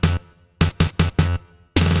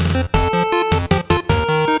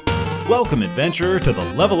Welcome, adventurer, to the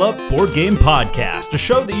Level Up Board Game Podcast, a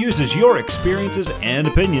show that uses your experiences and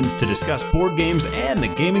opinions to discuss board games and the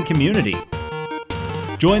gaming community.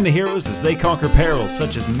 Join the heroes as they conquer perils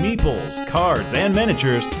such as meeples, cards, and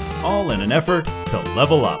miniatures, all in an effort to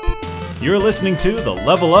level up. You're listening to the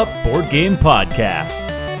Level Up Board Game Podcast.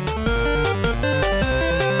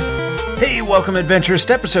 Hey, welcome, adventurers,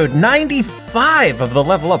 to episode 95 of the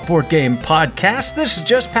Level Up Board Game Podcast. This is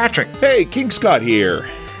just Patrick. Hey, King Scott here.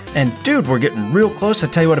 And dude, we're getting real close. I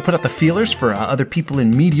tell you what, I put out the feelers for other people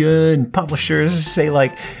in media and publishers. Say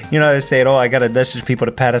like, I got to message people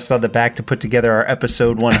to pat us on the back to put together our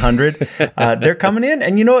episode 100. They're coming in,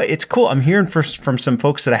 and it's cool. I'm hearing from some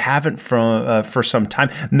folks that I haven't for some time.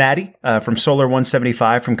 Maddie from Solar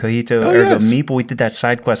 175 from Cojito Ergo Meeple. We did that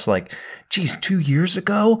side quest 2 years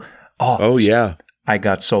ago. Oh yeah. I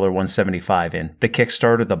got Solar 175 in. The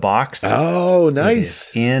Kickstarter, the box. Oh,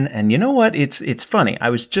 nice. In. And you know what? It's funny.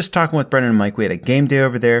 I was just talking with Brendan and Mike. We had a game day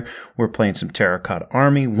over there. We're playing some Terracotta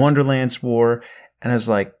Army, Wonderlands War. And I was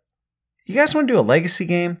like, you guys want to do a legacy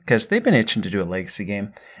game? Because they've been itching to do a legacy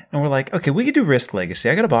game. And we're like, okay, we could do Risk Legacy.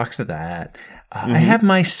 I got a box of that. I have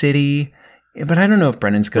my city, but I don't know if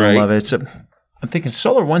Brendan's going to love it. So I'm thinking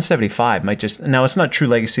Solar 175 might just... Now, it's not true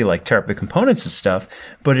legacy like tear up the components and stuff,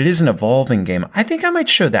 but it is an evolving game. I think I might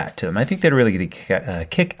show that to them. I think they'd really get a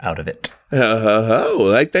kick out of it.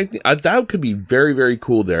 I think that could be very, very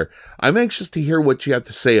cool there. I'm anxious to hear what you have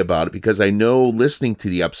to say about it because I know listening to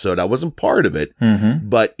the episode, I wasn't part of it,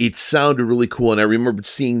 but it sounded really cool. And I remember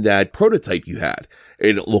seeing that prototype you had.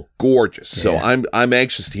 It looked gorgeous. Yeah. So I'm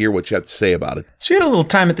anxious to hear what you have to say about it. So you had a little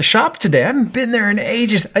time at the shop today. I haven't been there in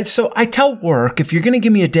ages. So I tell work, if you're going to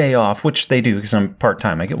give me a day off, which they do because I'm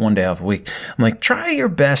part-time, I get one day off a week. I'm like, try your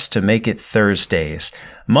best to make it Thursdays.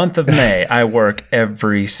 Month of May, I work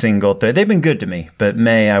every single Thursday. They've been good to me, but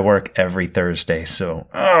May, I work every Thursday. So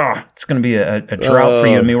it's going to be a drought for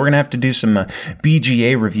you and me. We're going to have to do some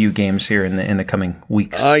BGA review games here in the coming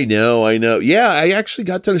weeks. I know. Yeah, I actually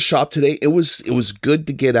got to the shop today. It was good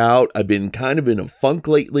to get out. I've been kind of in a funk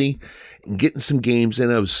lately and getting some games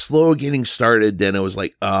in. I was slow getting started. Then I was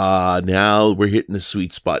like, now we're hitting the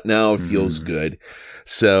sweet spot. Now it feels good.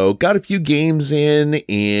 So got a few games in,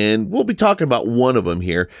 and we'll be talking about one of them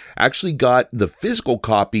here. Actually got the physical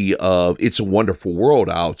copy of It's a Wonderful World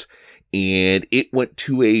out, and it went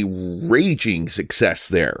to a raging success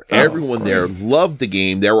there. Everyone there loved the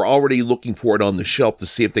game. They were already looking for it on the shelf to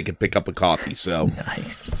see if they could pick up a copy. So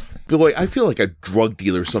nice. Boy, I feel like a drug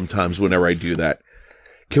dealer sometimes whenever I do that.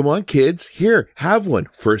 Come on, kids. Here, have one.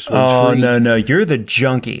 First one's free. No. You're the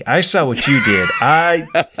junkie. I saw what you did.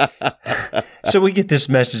 So we get this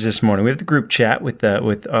message this morning. We have the group chat with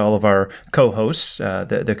all of our co-hosts,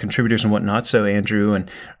 the contributors and whatnot. So Andrew and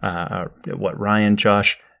Ryan,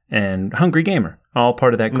 Josh, and Hungry Gamer, all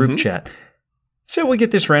part of that group chat. So we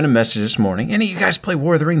get this random message this morning. Any of you guys play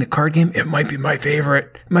War of the Ring, the card game? It might be my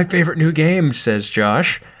favorite new game, says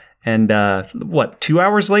Josh. And 2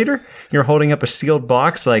 hours later, you're holding up a sealed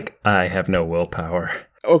box like, I have no willpower.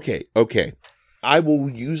 Okay. I will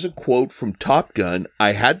use a quote from Top Gun.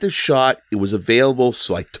 I had the shot. It was available,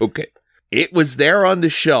 so I took it. It was there on the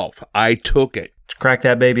shelf. I took it. Did you crack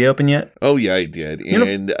that baby open yet? Oh, yeah, I did.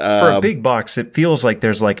 For a big box, it feels like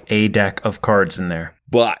there's a deck of cards in there.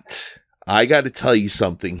 But I got to tell you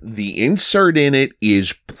something. The insert in it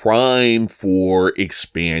is prime for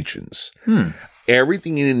expansions.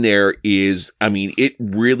 Everything in there is, it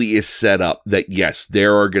really is set up that, yes,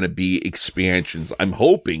 there are going to be expansions. I'm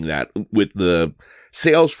hoping that with the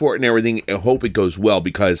sales for it and everything, I hope it goes well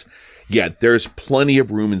because, yeah, there's plenty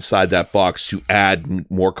of room inside that box to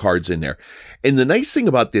add more cards in there. And the nice thing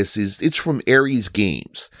about this is it's from Ares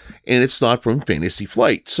Games, and it's not from Fantasy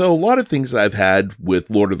Flight. So a lot of things that I've had with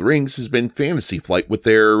Lord of the Rings has been Fantasy Flight with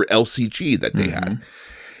their LCG that they had.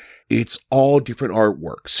 It's all different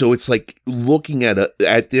artwork. So it's like looking at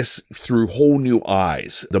this through whole new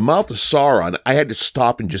eyes. The Mouth of Sauron, I had to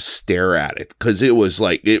stop and just stare at it because it was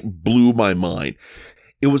it blew my mind.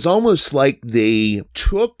 It was almost like they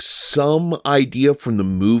took some idea from the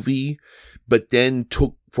movie, but then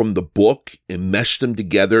took from the book and meshed them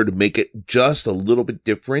together to make it just a little bit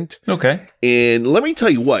different. Okay. And let me tell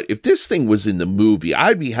you what, if this thing was in the movie,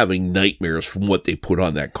 I'd be having nightmares from what they put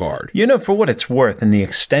on that card. For what it's worth, in the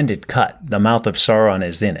extended cut, the Mouth of Sauron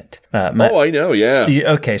is in it. I know, yeah.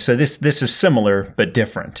 Okay, so this is similar but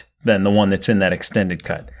different than the one that's in that extended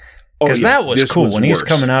cut. Because that was cool. When he's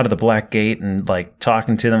coming out of the Black Gate and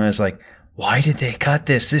talking to them, it's like, why did they cut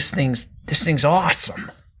this? This thing's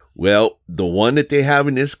awesome. Well, the one that they have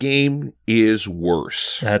in this game is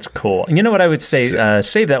worse. That's cool. And you know what I would say?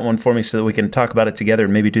 Save that one for me so that we can talk about it together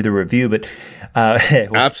and maybe do the review. But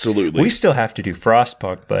absolutely, we still have to do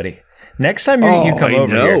Frostpunk, buddy. Next time you come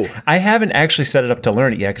over here, I haven't actually set it up to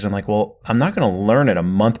learn it yet because I'm like, well, I'm not going to learn it a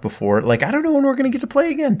month before. Like, I don't know when we're going to get to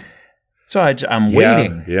play again. So I'm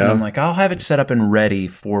waiting. Yeah. And I'm like, I'll have it set up and ready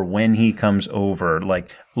for when he comes over.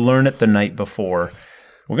 Like, learn it the night before.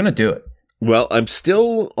 We're going to do it. Well, I'm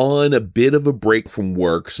still on a bit of a break from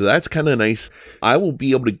work, so that's kind of nice. I will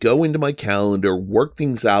be able to go into my calendar, work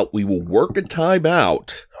things out. We will work a time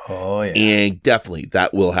out. Oh, yeah. And definitely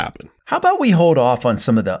that will happen. How about we hold off on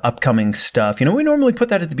some of the upcoming stuff? You know, we normally put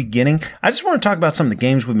that at the beginning. I just want to talk about some of the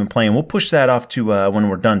games we've been playing. We'll push that off to when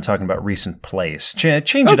we're done talking about recent plays.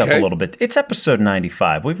 Change it up a little bit. It's episode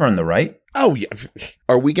 95. We've earned the right. Oh, yeah.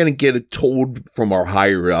 Are we going to get it told from our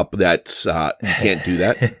higher up that you can't do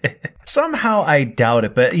that? Somehow I doubt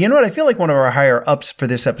it. But you know what? I feel like one of our higher ups for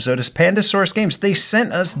this episode is Pandasaurus Games. They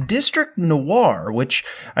sent us District Noir, which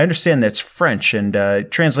I understand that's French. And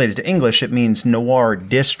translated to English, it means Noir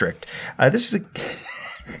District. This is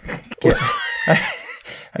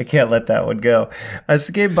I can't let that one go. It's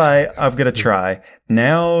a game by, I'm going to try,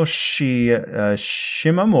 Shimamura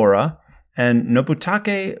and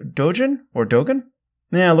Nobutake Dogen?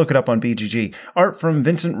 Yeah, look it up on BGG. Art from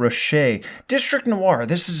Vincent Rocher. District Noir.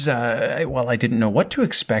 This is, I didn't know what to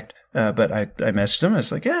expect, but I messaged him. I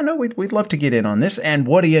was like, yeah, no, we'd love to get in on this. And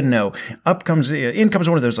what do you know? In comes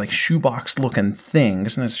one of those like shoebox looking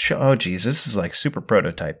things. And it's, oh, geez, this is like super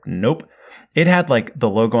prototype. Nope. It had like the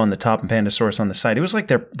logo on the top and Pandasaurus on the side. It was like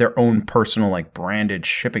their own personal like branded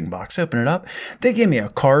shipping box. Open it up. They gave me a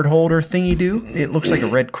card holder thingy do. It looks like a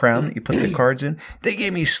red crown that you put the cards in. They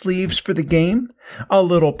gave me sleeves for the game, a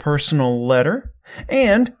little personal letter,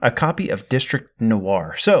 and a copy of District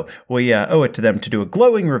Noir. So we owe it to them to do a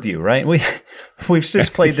glowing review, right? We've since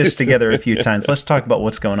played this together a few times. Let's talk about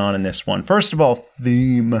what's going on in this one. First of all,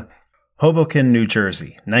 theme. Hoboken, New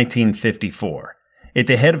Jersey, 1954. At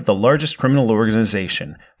the head of the largest criminal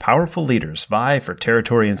organization, powerful leaders vie for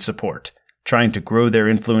territory and support, trying to grow their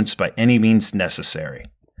influence by any means necessary.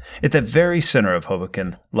 At the very center of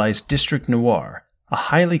Hoboken lies District Noir, a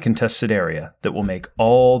highly contested area that will make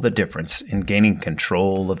all the difference in gaining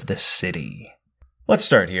control of the city. Let's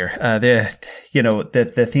start here.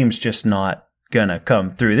 The theme's just not gonna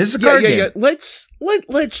come through. This is a card game. Let's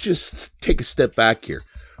just take a step back here.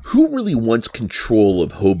 Who really wants control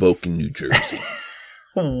of Hoboken, New Jersey?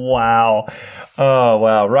 Wow. Oh,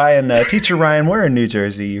 wow. Ryan, Teacher Ryan, where in New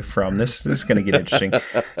Jersey are you from? This is going to get interesting.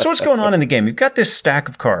 So what's going on in the game? You've got this stack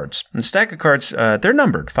of cards. And the stack of cards, they're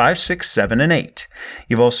numbered 5, 6, 7, and 8.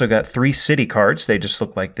 You've also got 3 city cards. They just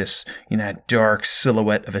look like this, dark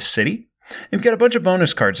silhouette of a city. You've got a bunch of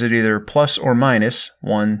bonus cards that are either plus or minus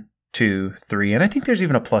 1, 2, 3, and I think there's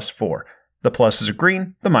even a plus 4. The pluses are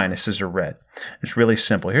green, the minuses are red. It's really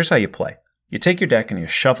simple. Here's how you play. You take your deck and you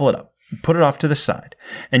shuffle it up. You put it off to the side,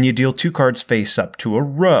 and you deal 2 cards face up to a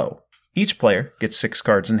row. Each player gets 6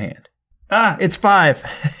 cards in hand. It's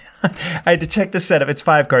 5. I had to check the setup. It's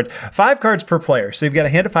 5 cards. 5 cards per player. So you've got a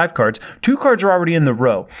hand of 5 cards. 2 cards are already in the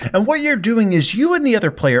row. And what you're doing is you and the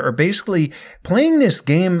other player are basically playing this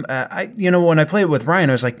game. When I played it with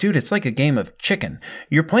Ryan, I was like, dude, it's like a game of chicken.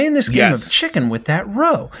 You're playing this game of chicken with that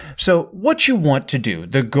row. So what you want to do,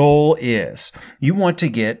 the goal is you want to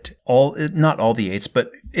get not all the 8s,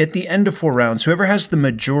 but at the end of 4 rounds, whoever has the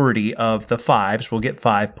majority of the 5s will get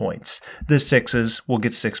 5 points. The 6s will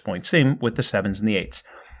get 6 points. Same with the 7s and the 8s.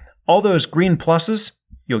 All those green pluses,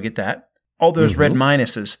 you'll get that. All those red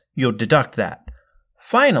minuses, you'll deduct that.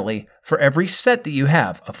 Finally, for every set that you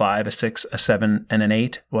have, a 5, a 6, a 7, and an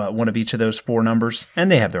 8, one of each of those 4 numbers, and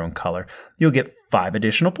they have their own color, you'll get 5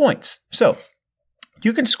 additional points. So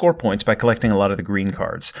you can score points by collecting a lot of the green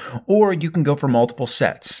cards, or you can go for multiple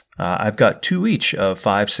sets. I've got 2 each of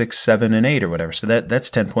 5, 6, 7, and 8 or whatever, so that's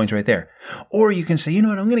 10 points right there. Or you can say, you know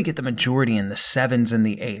what, I'm going to get the majority in the 7s and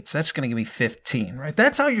the 8s. That's going to give me 15, right?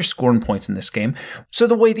 That's how you're scoring points in this game. So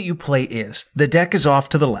the way that you play is, the deck is off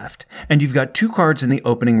to the left, and you've got 2 cards in the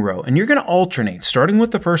opening row, and you're going to alternate, starting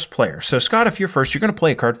with the first player. So Scott, if you're first, you're going to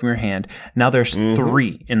play a card from your hand. Now there's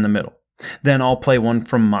 3 in the middle. Then I'll play one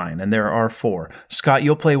from mine, and there are 4. Scott,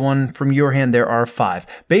 you'll play one from your hand, there are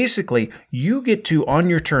 5. Basically, you get to, on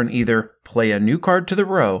your turn, either play a new card to the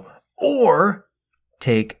row, or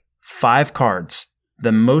take 5 cards,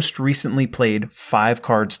 the most recently played 5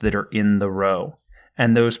 cards that are in the row.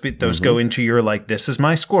 And those go into your, this is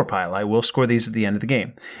my score pile. I will score these at the end of the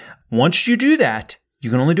game. Once you do that,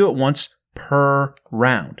 you can only do it once per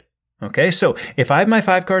round. Okay, so if I have my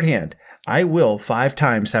 5-card hand, I will 5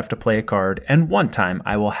 times have to play a card, and 1 time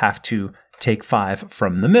I will have to take 5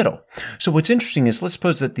 from the middle. So what's interesting is, let's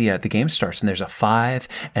suppose that the game starts and there's a 5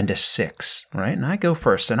 and a 6, right? And I go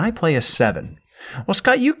first and I play a 7. Well,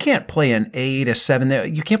 Scott, you can't play an 8, a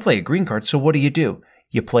 7. You can't play a green card. So what do?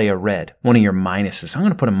 You play a red, one of your minuses. I'm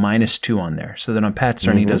going to put a -2 on there so that on Pat's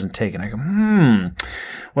turn he doesn't take it. I go,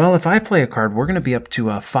 well, if I play a card, we're going to be up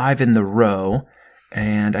to 5 in the row.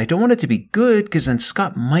 And I don't want it to be good because then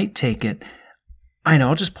Scott might take it. I know,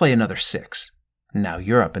 I'll just play another 6. Now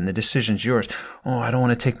you're up and the decision's yours. Oh, I don't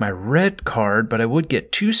want to take my red card, but I would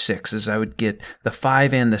get 2 6s. I would get the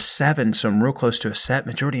 5 and the 7, so I'm real close to a set,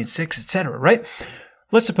 majority in 6, etc., right?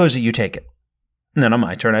 Let's suppose that you take it. And then on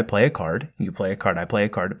my turn, I play a card. You play a card, I play a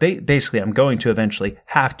card. Basically, I'm going to eventually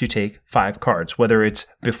have to take 5 cards, whether it's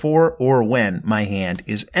before or when my hand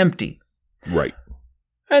is empty. Right.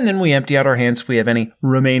 And then we empty out our hands if we have any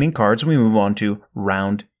remaining cards, and we move on to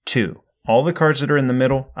round 2. All the cards that are in the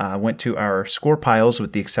middle went to our score piles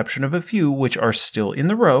with the exception of a few which are still in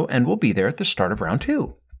the row and will be there at the start of round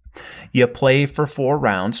 2. You play for 4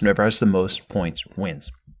 rounds, and whoever has the most points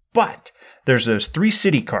wins. But there's those 3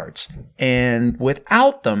 city cards, and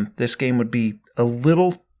without them, this game would be a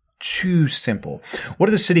little too simple. What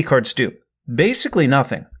do the city cards do? Basically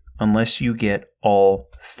nothing, unless you get all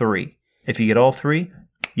 3. If you get all 3,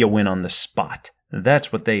 you win on the spot.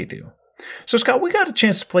 That's what they do. So, Scott, we got a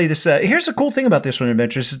chance to play this. Here's the cool thing about this one,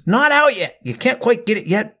 Adventures. It's not out yet. You can't quite get it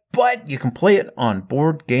yet, but you can play it on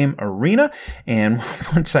Board Game Arena. And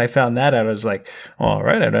once I found that out, I was like, all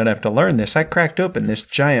right, I don't have to learn this. I cracked open this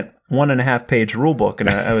giant 1.5-page rule book, and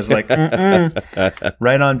I was like,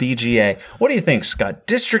 right on BGA. What do you think, Scott?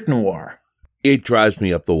 District Noir. It drives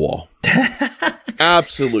me up the wall.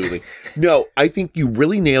 Absolutely. No, I think you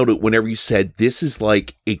really nailed it whenever you said this is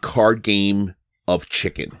like a card game of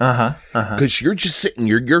chicken. Because you're just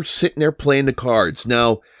you're sitting there playing the cards.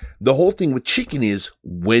 Now, the whole thing with chicken is,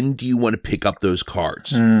 when do you want to pick up those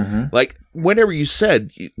cards? Like, whenever you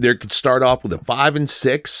said there could start off with a 5 and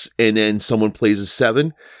 6, and then someone plays a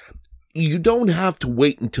 7, you don't have to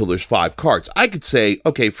wait until there's 5 cards. I could say,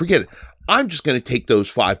 okay, forget it. I'm just going to take those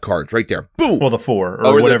 5 cards right there. Boom. Well, the 4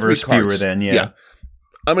 or whatever is fewer than, yeah.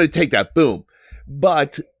 I'm going to take that. Boom.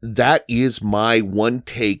 But that is my one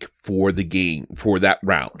take for the game, for that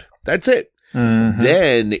round. That's it.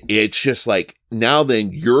 Then it's just like, now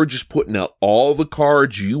then you're just putting out all the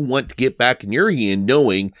cards you want to get back in your hand,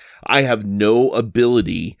 knowing I have no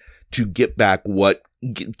ability to get back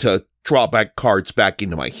to draw back cards back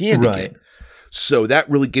into my hand again. So that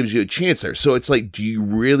really gives you a chance there. So it's like, do you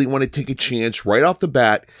really want to take a chance right off the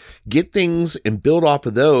bat, get things and build off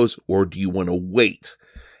of those, or do you want to wait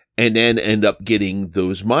and then end up getting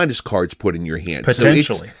those minus cards put in your hand?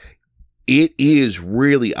 Potentially. So it is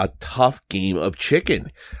really a tough game of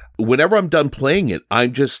chicken. Whenever I'm done playing it, I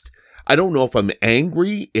don't know if I'm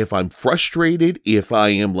angry, if I'm frustrated, if I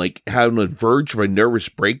am like having a verge of a nervous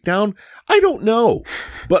breakdown. I don't know.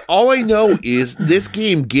 But all I know is this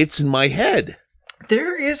game gets in my head.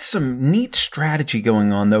 There is some neat strategy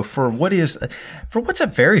going on, though, for what's a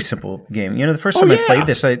very simple game. You know, the first time I played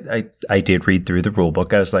this, I did read through the rule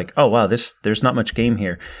book. I was like, oh, wow, there's not much game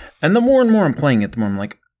here. And the more and more I'm playing it, the more I'm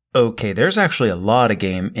like, okay, there's actually a lot of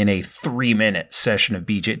game in a 3-minute session of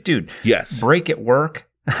BJ. Dude, yes. Break at work.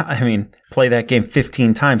 I mean, play that game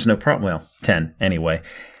 15 times, no problem. Well, 10 anyway.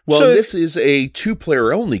 Well, so this is a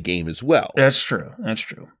 2-player only game as well. That's true.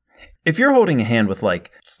 If you're holding a hand with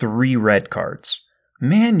like 3 red cards,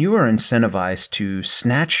 man, you are incentivized to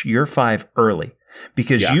snatch your 5 early,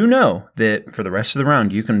 because you know that for the rest of the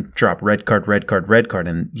round, you can drop red card,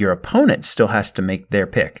 and your opponent still has to make their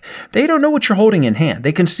pick. They don't know what you're holding in hand.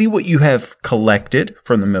 They can see what you have collected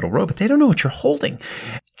from the middle row, but they don't know what you're holding.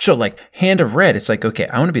 So like hand of red, it's like, okay,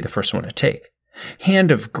 I want to be the first one to take. Hand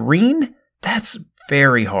of green, that's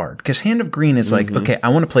very hard, because hand of green is like, okay, I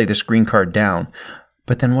want to play this green card down,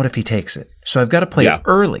 but then what if he takes it? So I've got to play it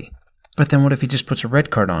early. But then what if he just puts a red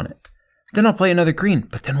card on it? Then I'll play another green.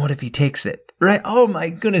 But then what if he takes it? Right? Oh my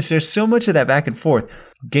goodness, there's so much of that back and forth.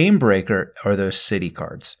 Game breaker are those city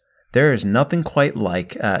cards. There is nothing quite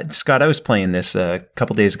like, Scott, I was playing this a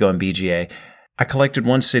couple days ago in BGA. I collected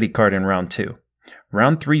 1 city card in round 2.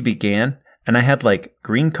 Round 3 began, and I had like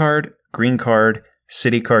green card,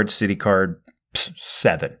 city card,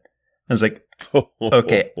 7. I was like,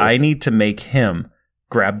 okay, I need to make him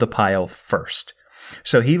grab the pile first.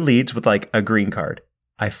 So he leads with like a green card.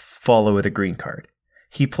 I follow with a green card.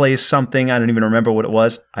 He plays something, I don't even remember what it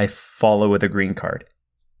was. I follow with a green card.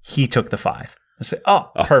 He took the 5. I say,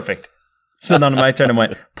 oh, perfect. So then on my turn, I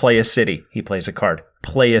went, play a city. He plays a card.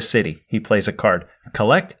 Play a city. He plays a card.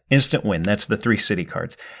 Collect, instant win. That's the 3 city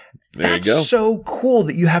cards. That's so cool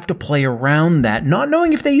that you have to play around that, not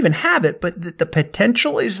knowing if they even have it, but that the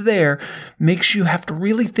potential is there, makes you have to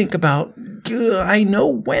really think about, I know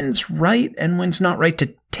when's right and when's not right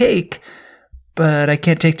to take, but I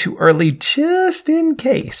can't take too early just in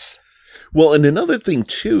case. Well, and another thing,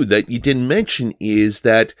 too, that you didn't mention is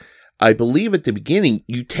that I believe at the beginning,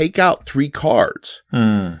 you take out 3 cards.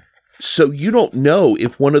 So you don't know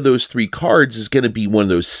if one of those 3 cards is going to be one of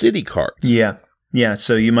those city cards. Yeah. Yeah,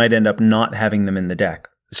 so you might end up not having them in the deck.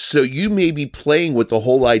 So you may be playing with the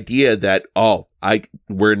whole idea that,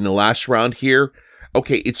 we're in the last round here.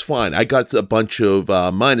 Okay, it's fine. I got a bunch of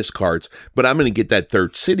minus cards, but I'm going to get that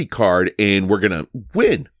 3rd city card and we're going to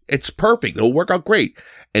win. It's perfect. It'll work out great.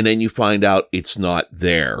 And then you find out it's not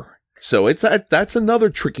there. So that's another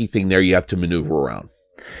tricky thing there you have to maneuver around.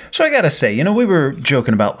 So I got to say, we were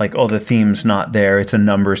joking about the theme's not there. It's a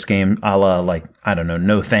numbers game a la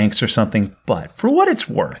No Thanks or something. But for what it's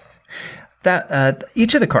worth, that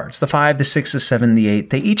each of the cards, the 5, the 6, the 7, the 8,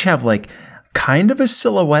 they each have kind of a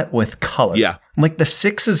silhouette with color. Yeah. The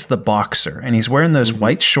 6 is the boxer, and he's wearing those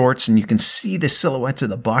white shorts, and you can see the silhouettes of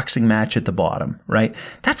the boxing match at the bottom, right?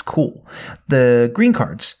 That's cool. The green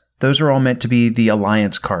cards, those are all meant to be the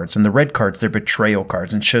alliance cards, and the red cards, they're betrayal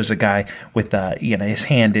cards, and shows a guy with his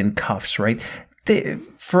hand in cuffs, right?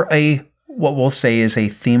 For what we'll say is a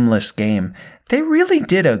themeless game, they really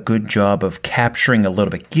did a good job of capturing a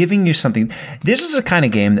little bit, giving you something. This is the kind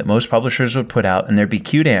of game that most publishers would put out, and there'd be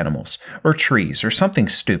cute animals or trees or something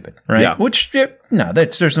stupid, right? Yeah. Which,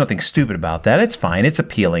 there's nothing stupid about that. It's fine. It's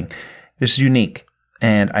appealing. This is unique,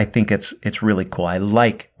 and I think it's really cool. I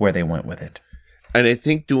like where they went with it. And I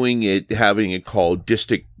think having it called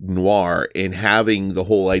District Noir and having the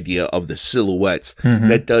whole idea of the silhouettes,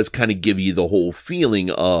 that does kind of give you the whole feeling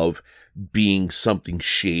of being something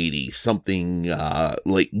shady, something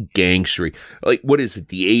gangstery. What is it?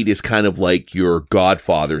 The 8 is kind of like your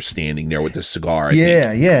Godfather standing there with a cigar. I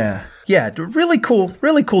think. Yeah, really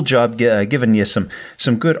cool job giving you some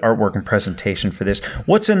good artwork and presentation for this.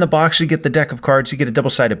 What's in the box? You get the deck of cards. You get a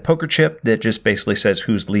double-sided poker chip that just basically says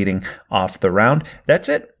who's leading off the round. That's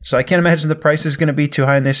it. So I can't imagine the price is going to be too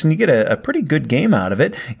high in this, and you get a pretty good game out of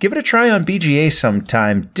it. Give it a try on BGA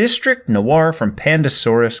sometime. District Noir from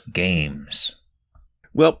Pandasaurus Games.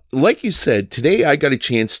 Well, like you said, today I got a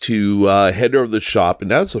chance to head over to the shop,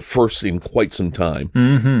 and that was the first in quite some time.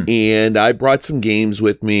 And I brought some games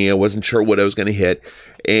with me. I wasn't sure what I was going to hit.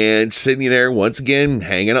 And sitting there, once again,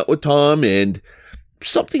 hanging out with Tom, and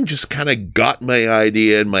something just kind of got my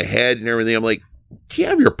idea in my head and everything. I'm like, do you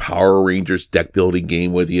have your Power Rangers deck building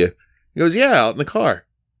game with you? He goes, yeah, out in the car.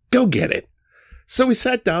 Go get it. So we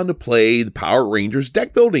sat down to play the Power Rangers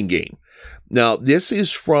deck building game. Now, this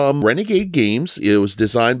is from Renegade Games. It was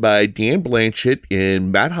designed by Dan Blanchett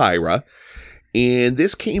and Matt Hyra, and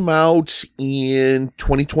this came out in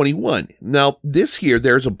 2021. Now, this year,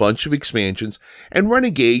 there's a bunch of expansions, and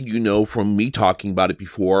Renegade, from me talking about it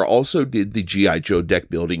before, also did the G.I. Joe deck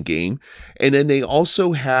building game, and then they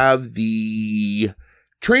also have the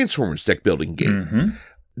Transformers deck building game.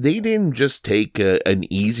 They didn't just take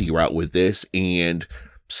an easy route with this and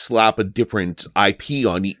slap a different IP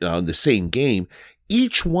on the same game.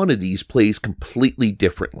 Each one of these plays completely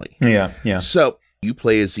differently. Yeah. So you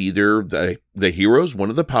play as either the heroes, one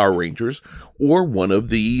of the Power Rangers, or one of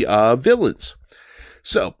the villains.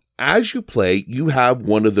 So as you play, you have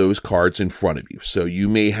one of those cards in front of you. So you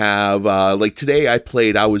may have, today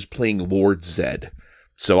I was playing Lord Zed.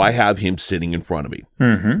 So I have him sitting in front of me.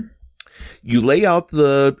 You lay out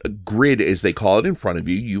the grid, as they call it, in front of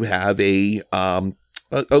you. You have a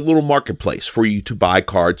little marketplace for you to buy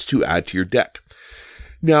cards to add to your deck.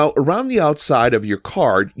 Now, around the outside of your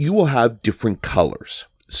card, you will have different colors.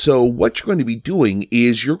 So what you're going to be doing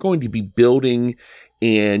is you're going to be building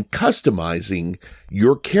and customizing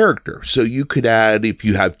your character. So you could add, if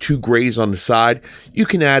you have 2 grays on the side, you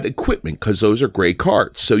can add equipment because those are gray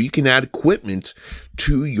cards. So you can add equipment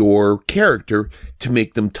to your character to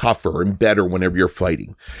make them tougher and better whenever you're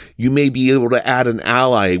fighting. You may be able to add an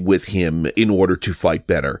ally with him in order to fight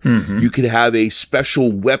better. You could have a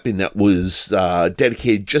special weapon that was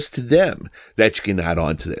dedicated just to them that you can add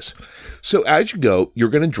on to this. So as you go, you're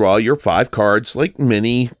going to draw your 5 cards like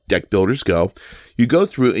many deck builders go. You go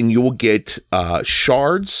through and you will get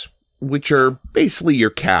shards, which are basically your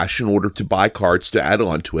cash in order to buy cards to add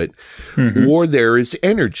on to it, or there is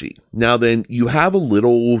energy. Now then, you have a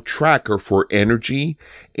little tracker for energy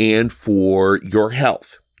and for your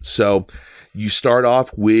health. So You start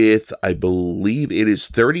off with, I believe it is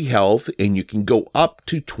 30 health, and you can go up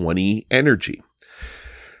to 20 energy.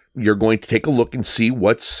 You're going to take a look and see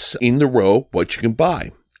what's in the row, what you can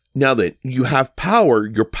buy. Now that you have power,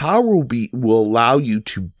 your power will allow you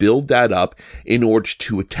to build that up in order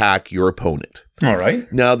to attack your opponent. All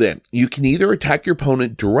right. Now then, you can either attack your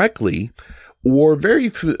opponent directly, or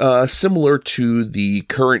very similar to the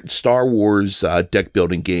current Star Wars deck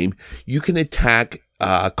building game, you can attack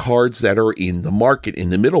cards that are in the market in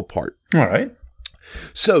the middle part. All right.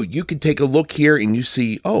 So you can take a look here and you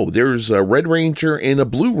see, oh, there's a Red Ranger and a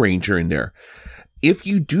Blue Ranger in there. If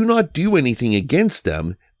you do not do anything against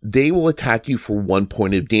them, they will attack you for 1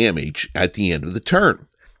 point of damage at the end of the turn.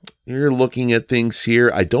 You're looking at things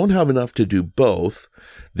here. I don't have enough to do both.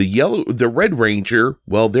 The Red Ranger,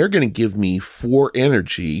 well, they're going to give me 4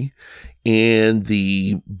 energy, and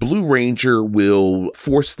the Blue Ranger will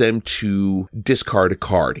force them to discard a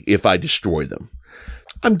card if I destroy them.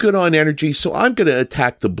 I'm good on energy, so I'm going to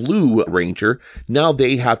attack the Blue Ranger. Now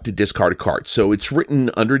they have to discard a card. So it's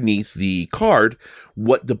written underneath the card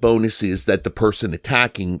what the bonus is that the person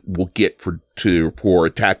attacking will get for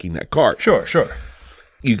attacking that card. Sure.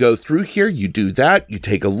 You go through here, you do that, you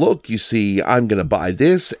take a look, you see, I'm going to buy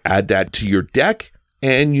this, add that to your deck,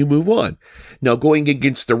 and you move on. Now, going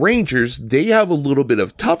against the Rangers, they have a little bit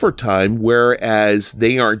of tougher time, whereas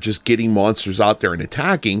they aren't just getting monsters out there and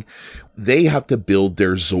attacking. They have to build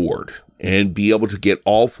their Zord and be able to get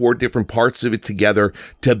all 4 different parts of it together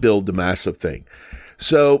to build the massive thing.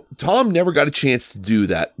 So Tom never got a chance to do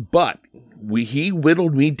that, but he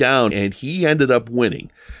whittled me down and he ended up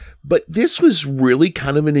winning. But this was really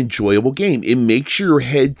kind of an enjoyable game. It makes your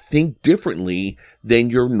head think differently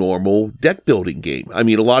than your normal deck building game. I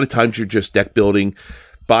mean, a lot of times you're just deck building,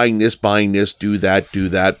 buying this, do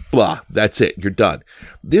that, blah, that's it, you're done.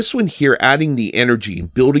 This one here, adding the energy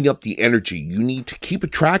and building up the energy, you need to keep a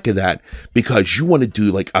track of that because you want to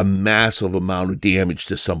do like a massive amount of damage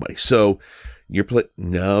to somebody. So you're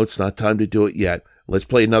no, it's not time to do it yet. Let's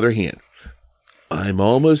play another hand. I'm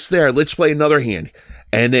almost there. Let's play another hand.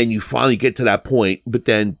 And then you finally get to that point, but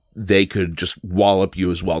then they could just wallop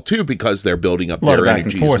you as well, too, because they're building up their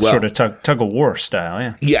energy as well. Sort of tug of war style,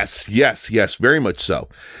 yeah. Yes, very much so.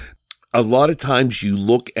 A lot of times you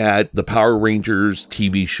look at the Power Rangers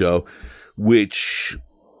TV show, which,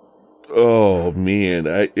 oh, man,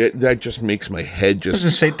 that just makes my head just I was going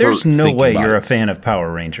to say, there's no way you're a fan of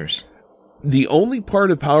Power Rangers. The only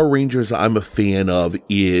part of Power Rangers I'm a fan of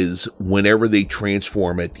is whenever they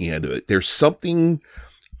transform at the end of it. There's something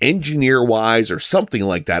engineer-wise or something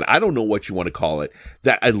like that, I don't know what you want to call it,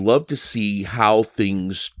 that I'd love to see how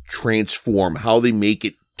things transform, how they make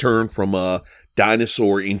it turn from a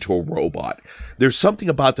dinosaur into a robot. There's something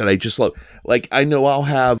about that I just love. Like, I know I'll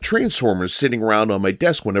have Transformers sitting around on my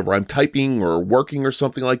desk whenever I'm typing or working or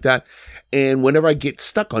something like that, and whenever I get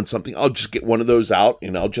stuck on something, I'll just get one of those out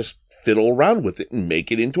and I'll just fiddle around with it and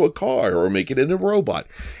make it into a car or make it into a robot.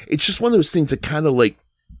 It's just one of those things that kind of like,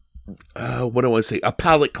 what do I want to say? A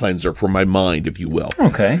palate cleanser for my mind, if you will.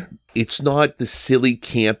 Okay. It's not the silly,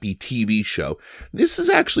 campy TV show. This is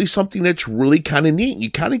actually something that's really kind of neat. You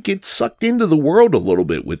kind of get sucked into the world a little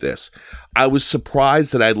bit with this. I was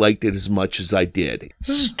surprised that I liked it as much as I did. This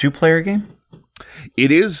is a 2-player game?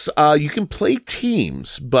 It is, you can play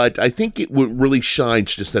teams, but I think it really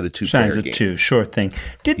shines just at a 2-player game. Shines at 2, sure thing.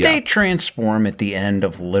 Did they transform at the end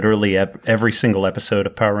of literally every single episode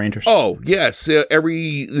of Power Rangers? Oh, yes. At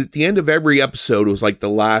the end of every episode, it was like the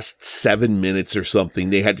last 7 minutes or something.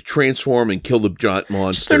 They had to transform and kill the giant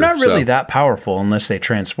monster. So they're not really that powerful unless they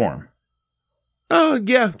transform. Oh,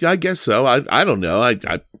 yeah, I guess so. I don't know.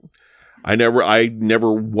 I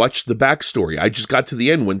never watched the backstory. I just got to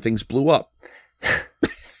the end when things blew up.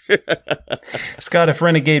 Scott, if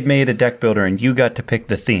Renegade made a deck builder and you got to pick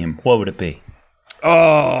the theme, what would it be?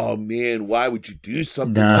 Oh, man, why would you do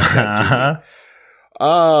something like that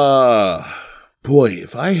to me? Boy,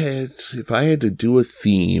 if I had to do a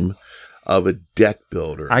theme of a deck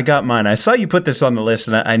builder. I got mine. I saw you put this on the list,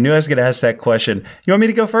 and I knew I was going to ask that question. You want me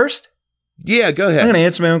to go first? Yeah, go ahead. I'm going to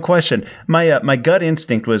answer my own question. My gut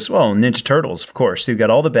instinct was, well, Ninja Turtles, of course. You've got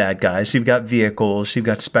all the bad guys. You've got vehicles. You've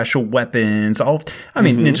got special weapons.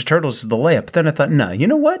 Ninja Turtles is the layup. But then I thought, no, you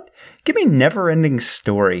know what? Give me Never-Ending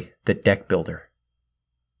Story, the deck builder.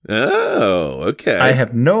 Oh, okay. I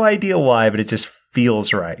have no idea why, but it just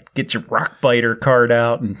feels right. Get your Rock Biter card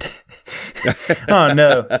out. And oh,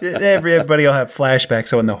 no. Everybody will have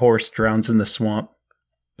flashbacks when the horse drowns in the swamp.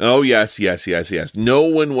 Oh, yes. No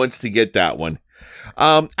one wants to get that one.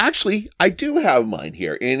 Actually, I do have mine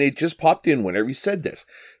here, and it just popped in whenever you said this,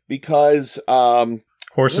 because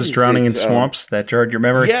Horses drowning in swamps. That jarred your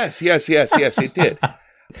memory? Yes, it did.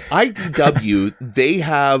 IDW, they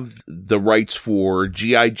have the rights for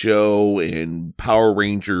G.I. Joe and Power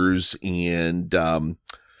Rangers and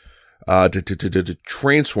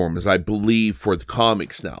Transformers, I believe, for the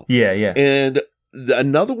comics now. Yeah. And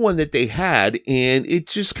another one that they had, and it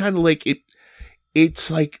just kind of like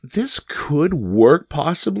it's like this could work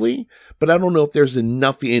possibly, but I don't know if there's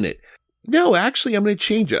enough in it. No, actually, I'm going to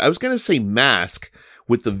change it. I was going to say Mask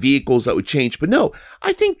with the vehicles that would change, but no,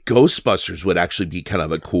 I think Ghostbusters would actually be kind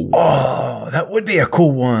of a cool one. Oh, that would be a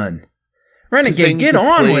cool one. Renegade, get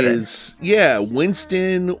on with it. Yeah,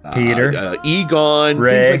 Winston, Peter, Egon,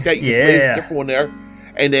 Ray, things like that. You can place a different one there.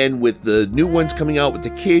 And then with the new ones coming out with the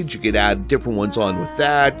kids, you could add different ones on with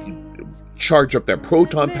that. You charge up their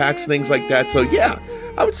proton packs, things like that. So yeah,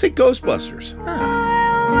 I would say Ghostbusters.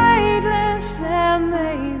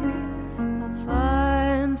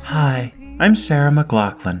 Hi, I'm Sarah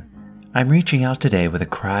McLachlan. I'm reaching out today with a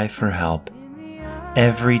cry for help.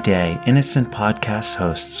 Every day, innocent podcast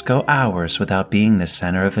hosts go hours without being the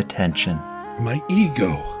center of attention. My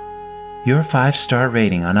ego. Your 5-star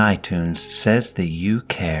rating on iTunes says that you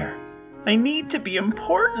care. I need to be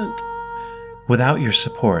important. Without your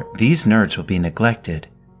support, these nerds will be neglected,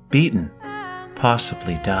 beaten,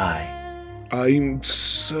 possibly die. I'm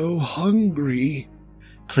so hungry.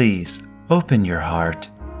 Please, open your heart.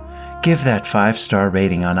 Give that 5-star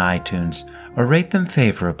rating on iTunes or rate them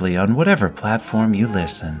favorably on whatever platform you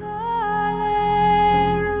listen.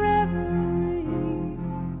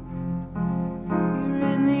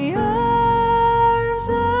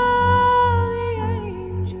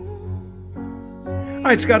 All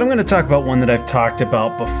right, Scott, I'm going to talk about one that I've talked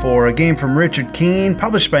about before. A game from Richard Keene,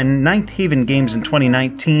 published by Ninth Haven Games in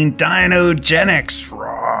 2019, Dinogenics.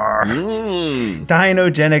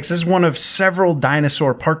 Dinogenics is one of several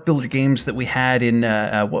dinosaur park builder games that we had in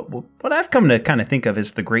what I've come to kind of think of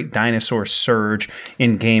as the great dinosaur surge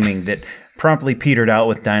in gaming that promptly petered out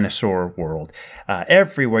with Dinosaur World.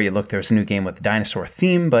 Everywhere you look, there's a new game with a dinosaur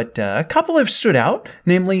theme, but a couple have stood out,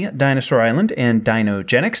 namely Dinosaur Island and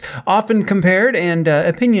Dinogenics. Often compared, and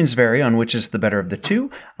opinions vary on which is the better of the two.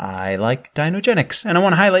 I like Dinogenics, and I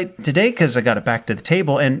want to highlight today because I got it back to the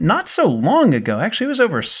table, and not so long ago, actually it was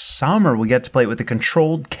over summer, we got to play it with the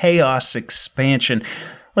Controlled Chaos expansion.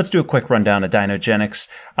 Let's do a quick rundown of Dinogenics,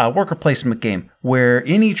 a worker placement game, where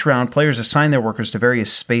in each round, players assign their workers to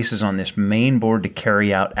various spaces on this main board to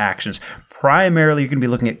carry out actions. Primarily, you're going to be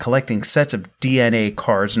looking at collecting sets of DNA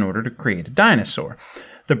cards in order to create a dinosaur.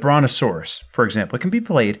 The Brontosaurus, for example, it can be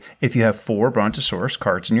played if you have 4 Brontosaurus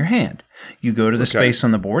cards in your hand. You go to the space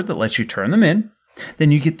on the board that lets you turn them in.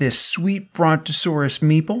 Then you get this sweet Brontosaurus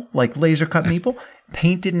meeple, like laser cut meeple,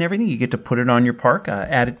 painted and everything. You get to put it on your park,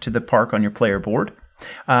 add it to the park on your player board.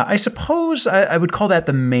 I suppose I would call that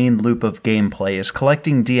the main loop of gameplay, is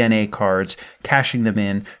collecting DNA cards, cashing them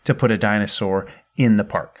in to put a dinosaur in the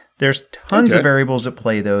park. There's tons of variables at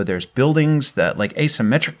play, though. There's buildings, that like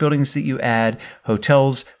asymmetric buildings that you add,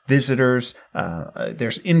 hotels, visitors.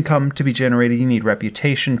 There's income to be generated. You need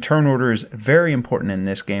reputation. Turn order is very important in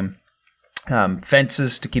this game.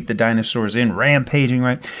 Fences to keep the dinosaurs in, rampaging,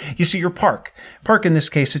 right? You see your park. Park, in this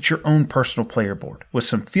case, it's your own personal player board with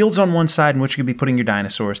some fields on one side in which you can be putting your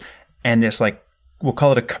dinosaurs, and this, like, we'll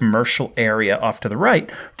call it a commercial area off to the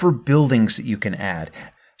right for buildings that you can add.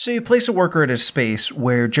 So you place a worker at a space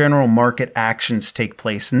where general market actions take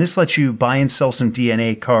place, and this lets you buy and sell some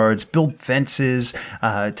DNA cards, build fences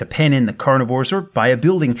to pen in the carnivores, or buy a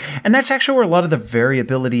building. And that's actually where a lot of the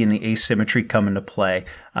variability and the asymmetry come into play.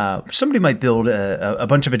 Somebody might build a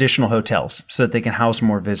bunch of additional hotels so that they can house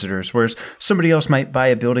more visitors, whereas somebody else might buy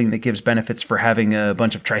a building that gives benefits for having a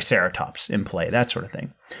bunch of triceratops in play, that sort of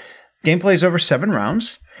thing. Gameplay is over 7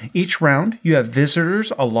 rounds. Each round, you have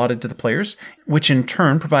visitors allotted to the players, which in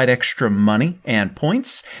turn provide extra money and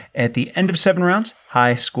points. At the end of 7 rounds,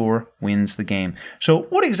 high score wins the game. So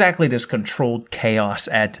what exactly does Controlled Chaos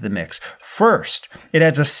add to the mix? First, it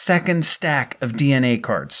adds a second stack of DNA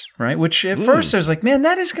cards, right? Which at first I was like, man,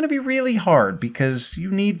 that is going to be really hard because you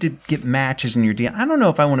need to get matches in your DNA. I don't know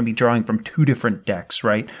if I want to be drawing from 2 different decks,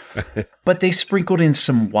 right? But they sprinkled in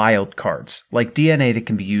some wild cards, like DNA that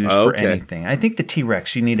can be used for anything. I think the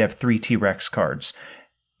T-Rex, you need to have 3 T-Rex cards.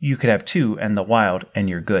 You could have 2 and the wild, and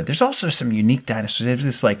you're good. There's also some unique dinosaurs. There's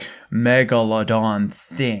this like megalodon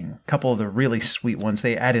thing. A couple of the really sweet ones.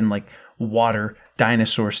 They add in like water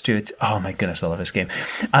dinosaurs to it. Oh my goodness, I love this game.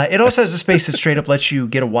 It also has a space that straight up lets you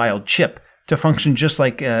get a wild chip to function just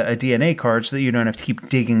like a DNA card, so that you don't have to keep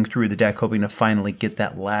digging through the deck hoping to finally get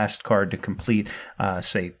that last card to complete,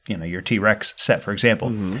 say, your T-Rex set, for example.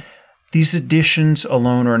 These additions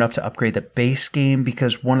alone are enough to upgrade the base game,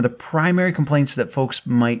 because one of the primary complaints that folks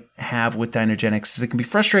might have with Dinogenics is it can be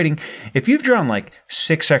frustrating if you've drawn like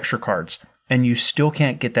 6 extra cards and you still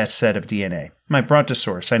can't get that set of DNA. My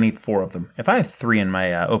Brontosaurus, I need 4 of them. If I have 3 in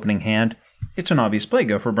my opening hand, it's an obvious play.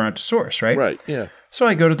 Go for Brontosaurus, right? Right, yeah. So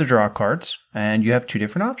I go to the draw cards, and you have 2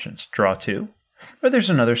 different options. Draw 2, or there's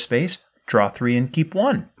another space, draw 3 and keep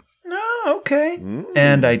 1. Oh, okay.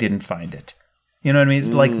 And I didn't find it. You know what I mean?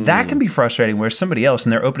 It's like that can be frustrating. Where somebody else in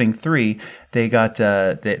their opening 3, they got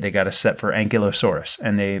they got a set for Ankylosaurus,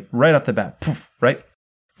 and they right off the bat, poof, right?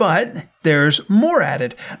 But there's more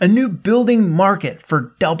added. A new building market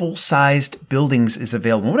for double-sized buildings is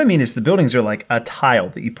available. What I mean is the buildings are like a tile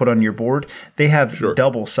that you put on your board. They have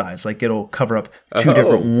double size, like it'll cover up 2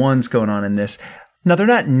 different ones going on in this. Now, they're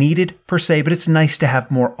not needed per se, but it's nice to have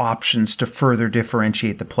more options to further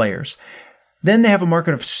differentiate the players. Then they have a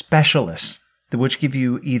market of specialists, which give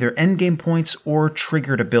you either endgame points or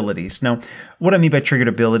triggered abilities. Now, what I mean by triggered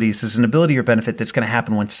abilities is an ability or benefit that's going to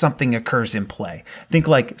happen when something occurs in play. Think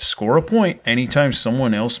like score a point anytime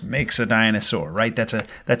someone else makes a dinosaur, right? That's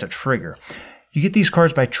a trigger. You get these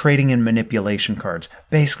cards by trading in manipulation cards,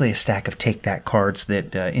 basically a stack of take-that cards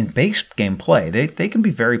that in base game play, they can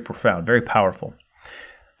be very profound, very powerful.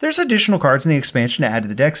 There's additional cards in the expansion to add to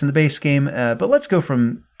the decks in the base game, but let's go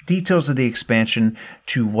from details of the expansion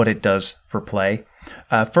to what it does for play.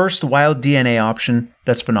 First, the wild DNA option,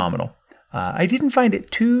 that's phenomenal. I didn't find it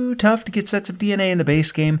too tough to get sets of DNA in the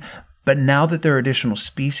base game, but now that there are additional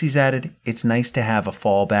species added, it's nice to have a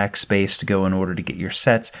fallback space to go in order to get your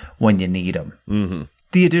sets when you need them. Mm-hmm.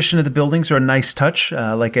 The addition of the buildings are a nice touch.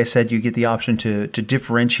 Like I said, you get the option to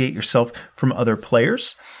differentiate yourself from other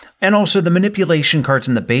players. And also the manipulation cards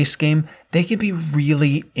in the base game, they can be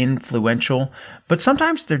really influential, but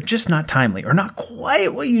sometimes they're just not timely or not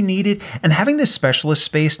quite what you needed. And having this specialist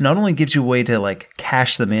space not only gives you a way to like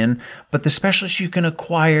cash them in, but the specialists you can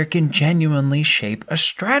acquire can genuinely shape a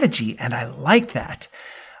strategy. And I like that.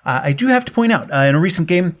 I do have to point out, in a recent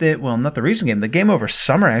game the game over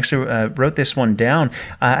summer, I actually wrote this one down.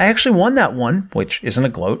 I actually won that one, which isn't a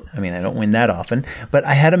gloat. I mean, I don't win that often, but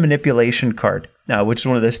I had a manipulation card, which is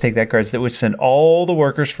one of those take-that cards that would send all the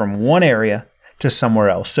workers from one area to somewhere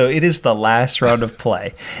else. So it is the last round of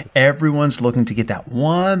play. Everyone's looking to get that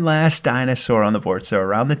one last dinosaur on the board. So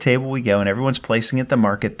around the table we go, and everyone's placing at the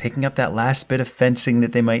market, picking up that last bit of fencing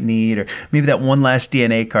that they might need, or maybe that one last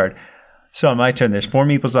DNA card. So on my turn, there's 4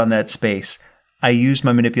 meeples on that space. I use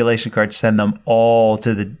my manipulation card to send them all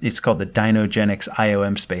to it's called the Dinogenics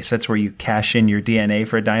IOM space. That's where you cash in your DNA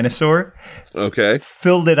for a dinosaur. Okay.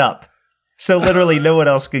 Filled it up. So literally no one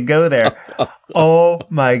else could go there. Oh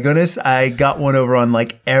my goodness. I got one over on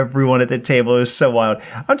like everyone at the table. It was so wild.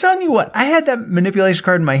 I'm telling you what, I had that manipulation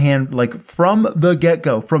card in my hand like from the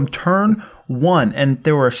get-go, from turn 1. And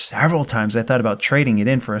there were several times I thought about trading it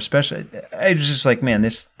in for a special. I was just like, man,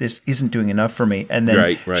 this isn't doing enough for me. And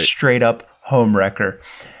then straight up home wrecker.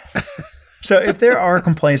 So if there are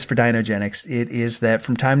complaints for Dinogenics, it is that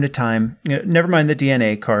from time to time, never mind the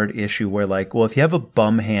DNA card issue where like, well, if you have a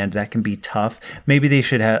bum hand, that can be tough. Maybe they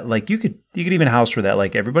should have, like, you could even house for that.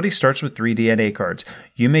 Like everybody starts with 3 DNA cards.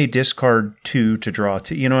 You may discard 2 to draw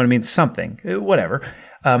 2. You know what I mean? Something, whatever.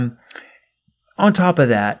 On top of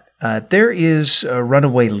that, there is a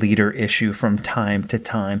runaway leader issue from time to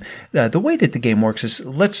time. The way that the game works is,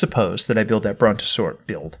 let's suppose that I build that Brontosaurus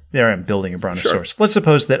build. There I am building a Brontosaurus. Sure. Let's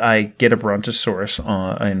suppose that I get a Brontosaurus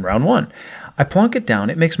in round 1. I plunk it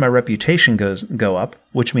down. It makes my reputation go up,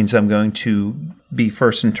 which means I'm going to be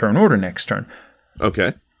first in turn order next turn.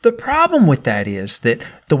 Okay. The problem with that is that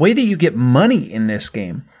the way that you get money in this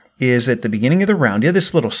game is at the beginning of the round, you have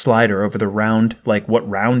this little slider over the round, like what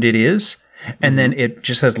round it is. And then it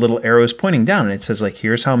just has little arrows pointing down, and it says like,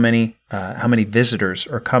 here's how many visitors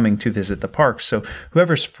are coming to visit the park. So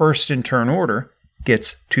whoever's first in turn order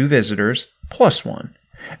gets 2 visitors plus 1,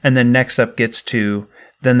 and then next up gets 2.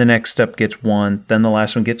 Then the next up gets 1. Then the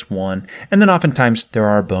last one gets 1. And then oftentimes there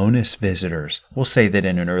are bonus visitors. We'll say that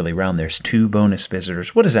in an early round there's 2 bonus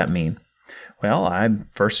visitors. What does that mean? Well, I'm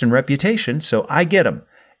first in reputation, so I get them.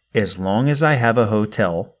 As long as I have a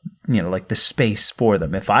hotel, like the space for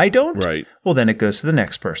them. If I don't, well, then it goes to the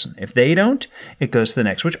next person. If they don't, it goes to the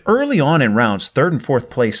next, which early on in rounds, 3rd and 4th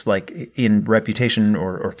place, like in reputation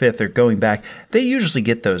or 5th or going back, they usually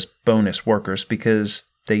get those bonus workers because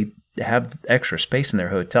they have extra space in their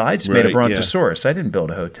hotel. I just made a Brontosaurus. I didn't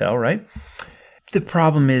build a hotel, right? The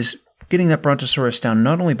problem is getting that Brontosaurus down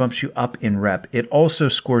not only bumps you up in rep, it also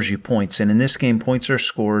scores you points. And in this game, points are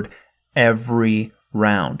scored every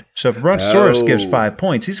round. So if Brontosaurus gives 5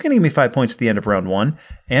 points, he's going to give me 5 points at the end of round 1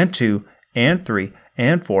 and 2 and 3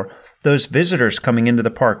 and 4, those visitors coming into the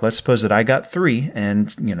park, let's suppose that I got 3 and,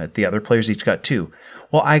 the other players each got 2.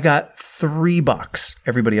 Well, I got $3.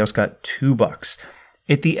 Everybody else got $2.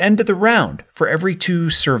 At the end of the round, for every 2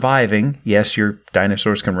 surviving, yes, your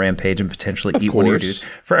dinosaurs can rampage and potentially eat one of your dudes.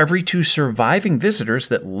 For every 2 surviving visitors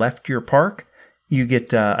that left your park, you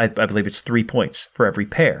get, I believe it's 3 points for every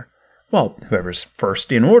pair. Well, whoever's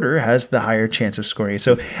first in order has the higher chance of scoring.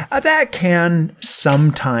 So that can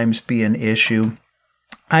sometimes be an issue.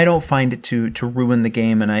 I don't find it to ruin the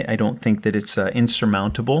game, and I don't think that it's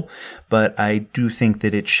insurmountable, but I do think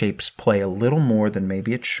that it shapes play a little more than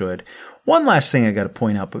maybe it should. One last thing I got to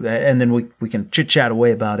point out, and then we can chit-chat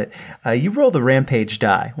away about it. You roll the rampage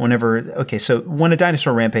die so when a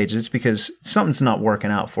dinosaur rampages, it's because something's not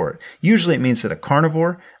working out for it. Usually it means that a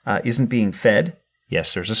carnivore isn't being fed.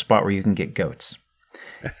 Yes, there's a spot where you can get goats.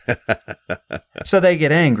 So they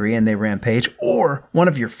get angry and they rampage. Or one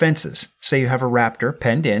of your fences. Say you have a raptor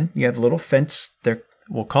penned in. You have a little fence.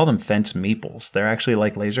 We'll call them fence meeples. They're actually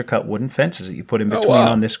like laser cut wooden fences that you put in between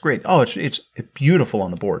on this grid. Oh, it's beautiful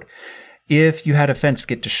on the board. If you had a fence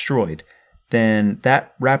get destroyed, then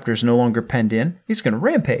that raptor's no longer penned in. He's going to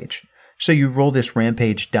rampage. So you roll this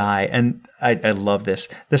rampage die, and I love this.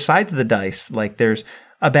 The sides of the dice, like there's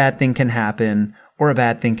a bad thing can happen, or a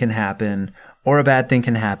bad thing can happen, or a bad thing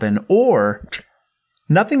can happen, or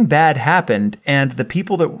nothing bad happened, and the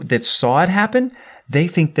people that saw it happen, they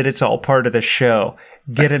think that it's all part of the show.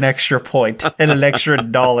 Get an extra point and an extra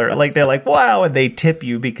 $1. Like they're like, wow, and they tip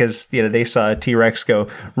you because they saw a T-Rex go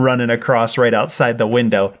running across right outside the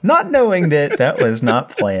window, not knowing that was not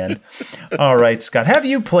planned. All right, Scott, have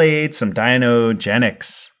you played some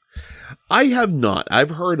Dinogenics? I have not.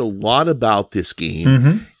 I've heard a lot about this game.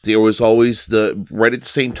 Mm-hmm. There was always right at the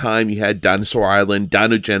same time, you had Dinosaur Island,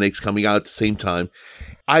 Dinogenics coming out at the same time.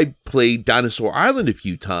 I played Dinosaur Island a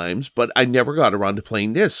few times, but I never got around to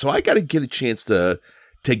playing this. So I got to get a chance to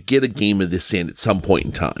get a game of this in at some point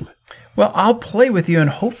in time. Well, I'll play with you, and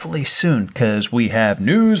hopefully soon, because we have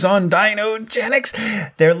news on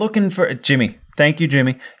Dinogenics. They're looking for Jimmy. Thank you,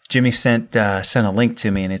 Jimmy. Jimmy sent a link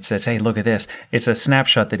to me, and it says, hey, look at this. It's a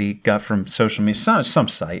snapshot that he got from social media, some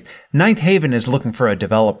site. Ninth Haven is looking for a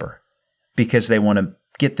developer because they want to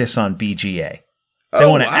get this on BGA. They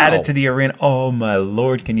want to add it to the arena. Oh, my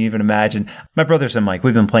Lord, can you even imagine? My brothers and Mike,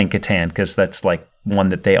 we've been playing Catan because that's like one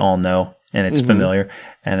that they all know, and it's familiar.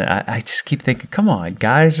 And I just keep thinking, come on,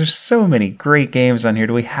 guys, there's so many great games on here.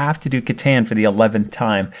 Do we have to do Catan for the 11th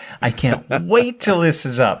time? I can't wait till this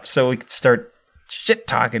is up so we can start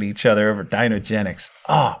shit-talking each other over Dinogenics.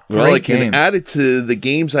 Oh, great well, I game. can add it to the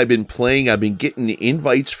games I've been playing. I've been getting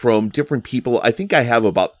invites from different people. I think I have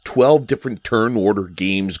about 12 different turn order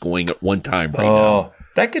games going at one time right now.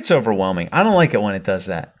 That gets overwhelming. I don't like it when it does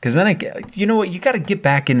that. Because then, you know what? You got to get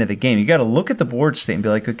back into the game. You got to look at the board state and be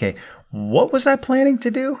like, okay, what was I planning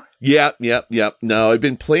to do? Yeah. No, I've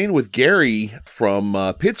been playing with Gary from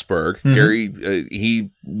Pittsburgh. Mm-hmm.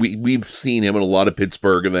 Gary, we've seen him at a lot of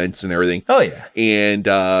Pittsburgh events and everything. Oh, yeah. And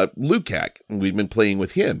Lukac, we've been playing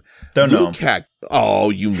with him. Don't know him. Lukac,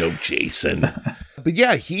 you know Jason. But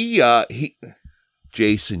yeah, he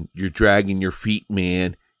Jason, you're dragging your feet,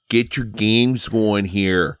 man. Get your games going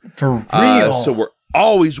here. For real. So we're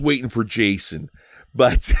always waiting for Jason.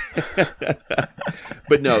 But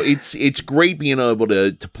but no, it's great being able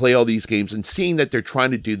to play all these games and seeing that they're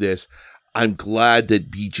trying to do this. I'm glad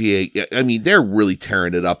that BGA, I mean, they're really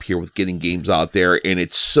tearing it up here with getting games out there, and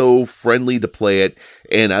it's so friendly to play it,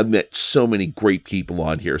 and I've met so many great people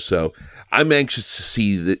on here, so I'm anxious to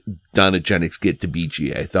see that Dinogenics get to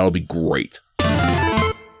BGA. That'll be great.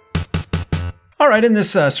 All right, in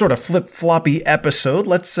this sort of flip-floppy episode,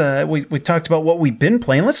 let's we talked about what we've been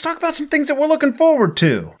playing. Let's talk about some things that we're looking forward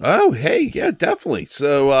to. Oh, hey, yeah, definitely.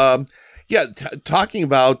 So, talking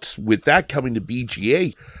about with that coming to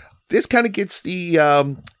BGA, this kind of gets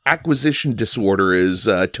the acquisition disorder, as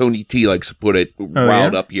Tony T likes to put it,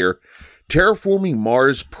 riled up here. Terraforming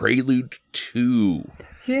Mars Prelude 2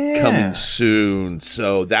 coming soon.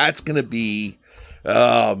 So that's going to be...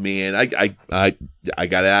 Oh man, I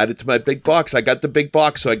got to add it to my big box. I got the big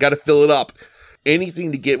box, so I got to fill it up.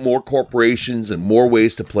 Anything to get more corporations and more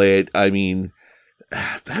ways to play it. I mean,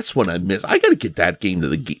 that's what I miss. I got to get that game to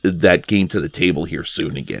the table here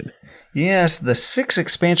soon again. Yes, the 6th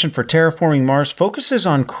expansion for Terraforming Mars focuses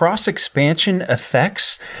on cross-expansion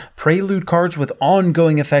effects, prelude cards with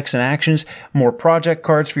ongoing effects and actions, more project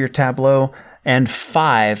cards for your tableau, and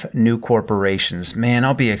 5 new corporations. Man,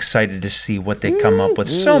 I'll be excited to see what they come up with.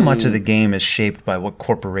 So much of the game is shaped by what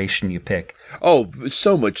corporation you pick. Oh,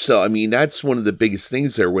 so much so. I mean, that's one of the biggest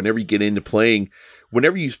things there. Whenever you get into playing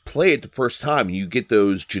whenever you play it the first time, you get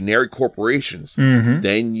those generic corporations.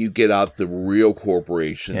 Then you get out the real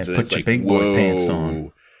corporations. Yeah, and put it's your like, big boy pants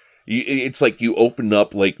on. It's like you open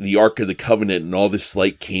up like the Ark of the Covenant and all this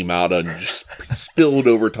light came out and just spilled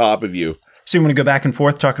over top of you. So you want to go back and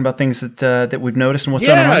forth talking about things that we've noticed and what's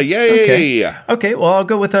on our mind? Yeah. Okay, well, I'll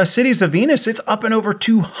go with Cities of Venus. It's up and over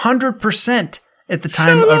 200% at the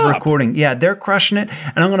time of recording. Yeah, they're crushing it.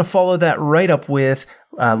 And I'm going to follow that right up with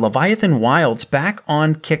Leviathan Wilds back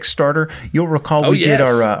on Kickstarter. You'll recall we did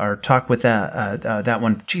our talk with that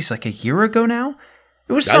one, like a year ago now?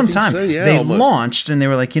 It was some time. So, yeah, they almost launched and they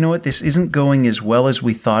were like, you know what? This isn't going as well as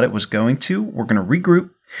we thought it was going to. We're going to regroup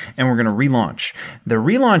and we're going to relaunch. The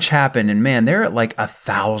relaunch happened and man, they're at like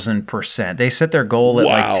 1,000%. They set their goal at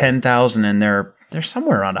like 10,000 and they're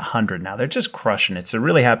somewhere around 100 now. They're just crushing it. So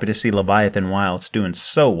really happy to see Leviathan Wilds doing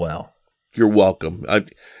so well. You're welcome.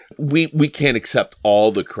 We can't accept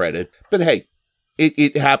all the credit, but hey,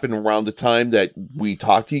 it happened around the time that we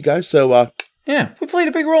talked to you guys. So yeah, we played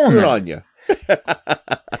a big role in that. Good on you.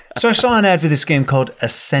 So I saw an ad for this game called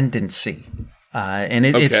Ascendancy. And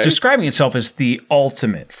it's describing itself as the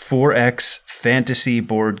ultimate 4X fantasy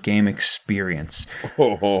board game experience.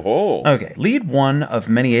 Okay, lead one of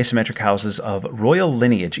many asymmetric houses of royal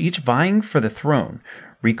lineage, each vying for the throne.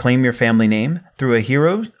 Reclaim your family name through a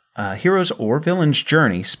hero's or villain's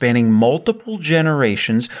journey spanning multiple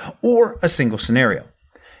generations or a single scenario.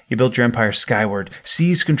 You build your empire skyward,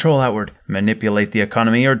 seize control outward, manipulate the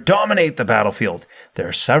economy, or dominate the battlefield. There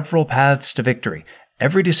are several paths to victory.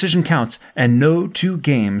 Every decision counts, and no two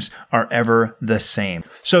games are ever the same.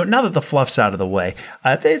 So now that the fluff's out of the way,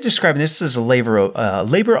 they're describing this as a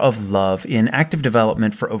labor of love in active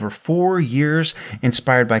development for over 4 years,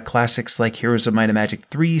 inspired by classics like Heroes of Might and Magic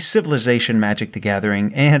 3, Civilization, Magic the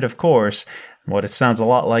Gathering, and of course, what it sounds a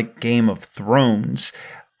lot like, Game of Thrones.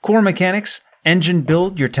 Core mechanics: engine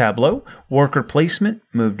build your tableau, worker placement,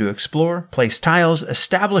 move to explore, place tiles,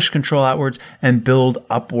 establish control outwards, and build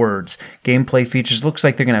upwards. Gameplay features looks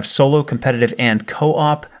like they're going to have solo, competitive, and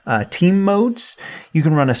co-op team modes. You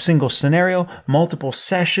can run a single scenario, multiple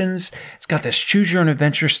sessions. It's got this choose your own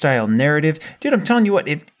adventure style narrative. Dude, I'm telling you what,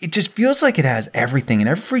 it just feels like it has everything. And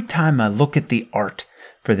every time I look at the art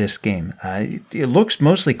for this game, it looks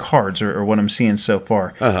mostly cards or what I'm seeing so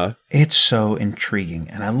far. It's so intriguing.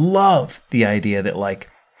 And I love the idea that like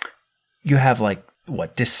you have like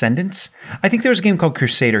Descendants? I think there was a game called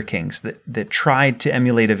Crusader Kings that tried to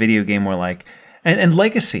emulate a video game where like, and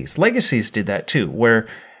Legacies did that too, where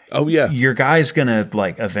your guy's gonna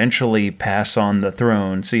like eventually pass on the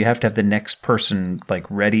throne. So you have to have the next person like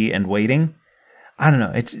ready and waiting. I don't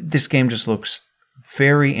know. This game just looks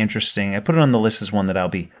very interesting. I put it on the list as one that I'll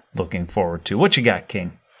be looking forward to. What you got,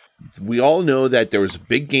 King? We all know that there was a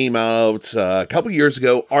big game out a couple years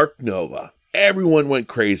ago, Ark Nova. Everyone went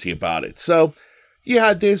crazy about it. So you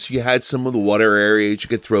had some of the water areas. You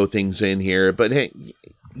could throw things in here. But hey,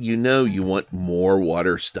 you want more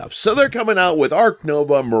water stuff. So they're coming out with Ark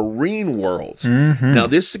Nova Marine Worlds. Now,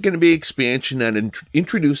 this is going to be an expansion that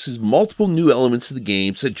introduces multiple new elements of the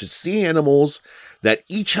game, such as sea animals, that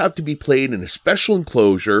each have to be played in a special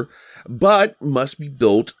enclosure, but must be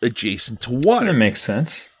built adjacent to water. That makes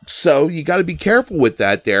sense. So you got to be careful with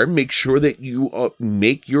that there. Make sure that you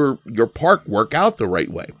make your park work out the right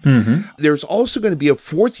way. There's also going to be a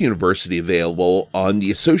 4th university available on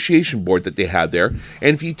the association board that they have there.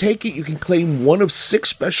 And if you take it, you can claim one of 6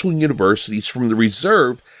 special universities from the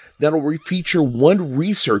reserve that'll feature 1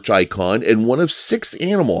 research icon and 1 of 6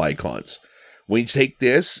 animal icons. When you take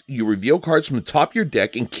this, you reveal cards from the top of your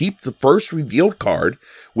deck and keep the first revealed card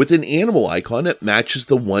with an animal icon that matches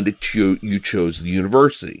the one that you chose the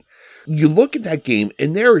university. You look at that game,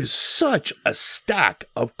 and there is such a stack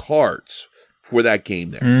of cards for that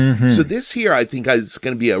game there. So this here, I think, is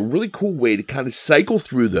going to be a really cool way to kind of cycle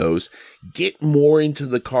through those, get more into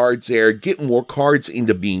the cards there, get more cards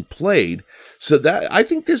into being played. So that I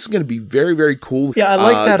think this is going to be very, very cool. Yeah, I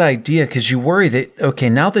like that idea because you worry that, okay,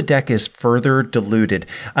 now the deck is further diluted.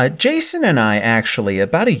 Jason and I actually,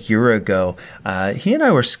 about a year ago, he and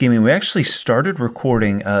I were scheming. We actually started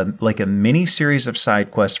recording like a mini series of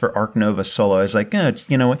side quests for Ark Nova solo. I was like,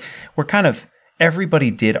 we're kind of,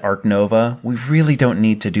 everybody did Ark Nova. We really don't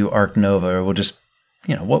need to do Ark Nova, or we'll just,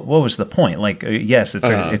 what was the point? Like, yes,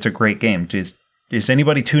 it's a great game. Is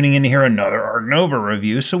anybody tuning in to hear another Ark Nova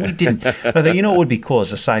review? So we didn't. But what would be cool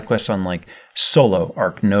is a side quest on like solo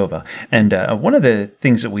Ark Nova. And one of the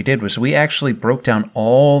things that we did was we actually broke down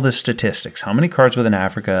all the statistics. How many cards with an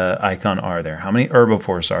Africa icon are there? How many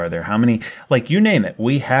herbivores are there? How many, like you name it.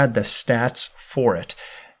 We had the stats for it.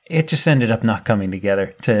 it just ended up not coming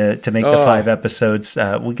together to make the 5 episodes.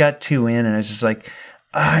 We got 2 in, and I was just like,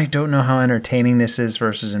 I don't know how entertaining this is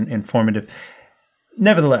versus informative.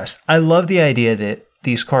 Nevertheless, I love the idea that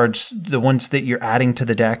these cards, the ones that you're adding to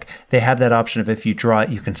the deck, they have that option of if you draw it,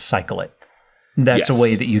 you can cycle it. That's a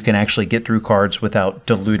way that you can actually get through cards without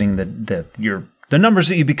diluting the numbers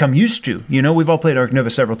that you become used to. You know, we've all played Arc Nova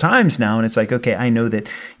several times now, and it's like, okay, I know that,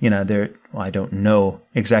 you know, I don't know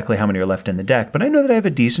exactly how many are left in the deck, but I know that I have a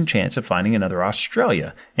decent chance of finding another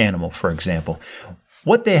Australia animal, for example.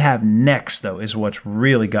 What they have next, though, is what's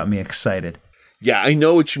really got me excited. Yeah, I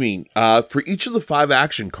know what you mean. For each of the 5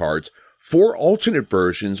 action cards, 4 alternate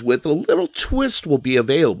versions with a little twist will be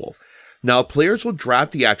available. Now, players will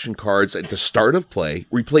draft the action cards at the start of play,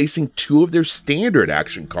 replacing 2 of their standard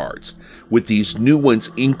action cards, with these new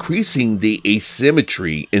ones increasing the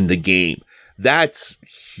asymmetry in the game. That's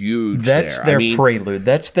huge. That's their prelude.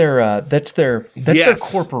 That's their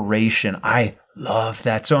corporation. I love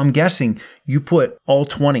that. So I'm guessing you put all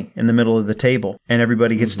 20 in the middle of the table, and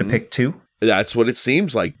everybody gets to pick 2. That's what it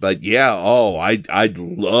seems like. But yeah, I'd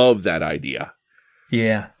love that idea.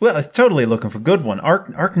 Yeah. Well, it's totally looking for a good one.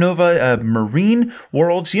 Arc Nova Marine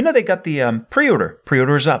Worlds, you know they got the pre-order.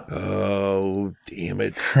 Pre-order's up. Oh, damn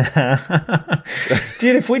it.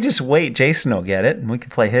 Dude, if we just wait, Jason will get it, and we can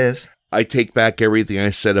play his. I take back everything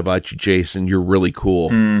I said about you, Jason. You're really cool.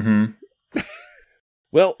 Mm-hmm.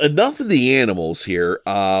 Well, enough of the animals here.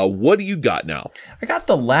 What do you got now? I got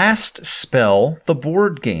The Last Spell, the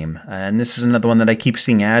board game. And this is another one that I keep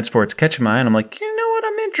seeing ads for. It's catching my eye, and I'm like, you know what?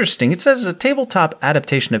 I'm interesting. It says a tabletop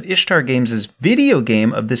adaptation of Ishtar Games' video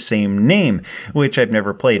game of the same name, which I've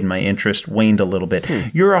never played, and my interest waned a little bit.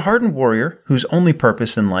 You're a hardened warrior whose only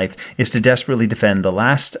purpose in life is to desperately defend the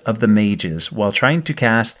last of the mages while trying to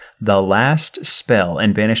cast the last spell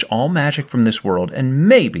and banish all magic from this world and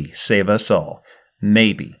maybe save us all.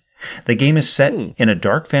 Maybe. The game is set in a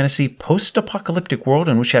dark fantasy post-apocalyptic world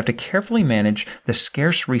in which you have to carefully manage the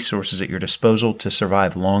scarce resources at your disposal to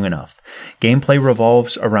survive long enough. Gameplay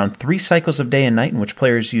revolves around 3 cycles of day and night in which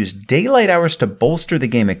players use daylight hours to bolster the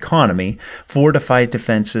game economy, fortify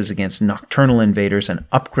defenses against nocturnal invaders, and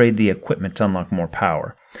upgrade the equipment to unlock more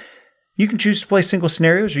power. You can choose to play single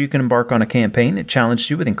scenarios, or you can embark on a campaign that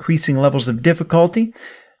challenges you with increasing levels of difficulty.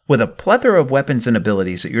 With a plethora of weapons and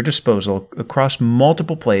abilities at your disposal across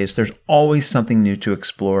multiple plays, there's always something new to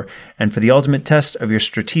explore. And for the ultimate test of your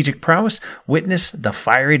strategic prowess, witness the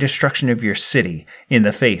fiery destruction of your city in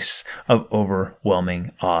the face of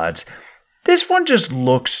overwhelming odds. This one just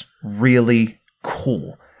looks really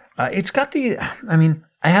cool. It's got I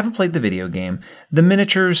haven't played the video game. The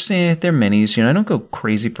miniatures, they're minis. You know, I don't go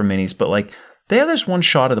crazy for minis, but like they have this one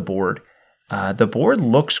shot of the board. The board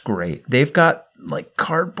looks great. They've got like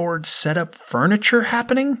cardboard setup furniture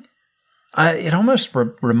happening. It almost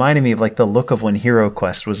reminded me of like the look of when Hero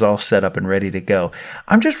Quest was all set up and ready to go.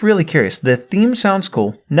 I'm just really curious. The theme sounds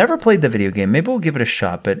cool. Never played the video game. Maybe we'll give it a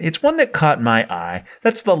shot, but it's one that caught my eye.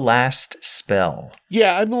 That's The Last Spell.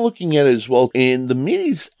 Yeah, I've been looking at it as well. And the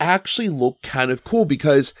minis actually look kind of cool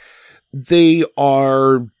because they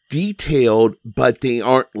are detailed, but they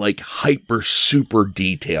aren't like hyper super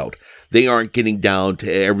detailed. They aren't getting down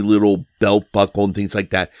to every little belt buckle and things like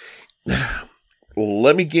that.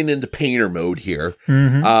 Let me get into painter mode here.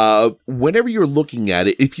 Whenever you're looking at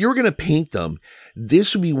it, if you're going to paint them,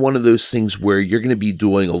 this would be one of those things where you're going to be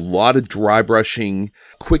doing a lot of dry brushing,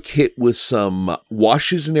 quick hit with some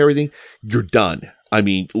washes and everything. You're done. I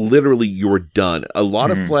mean, literally, you're done. A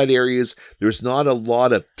lot of flat areas. There's not a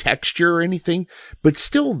lot of texture or anything, but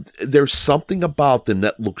still, there's something about them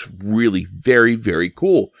that looks really very, very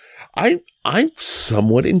cool. I'm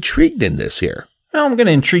somewhat intrigued in this here. Now I'm going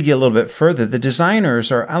to intrigue you a little bit further. The designers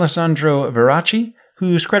are Alessandro Veracci,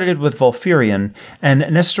 who's credited with Volfirion, and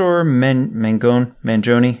Nestor Mangon.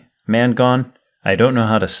 I don't know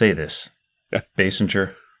how to say this.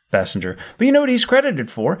 Bassinger. But you know what he's credited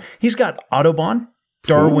for? He's got Autobahn,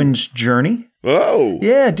 Darwin's Journey. Oh.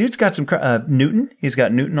 Yeah, dude's got some Newton. He's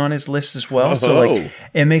got Newton on his list as well. So like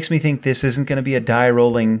it makes me think this isn't going to be a die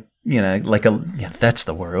rolling, that's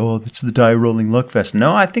the word. Oh, it's the die rolling luckfest.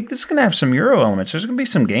 No, I think this is going to have some Euro elements. There's going to be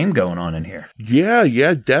some game going on in here.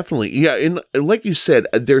 Yeah, definitely. Yeah, and like you said,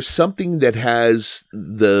 there's something that has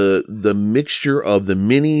the mixture of the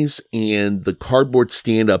minis and the cardboard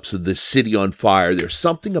stand-ups of the city on fire. There's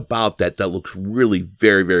something about that looks really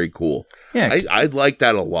very, very cool. Yeah, I'd like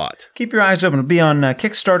that a lot. Keep your eyes open. It'll be on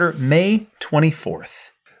Kickstarter May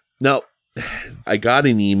 24th. Now, I got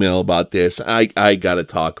an email about this. I got to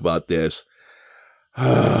talk about this.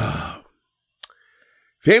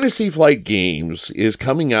 Fantasy Flight Games is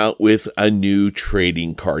coming out with a new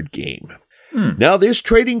trading card game. Now, this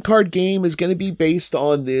trading card game is going to be based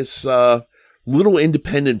on this little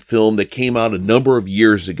independent film that came out a number of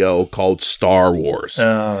years ago called Star Wars.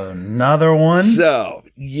 Another one? So,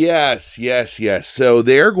 yes. So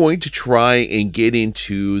they're going to try and get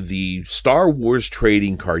into the Star Wars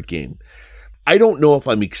trading card game. I don't know if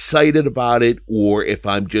I'm excited about it or if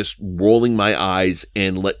I'm just rolling my eyes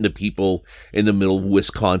and letting the people in the middle of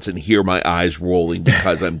Wisconsin hear my eyes rolling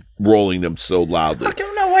because I'm rolling them so loudly. I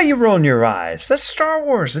don't know why you're rolling your eyes. That's Star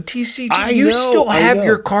Wars, the TCG. You still I have know.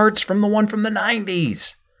 your cards from the one from the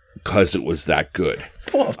 90s. Because it was that good.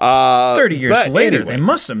 Well, 30 years later, anyway. they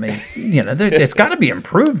must have made, it's got to be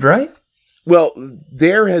improved, right? Well,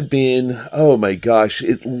 there have been, oh my gosh,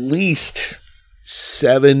 at least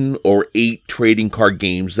 7 or 8 trading card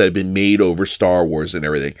games that have been made over Star Wars and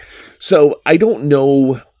everything. So I don't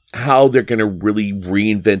know how they're going to really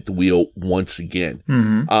reinvent the wheel once again.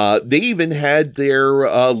 They even had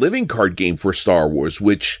their living card game for Star Wars,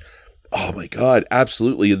 which, oh my God,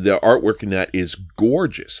 absolutely. The artwork in that is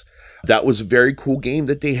gorgeous. That was a very cool game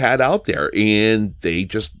that they had out there, and they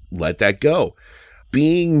just let that go.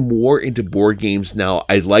 Being more into board games now,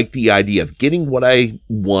 I like the idea of getting what I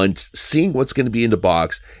want, seeing what's going to be in the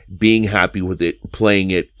box, being happy with it, playing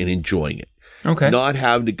it, and enjoying it. Okay. Not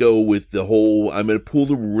having to go with the whole, I'm going to pull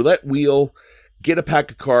the roulette wheel, get a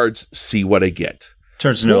pack of cards, see what I get.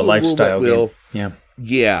 Turns into a lifestyle game.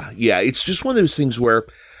 Yeah. It's just one of those things where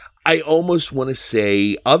I almost want to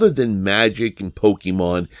say, other than Magic and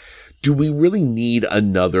Pokemon, do we really need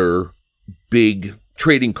another big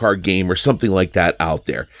trading card game or something like that out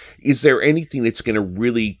there? Is there anything that's going to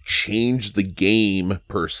really change the game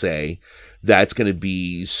per se that's going to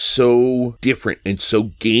be so different and so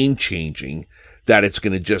game changing that it's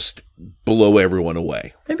going to just blow everyone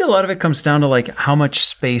away? Maybe a lot of it comes down to like how much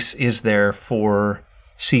space is there for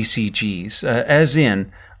CCGs, as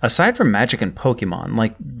in, aside from Magic and Pokemon,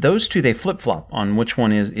 like those two, they flip-flop on which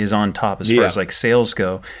one is on top as far as like sales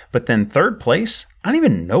go. But then third place, I don't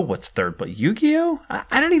even know what's third place. Yu-Gi-Oh?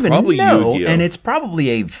 I don't even know. Yu-Gi-Oh. And it's probably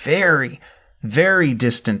a very, very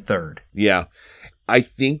distant third. Yeah. I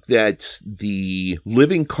think that the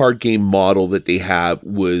living card game model that they have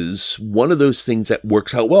was one of those things that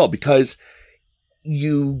works out well because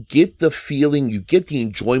you get the feeling, you get the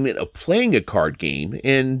enjoyment of playing a card game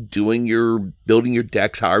and building your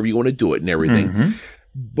decks however you want to do it and everything.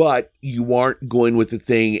 But you aren't going with the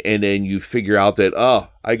thing and then you figure out that, oh,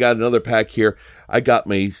 I got another pack here. I got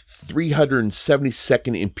my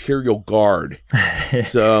 372nd Imperial Guard.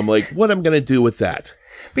 So I'm like, what am I going to do with that?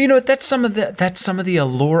 But that's some of the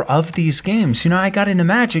allure of these games. I got into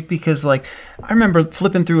Magic because I remember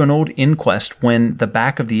flipping through an old Inquest when the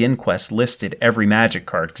back of the Inquest listed every Magic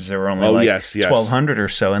card because there were only 1,200 or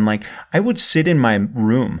so. And I would sit in my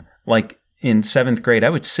room, in 7th grade, I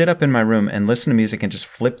would sit up in my room and listen to music and just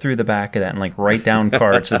flip through the back of that and write down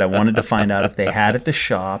cards that I wanted to find out if they had at the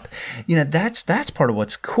shop. That's part of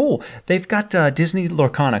what's cool. They've got Disney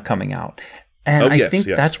Lorcana coming out. And I think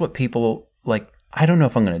that's what people I don't know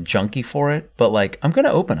if I'm going to junkie for it, but I'm going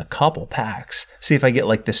to open a couple packs, see if I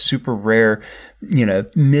get this super rare,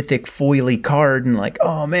 mythic foily card and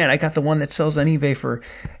oh man, I got the one that sells on eBay for,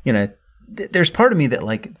 there's part of me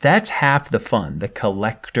that that's half the fun, the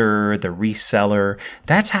collector, the reseller,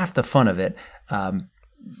 that's half the fun of it.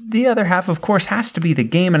 The other half, of course, has to be the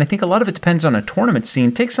game. And I think a lot of it depends on a tournament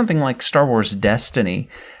scene. Take something like Star Wars Destiny.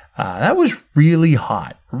 That was really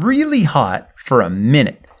hot for a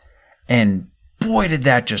minute. And boy, did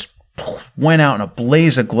that just went out in a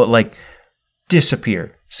blaze of glow,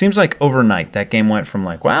 disappeared. Seems like overnight that game went from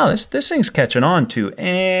wow, this thing's catching on to,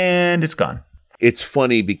 and it's gone. It's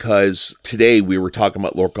funny because today we were talking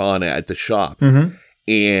about Lorcana at the shop,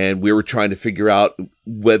 and we were trying to figure out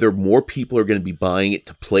whether more people are going to be buying it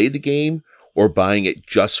to play the game or buying it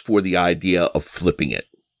just for the idea of flipping it.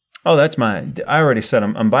 Oh, I already said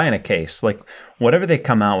I'm buying a case. Whatever they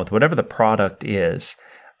come out with, whatever the product is,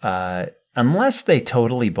 unless they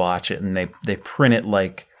totally botch it and they print it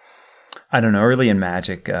I don't know, early in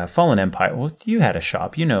Magic, Fallen Empire. Well, you had a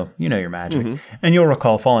shop, you know your Magic, and you'll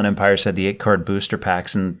recall Fallen Empire said the 8-card booster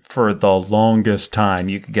packs, and for the longest time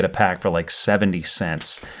you could get a pack for 70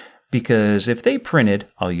 cents, because if they printed,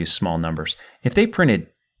 I'll use small numbers, if they printed,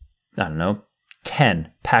 I don't know,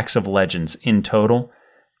 10 packs of Legends in total,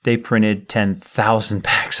 they printed 10,000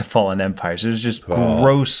 packs of Fallen Empires. It was just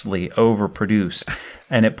grossly overproduced.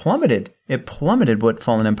 And it plummeted. It plummeted what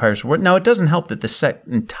Fallen Empires were. Now, it doesn't help that the set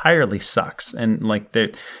entirely sucks. And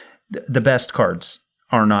the best cards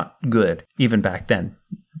are not good. Even back then,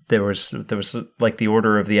 there was the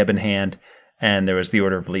Order of the Ebon Hand and there was the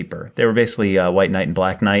Order of Leaper. They were basically White Knight and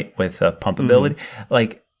Black Knight with pump ability.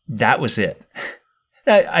 that was it.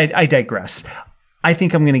 I digress. I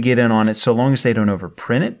think I'm going to get in on it so long as they don't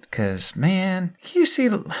overprint it, because, man, you see,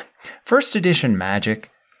 first edition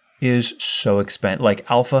Magic is so expensive. Like,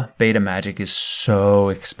 alpha, beta Magic is so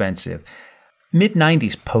expensive.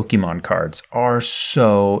 Mid-90s Pokemon cards are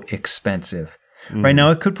so expensive. Right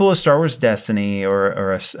now, it could pull a Star Wars Destiny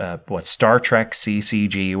or a Star Trek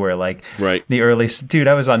CCG, where like the early dude.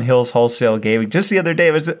 I was on Hills Wholesale Gaming just the other day.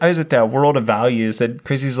 I was at World of Values, and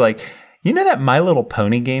Chrissy's like, you know that My Little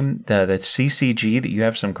Pony game, the CCG that you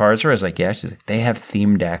have some cards for? I was like, yeah. She's like, they have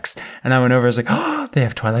theme decks, and I went over. I was like, oh, they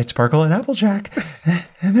have Twilight Sparkle and Applejack,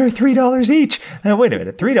 and they're $3 each. Now wait a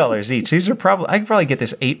minute, $3 each. These are probably I could probably get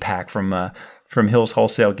this 8-pack from Hills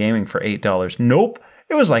Wholesale Gaming for $8. Nope.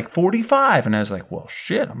 It was like $45, and I was like, well,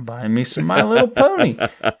 shit, I'm buying me some My Little Pony.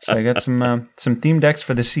 So I got some theme decks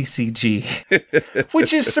for the CCG,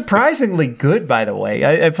 which is surprisingly good, by the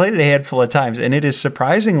way. I played it a handful of times, and it is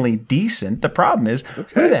surprisingly decent. The problem is,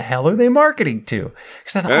 who the hell are they marketing to?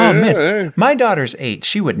 Because I thought, oh, man, my daughter's 8.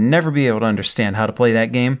 She would never be able to understand how to play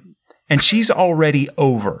that game, and she's already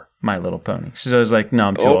over My Little Pony. So I was like, no,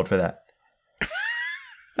 I'm too old for that.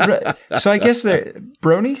 So I guess they're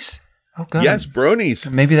bronies? Oh, God. Yes,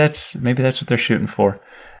 bronies. Maybe that's what they're shooting for.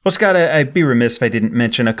 Well, Scott, I'd be remiss if I didn't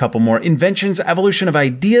mention a couple more. Inventions, Evolution of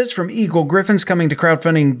Ideas from Eagle Griffins coming to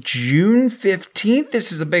crowdfunding June 15th.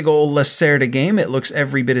 This is a big old Lacerda game. It looks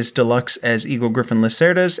every bit as deluxe as Eagle Griffin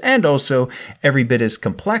Lacerdas, and also every bit as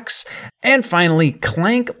complex. And finally,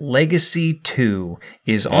 Clank Legacy 2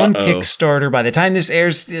 is on Kickstarter. By the time this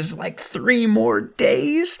airs, there's like 3 more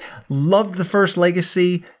days. Loved the first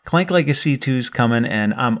Legacy. Clank Legacy 2 is coming,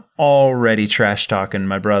 and I'm already trash talking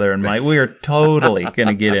my brother and Mike. We are totally going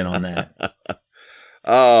to get in on that.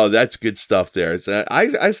 Oh, that's good stuff there.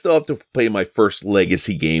 I still have to play my first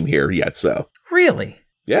Legacy game here yet, so. Really?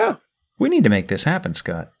 Yeah. We need to make this happen,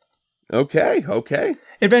 Scott. Okay.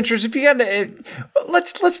 Adventures, if you got to,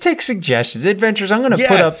 let's take suggestions. Adventures, I'm going to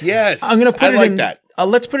put up. Yes. I'm going to put I it like in that.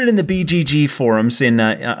 Let's put it in the BGG forums in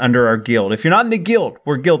under our guild. If you're not in the guild,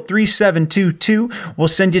 we're Guild 3722. We'll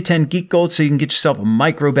send you 10 Geek Gold so you can get yourself a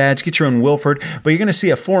micro badge, get your own Wilford. But you're going to see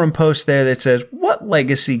a forum post there that says, what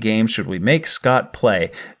Legacy game should we make Scott play?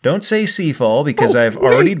 Don't say Seafall, because I've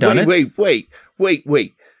already done it.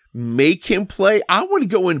 Wait. Make him play? I want to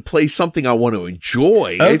go and play something I want to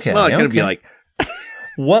enjoy. Okay, it's not going to be like...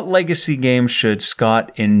 What Legacy game should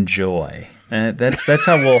Scott enjoy? That's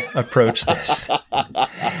how we'll approach this.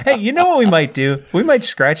 Hey, you know what we might do? We might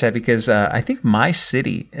scratch that, because I think My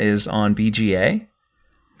City is on BGA.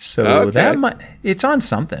 So it's on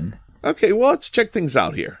something. Okay, well, let's check things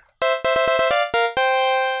out here.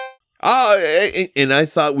 And I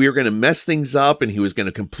thought we were going to mess things up and he was going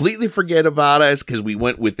to completely forget about us because we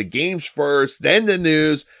went with the games first, then the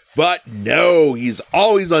news. But no, he's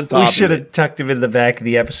always on top of it. We should have tucked him in the back of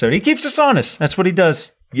the episode. He keeps us honest. That's what he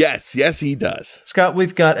does. Yes, he does. Scott,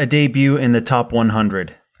 we've got a debut in the top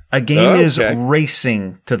 100. A game is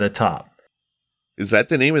racing to the top. Is that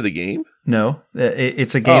the name of the game? No,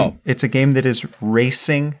 it's a game. It's a game that is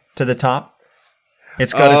racing to the top.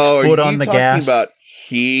 It's got its foot on the gas. About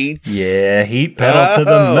Heat. Yeah, Heat pedal to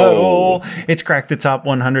the metal. It's cracked the top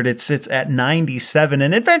 100. It sits at 97.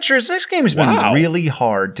 And Adventures, this game has been really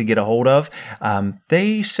hard to get a hold of.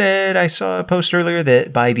 They said, I saw a post earlier,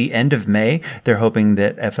 that by the end of May, they're hoping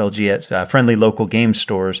that FLG at friendly local game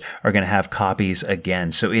stores are going to have copies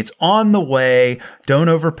again. So it's on the way. Don't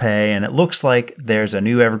overpay. And it looks like there's a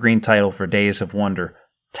new evergreen title for Days of Wonder.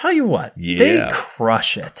 Tell you what, they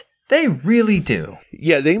crush it. They really do.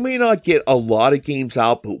 Yeah, they may not get a lot of games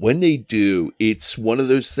out, but when they do, it's one of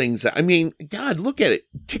those things that, I mean, God, look at it.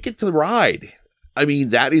 Ticket to Ride. I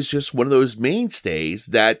mean, that is just one of those mainstays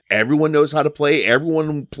that everyone knows how to play.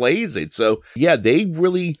 Everyone plays it. So, yeah, they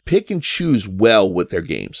really pick and choose well with their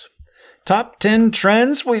games. Top 10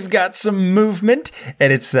 trends, we've got some movement,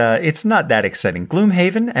 and it's not that exciting.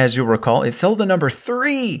 Gloomhaven, as you'll recall, it fell to number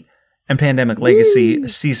 3. And Pandemic Legacy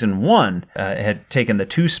Season 1 had taken the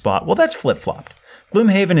 2 spot. Well, that's flip-flopped.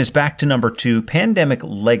 Gloomhaven is back to number 2. Pandemic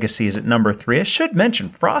Legacy is at number 3. I should mention,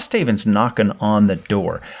 Frosthaven's knocking on the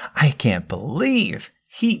door. I can't believe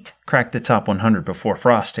Heat cracked the top 100 before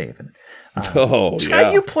Frosthaven.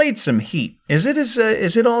 Scott, you played some Heat. Is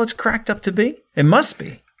it all it's cracked up to be? It must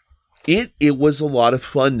be. It was a lot of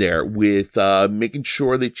fun there with making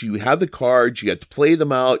sure that you have the cards, you have to play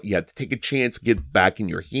them out, you have to take a chance to get it back in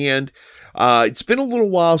your hand. It's been a little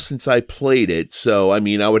while since I played it, so I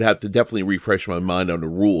mean, I would have to definitely refresh my mind on the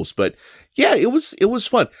rules. But yeah, it was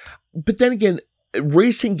fun. But then again,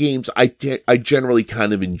 racing games I generally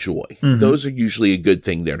kind of enjoy. Mm-hmm. Those are usually a good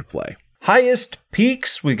thing there to play. Highest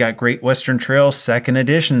peaks, we got Great Western Trail 2nd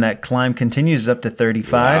Edition. That climb continues up to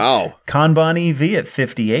 35. Wow. Kanban EV at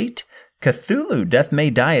 58. Cthulhu, Death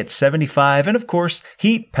May Die at 75. And of course,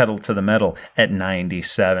 Heat, Pedal to the Metal at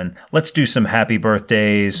 97. Let's do some happy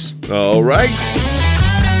birthdays. All right.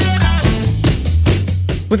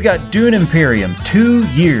 We've got Dune Imperium, 2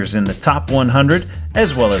 years in the top 100,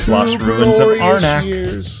 as well as Lost Ruins of Arnak.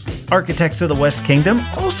 Years. Architects of the West Kingdom,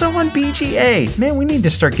 also on BGA. Man, we need to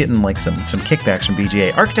start getting like some kickbacks from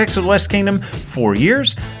BGA. Architects of the West Kingdom, 4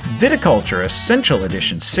 years. Viticulture Essential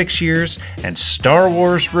Edition, 6 years. And Star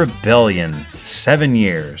Wars Rebellion, 7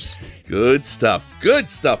 years. Good stuff. Good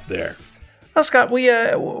stuff there. Well, Scott,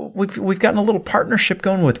 we've gotten a little partnership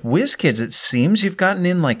going with WizKids. It seems you've gotten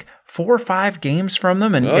in like 4 or 5 games from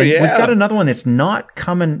them, and we've got another one that's not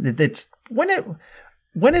coming. That's when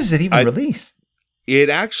is it even released? It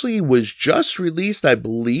actually was just released, I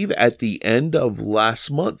believe, at the end of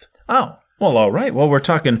last month. Oh, well, all right. Well, we're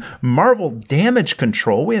talking Marvel Damage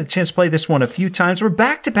Control. We had a chance to play this one a few times. We're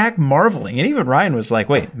back-to-back marveling. And even Ryan was like,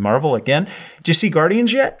 wait, Marvel again? Did you see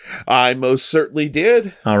Guardians yet? I most certainly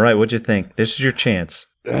did. All right, what'd you think? This is your chance.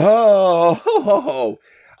 Oh,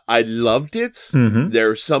 I loved it. Mm-hmm.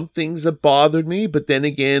 There are some things that bothered me, but then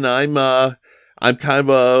again, I'm kind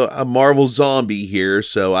of a Marvel zombie here,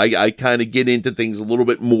 so I kind of get into things a little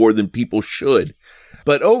bit more than people should.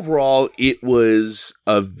 But overall, it was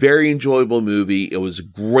a very enjoyable movie. It was a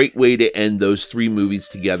great way to end those 3 movies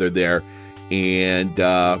together there. And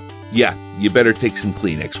you better take some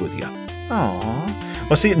Kleenex with you. Aw.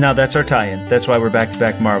 Well, see, now that's our tie-in. That's why we're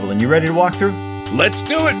back-to-back Marvel. And you ready to walk through? Let's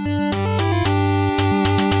do it!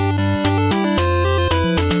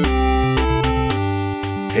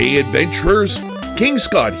 Hey, adventurers! King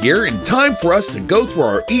Scott here, and time for us to go through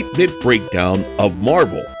our 8-bit breakdown of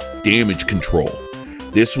Marvel Damage Control.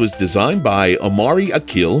 This was designed by Amari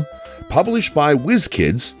Akil, published by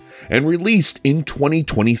WizKids, and released in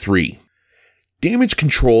 2023. Damage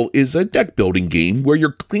Control is a deck-building game where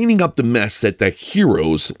you're cleaning up the mess that the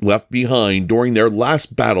heroes left behind during their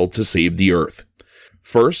last battle to save the Earth.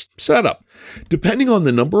 First, setup. Depending on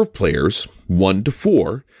the number of players, 1 to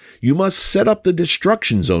 4, you must set up the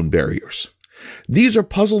destruction zone barriers. These are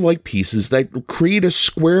puzzle-like pieces that create a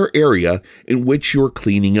square area in which you're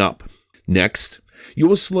cleaning up. Next, you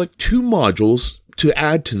will select 2 modules to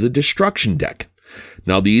add to the destruction deck.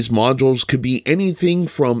 Now, these modules could be anything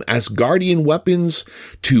from Asgardian weapons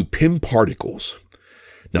to Pym particles.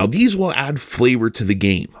 Now, these will add flavor to the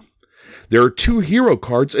game. There are 2 hero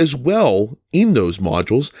cards as well in those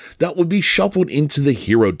modules that will be shuffled into the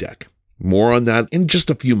hero deck. More on that in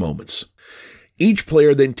just a few moments. Each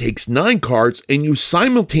player then takes 9 cards, and you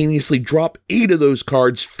simultaneously drop 8 of those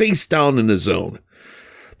cards face down in the zone.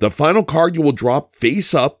 The final card you will drop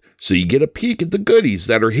face up, so you get a peek at the goodies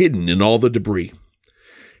that are hidden in all the debris.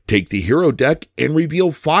 Take the hero deck and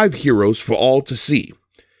reveal 5 heroes for all to see.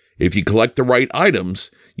 If you collect the right items,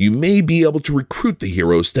 you may be able to recruit the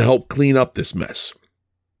heroes to help clean up this mess.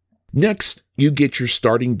 Next, you get your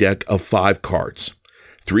starting deck of 5 cards.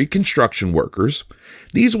 3 construction workers.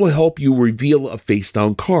 These will help you reveal a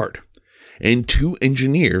face-down card. And 2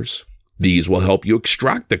 engineers. These will help you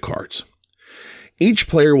extract the cards. Each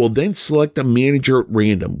player will then select a manager at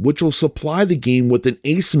random, which will supply the game with an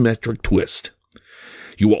asymmetric twist.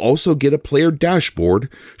 You will also get a player dashboard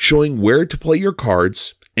showing where to play your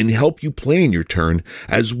cards and help you plan your turn,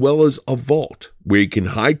 as well as a vault where you can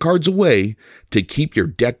hide cards away to keep your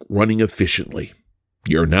deck running efficiently.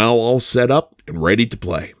 You're now all set up and ready to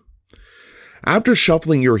play. After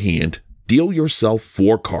shuffling your hand, deal yourself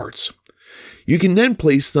 4 cards. You can then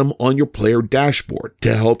place them on your player dashboard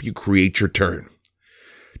to help you create your turn.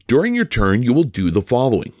 During your turn, you will do the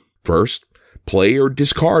following. First, play or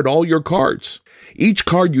discard all your cards. Each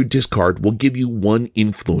card you discard will give you 1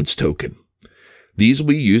 influence token. These will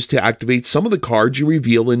be used to activate some of the cards you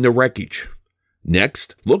reveal in the wreckage.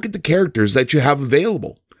 Next, look at the characters that you have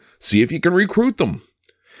available. See if you can recruit them.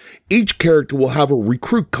 Each character will have a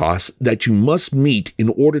recruit cost that you must meet in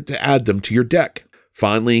order to add them to your deck.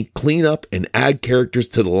 Finally, clean up and add characters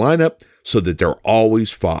to the lineup so that there are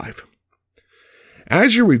always 5.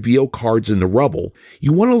 As you reveal cards in the rubble,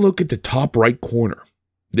 you want to look at the top right corner.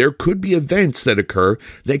 There could be events that occur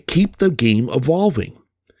that keep the game evolving.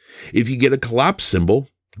 If you get a collapse symbol,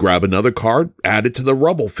 grab another card, add it to the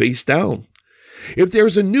rubble face down. If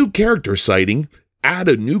there's a new character sighting, add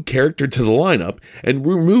a new character to the lineup and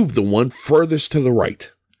remove the one furthest to the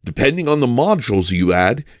right. Depending on the modules you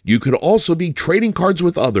add, you could also be trading cards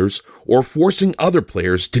with others or forcing other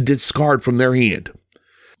players to discard from their hand.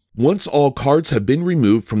 Once all cards have been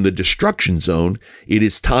removed from the destruction zone, it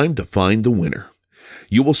is time to find the winner.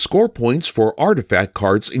 You will score points for artifact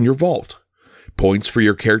cards in your vault, points for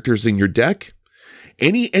your characters in your deck,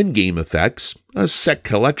 any endgame effects, a set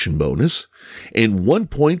collection bonus, and 1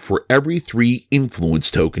 point for every 3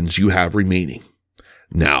 influence tokens you have remaining.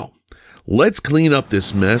 Now, let's clean up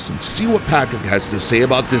this mess and see what Patrick has to say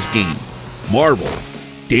about this game, Marvel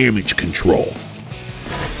Damage Control.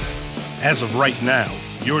 As of right now,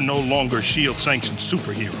 you're no longer S.H.I.E.L.D.-sanctioned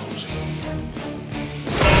superheroes.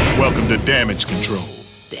 Welcome to Damage Control.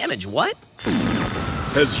 Damage what?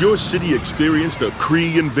 Has your city experienced a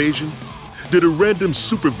Kree invasion? Did a random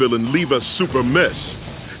supervillain leave a super mess?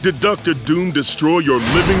 Did Dr. Doom destroy your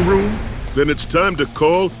living room? Then it's time to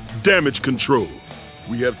call Damage Control.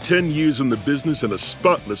 We have 10 years in the business and a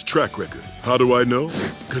spotless track record. How do I know?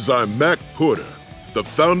 Because I'm Mac Porter, the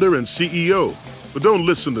founder and CEO. But don't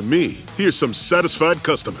listen to me. Here's some satisfied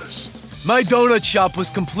customers. My donut shop was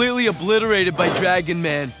completely obliterated by Dragon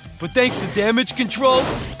Man, but thanks to Damage Control,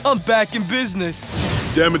 I'm back in business.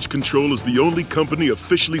 Damage Control is the only company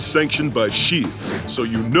officially sanctioned by S.H.I.E.L.D., so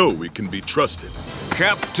you know we can be trusted.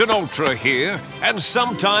 Captain Ultra here, and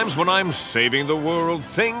sometimes when I'm saving the world,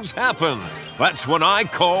 things happen. That's when I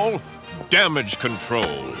call Damage Control.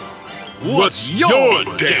 What's your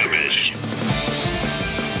damage?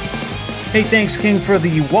 Hey, thanks, King, for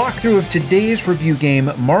the walkthrough of today's review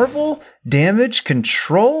game, Marvel Damage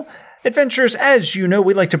Control. Adventurers, as you know,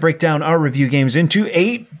 we like to break down our review games into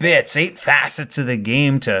 8 bits, 8 facets of the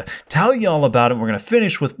game to tell you all about it. We're going to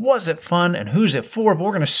finish with was it fun and who's it for, but we're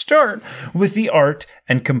going to start with the art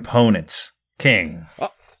and components. King.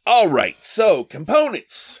 All right, so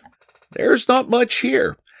components. There's not much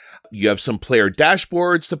here. You have some player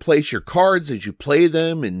dashboards to place your cards as you play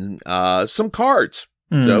them and some cards.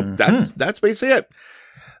 So that's basically it.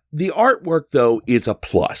 The artwork, though, is a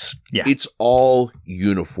plus. Yeah. It's all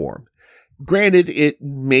uniform. Granted, it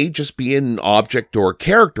may just be an object or a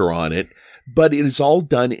character on it, but it is all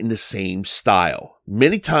done in the same style.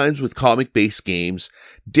 Many times with comic-based games,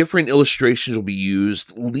 different illustrations will be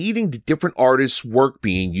used, leading to different artists' work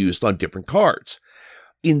being used on different cards.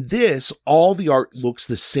 In this, all the art looks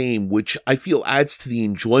the same, which I feel adds to the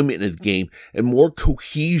enjoyment of the game and more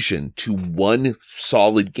cohesion to one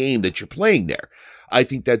solid game that you're playing there. I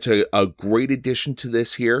think that's a great addition to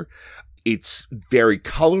this here. It's very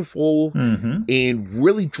colorful and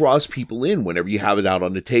really draws people in whenever you have it out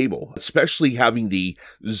on the table, especially having the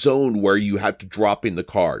zone where you have to drop in the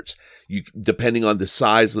cards. You, depending on the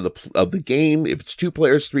size of the game, if it's 2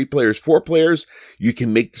 players, 3 players, 4 players, you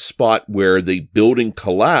can make the spot where the building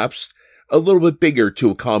collapsed a little bit bigger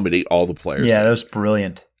to accommodate all the players. Yeah, that was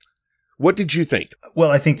brilliant. What did you think?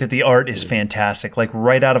 Well, I think that the art is fantastic. Like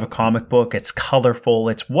right out of a comic book, it's colorful.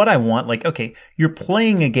 It's what I want. Like, okay, you're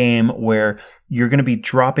playing a game where you're going to be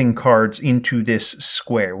dropping cards into this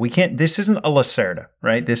square. This isn't a Lacerda,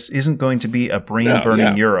 right? This isn't going to be a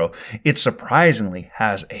brain-burning Euro. It surprisingly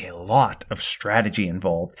has a lot of strategy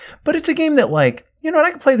involved. But it's a game that, like, you know what,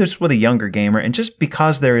 I could play this with a younger gamer, and just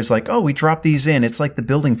because there is like, oh, we drop these in, it's like the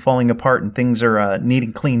building falling apart and things are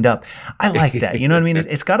needing cleaned up. I like that. You know what I mean?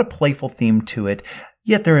 It's got a playful theme to it.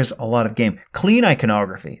 Yet there is a lot of game. Clean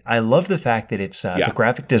iconography. I love the fact that it's the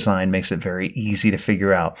graphic design makes it very easy to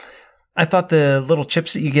figure out. I thought the little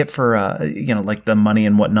chips that you get for like the money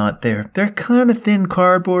and whatnot, they're kind of thin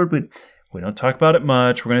cardboard, but we don't talk about it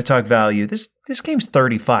much. We're going to talk value. This game's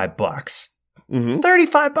 $35.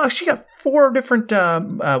 $35. You got 4 different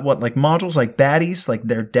modules, like baddies, like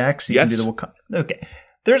their decks. You can do the okay.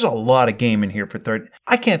 There's a lot of game in here for 30.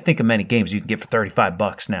 I can't think of many games you can get for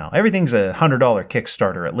 $35 now. Everything's a $100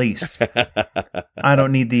 Kickstarter at least. I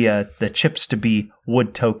don't need the chips to be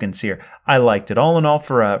wood tokens here. I liked it. All in all,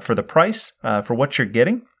 for the price, for what you're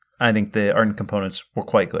getting, I think the art and components were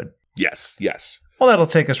quite good. Yes. Well, that'll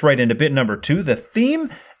take us right into bit number 2, the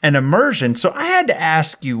theme and immersion. So I had to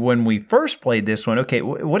ask you when we first played this one, okay,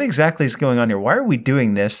 what exactly is going on here? Why are we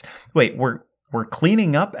doing this? Wait, we're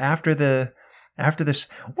cleaning up after this.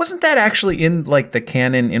 Wasn't that actually in like the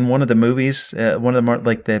canon in one of the movies? One of them,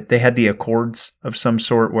 like they had the Accords of some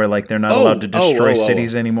sort where like they're not allowed to destroy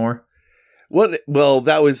cities anymore. Well,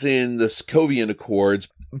 that was in the Sokovian Accords.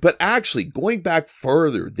 But actually, going back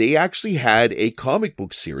further, they actually had a comic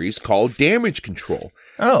book series called Damage Control.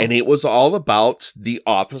 Oh. And it was all about the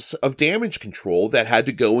Office of Damage Control that had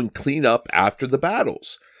to go and clean up after the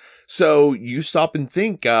battles. So you stop and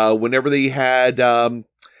think, whenever they had,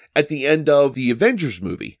 at the end of the Avengers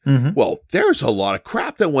movie, well, there's a lot of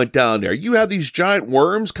crap that went down there. You have these giant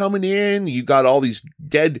worms coming in. You got all these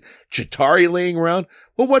dead Chitauri laying around.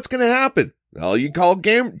 Well, what's going to happen? Well, you call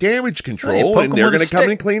damage control, and they're going to come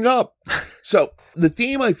and clean it up. So the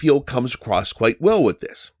theme, I feel, comes across quite well with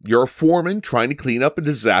this. You're a foreman trying to clean up a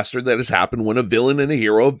disaster that has happened when a villain and a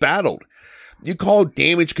hero have battled. You call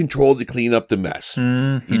damage control to clean up the mess.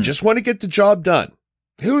 You just want to get the job done.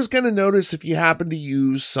 Who's going to notice if you happen to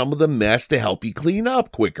use some of the mess to help you clean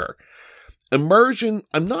up quicker? Immersion,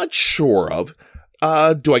 I'm not sure of.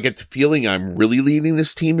 Do I get the feeling I'm really leading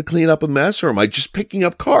this team to clean up a mess, or am I just picking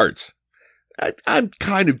up cards? I'm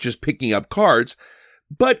kind of just picking up cards,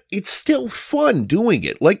 but it's still fun doing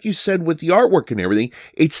it. Like you said, with the artwork and everything,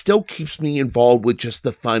 it still keeps me involved with just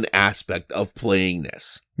the fun aspect of playing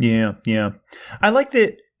this. Yeah. I like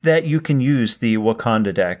that you can use the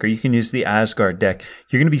Wakanda deck, or you can use the Asgard deck.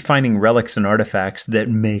 You're going to be finding relics and artifacts that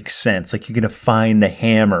make sense. Like, you're going to find the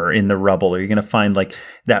hammer in the rubble, or you're going to find like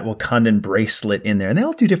that Wakandan bracelet in there. And they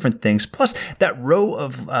all do different things. Plus, that row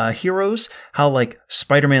of heroes, how like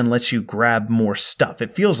Spider-Man lets you grab more stuff. It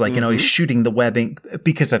feels like, he's shooting the webbing,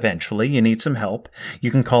 because eventually you need some help. You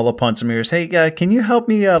can call upon some heroes. Hey, can you help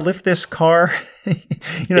me lift this car?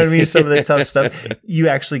 You know what I mean? Some of the tough stuff. You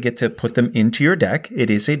actually get to put them into your deck. It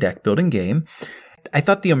is a deck building game. I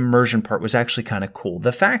thought the immersion part was actually kind of cool.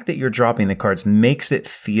 The fact that you're dropping the cards makes it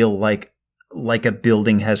feel like a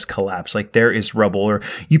building has collapsed, like there is rubble, or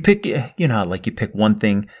you pick, like you pick one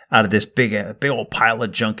thing out of this big old pile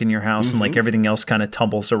of junk in your house, and like everything else kind of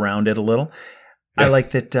tumbles around it a little. I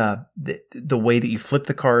like that the way that you flip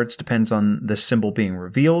the cards depends on the symbol being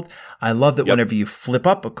revealed. I love that whenever you flip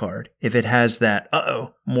up a card, if it has that,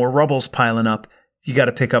 more rubble's piling up, you got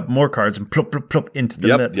to pick up more cards and plop, plop, plop into the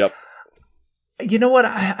middle. Yep. You know what?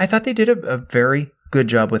 I thought they did a very good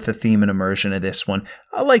job with the theme and immersion of this one.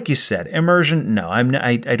 Like you said, immersion, no,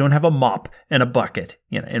 I don't have a mop and a bucket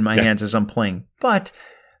in my hands as I'm playing. But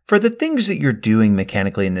for the things that you're doing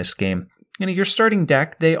mechanically in this game, your starting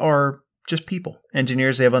deck, they are just people,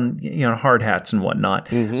 engineers. They have on hard hats and whatnot.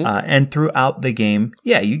 And throughout the game,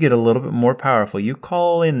 you get a little bit more powerful. You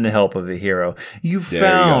call in the help of a hero. You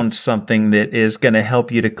found something that is going to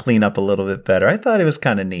help you to clean up a little bit better. I thought it was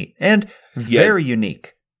kind of neat and very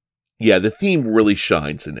unique. Yeah, the theme really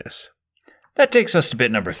shines in this. That takes us to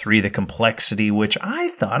bit number 3, the complexity, which I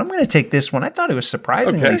thought, I'm going to take this one. I thought it was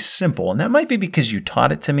surprisingly simple, and that might be because you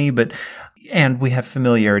taught it to me, and we have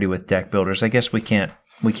familiarity with deck builders. I guess we can't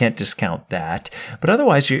discount that. But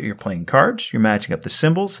otherwise, you're playing cards. You're matching up the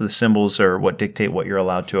symbols. The symbols are what dictate what you're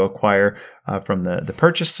allowed to acquire from the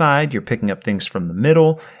purchase side. You're picking up things from the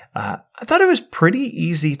middle. I thought it was pretty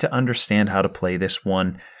easy to understand how to play this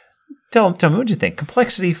one. Tell me, what do you think?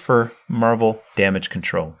 Complexity for Marvel Damage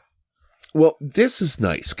Control. Well, this is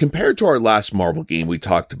nice. Compared to our last Marvel game we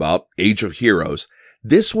talked about, Age of Heroes,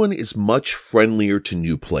 this one is much friendlier to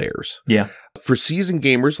new players. Yeah. For seasoned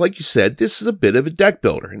gamers, like you said, this is a bit of a deck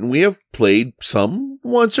builder, and we have played some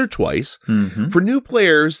once or twice. For new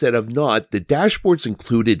players that have not, the dashboards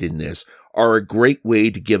included in this are a great way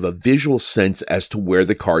to give a visual sense as to where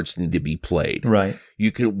the cards need to be played. Right. You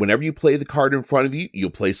can, whenever you play the card in front of you,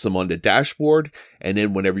 you'll place them on the dashboard, and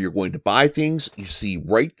then whenever you're going to buy things, you see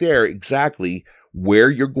right there exactly where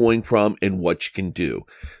you're going from and what you can do.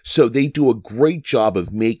 So they do a great job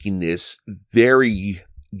of making this very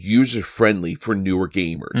user-friendly for newer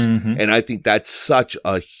gamers. And I think that's such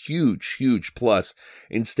a huge, huge plus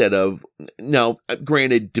instead of, now,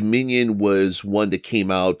 granted, Dominion was one that came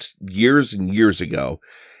out years and years ago,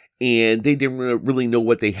 and they didn't really know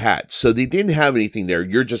what they had. So they didn't have anything there.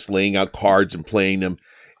 You're just laying out cards and playing them,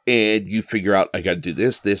 and you figure out, I got to do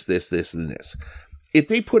this, and this. If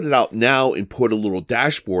they put it out now and put a little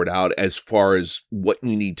dashboard out as far as what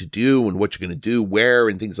you need to do and what you're going to do, where,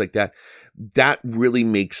 and things like that, that really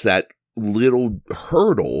makes that little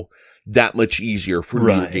hurdle that much easier for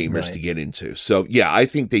newer gamers to get into. So, yeah, I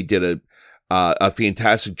think they did a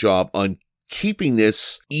fantastic job on keeping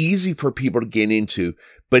this easy for people to get into,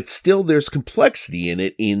 but still there's complexity in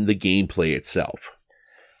it in the gameplay itself.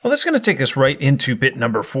 Well, that's going to take us right into bit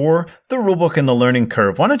number 4, the rulebook and the learning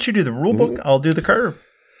curve. Why don't you do the rulebook? I'll do the curve.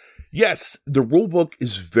 Yes, the rulebook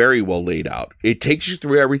is very well laid out. It takes you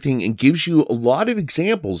through everything and gives you a lot of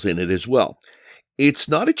examples in it as well. It's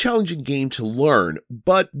not a challenging game to learn,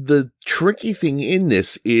 but the tricky thing in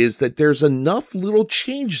this is that there's enough little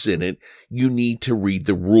changes in it you need to read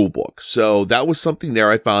the rulebook. So that was something there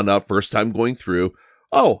I found out first time going through.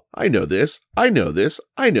 Oh, I know this. I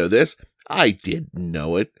didn't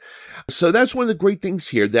know it. So that's one of the great things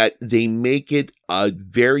here, that they make it a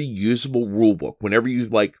very usable rulebook. Whenever you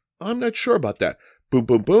I'm not sure about that. Boom,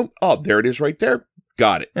 boom, boom. Oh, there it is right there.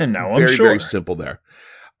 Got it. And now I'm sure. Very simple there.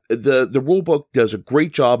 The rulebook does a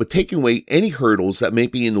great job of taking away any hurdles that may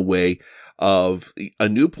be in the way of a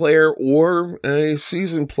new player or a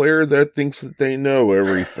seasoned player that thinks that they know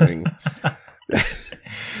everything.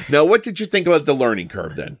 Now, what did you think about the learning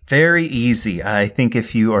curve then? Very easy. I think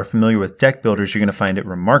if you are familiar with deck builders, you're going to find it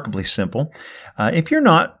remarkably simple. If you're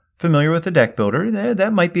not familiar with a deck builder,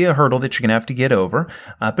 that might be a hurdle that you're going to have to get over.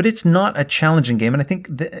 But it's not a challenging game. And I think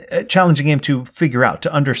a challenging game to figure out,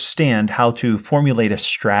 to understand how to formulate a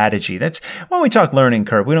strategy. That's when we talk learning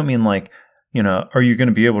curve, we don't mean like, are you going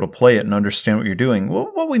to be able to play it and understand what you're doing?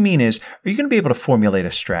 Well, what we mean is, are you going to be able to formulate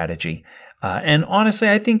a strategy? And honestly,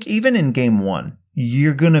 I think even in game one,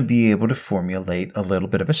 you're going to be able to formulate a little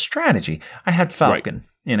bit of a strategy. I had Falcon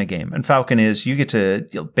in a game, and Falcon is, you get to,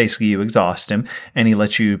 basically you exhaust him, and he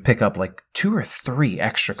lets you pick up like 2 or 3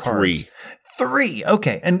 extra cards. Three.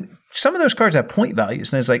 Okay. And some of those cards have point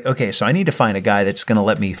values. And it's like, okay, so I need to find a guy that's going to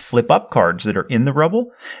let me flip up cards that are in the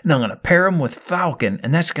rubble. And I'm going to pair them with Falcon.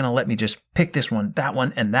 And that's going to let me just pick this one, that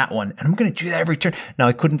one, and that one. And I'm going to do that every turn. Now,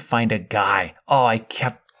 I couldn't find a guy. Oh, I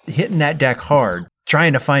kept hitting that deck hard,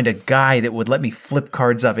 trying to find a guy that would let me flip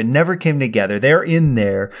cards up. It never came together. They're in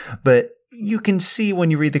there, but you can see when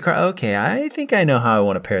you read the card, okay, I think I know how I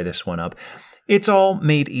want to pair this one up. It's all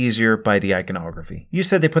made easier by the iconography. You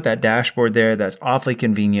said they put that dashboard there. That's awfully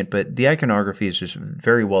convenient, but the iconography is just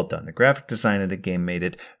very well done. The graphic design of the game made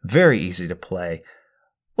it very easy to play.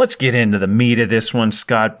 Let's get into the meat of this one,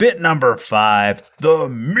 Scott. Bit number 5, the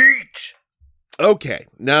meat. Okay,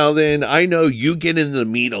 now then, I know you get into the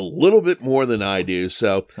meat a little bit more than I do,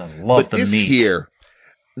 so I love the this meat. Here,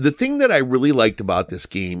 the thing that I really liked about this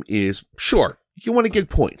game is, sure, you want to get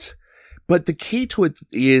points, but the key to it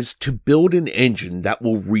is to build an engine that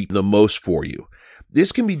will reap the most for you.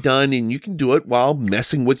 This can be done, and you can do it while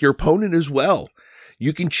messing with your opponent as well.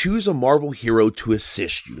 You can choose a Marvel hero to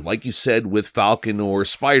assist you, like you said with Falcon or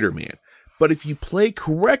Spider-Man. But if you play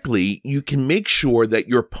correctly, you can make sure that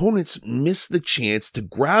your opponents miss the chance to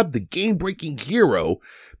grab the game-breaking hero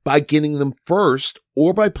by getting them first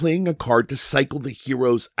or by playing a card to cycle the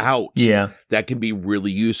heroes out. Yeah. That can be really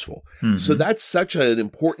useful. Mm-hmm. So that's such an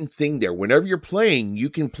important thing there. Whenever you're playing, you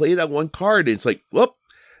can play that one card and it's like, whoop,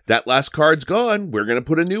 that last card's gone. We're going to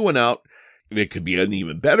put a new one out. It could be an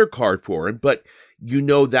even better card for him, but you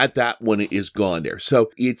know that one is gone there.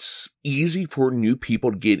 So it's easy for new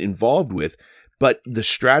people to get involved with, but the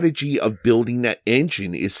strategy of building that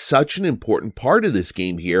engine is such an important part of this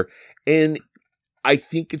game here. And I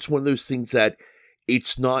think it's one of those things that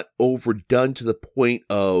it's not overdone to the point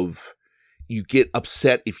of you get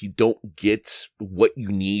upset if you don't get what you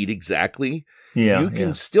need exactly. Yeah, you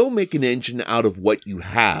can still make an engine out of what you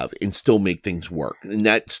have and still make things work. And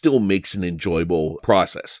that still makes an enjoyable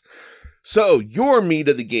process. So, your meat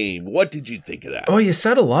of the game, what did you think of that? Oh, you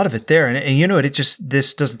said a lot of it there. And you know what,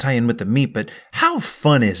 this doesn't tie in with the meat, but how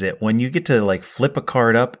fun is it when you get to like flip a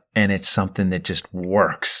card up and it's something that just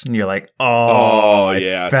works? And you're like,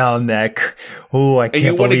 I found that. Oh, I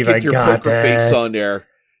can't believe I got that. And you want to get your poker face on there.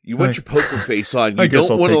 You want your poker face on. You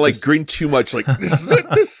don't want to like grin too much like, this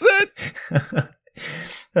is it.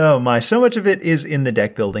 Oh my, so much of it is in the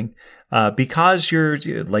deck building. Because you're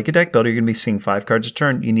like a deck builder, you're going to be seeing 5 cards a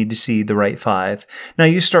turn. You need to see the right 5. Now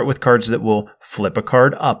you start with cards that will flip a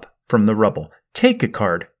card up from the rubble, take a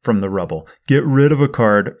card from the rubble, get rid of a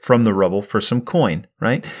card from the rubble for some coin,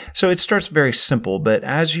 right? So it starts very simple, but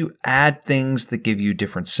as you add things that give you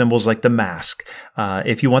different symbols, like the mask,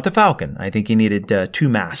 if you want the Falcon, I think you needed 2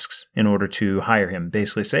 masks in order to hire him.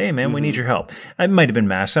 Basically say, hey man, we need your help. It might have been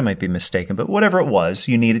masks, I might be mistaken, but whatever it was,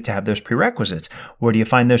 you needed to have those prerequisites. Where do you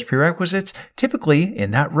find those prerequisites? Typically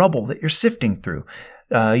in that rubble that you're sifting through.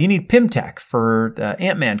 You need Pimtech for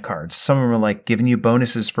Ant-Man cards. Some of them are like giving you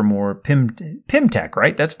bonuses for more Pimtech,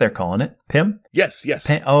 right? That's they're calling it. Pim? Yes.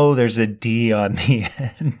 There's a D on the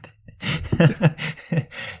end.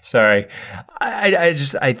 Sorry.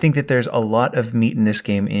 I think that there's a lot of meat in this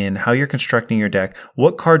game in how you're constructing your deck,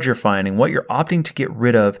 what cards you're finding, what you're opting to get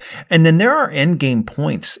rid of. And then there are end game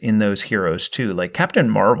points in those heroes too. Like Captain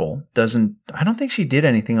Marvel I don't think she did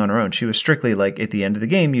anything on her own. She was strictly like at the end of the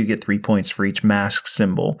game, you get 3 points for each mask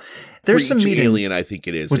symbol. There's some meat. Alien, I think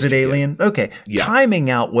it is. Was it Alien? Okay. Yeah. Timing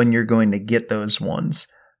out when you're going to get those ones.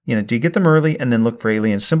 Do you get them early and then look for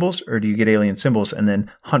alien symbols, or do you get alien symbols and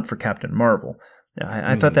then hunt for Captain Marvel?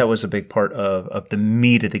 I thought that was a big part of the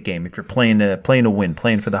meat of the game. If you're playing to win,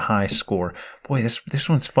 playing for the high score. Boy, this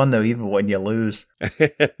one's fun, though, even when you lose.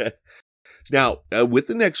 Now, with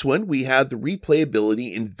the next one, we have the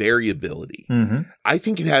replayability and variability. Mm-hmm. I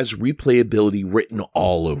think it has replayability written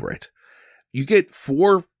all over it. You get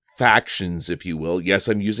 4 factions, if you will. Yes,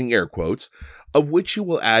 I'm using air quotes, of which you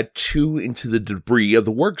will add 2 into the debris of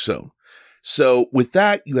the work zone. So with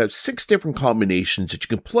that, you have 6 different combinations that you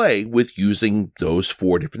can play with using those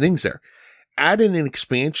 4 different things there. adding an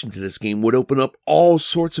expansion to this game would open up all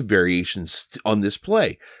sorts of variations on this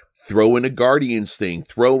play. Throw in a Guardians thing,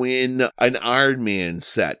 throw in an Iron Man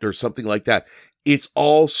set or something like that. It's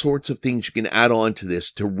all sorts of things you can add on to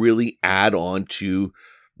this to really add on to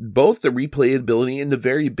both the replayability and the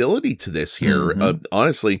variability to this here.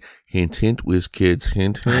 Honestly, hint, hint, whiz kids,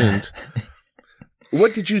 hint, hint.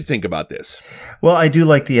 What did you think about this? Well, I do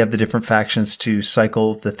like that you have the different factions to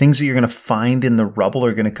cycle. The things that you're going to find in the rubble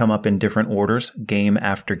are going to come up in different orders, game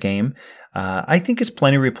after game. I think it's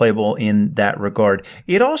plenty replayable in that regard.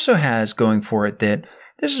 It also has going for it that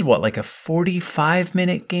this is like a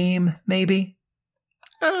 45-minute game, maybe?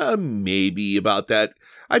 Maybe about that.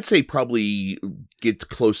 I'd say probably gets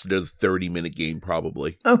closer to the 30-minute game,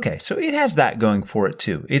 probably. Okay, so it has that going for it,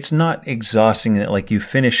 too. It's not exhausting that, like, you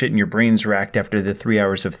finish it and your brain's racked after the 3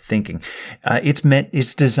 hours of thinking.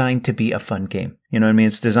 It's designed to be a fun game. You know what I mean?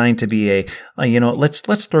 It's designed to be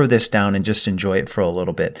let's throw this down and just enjoy it for a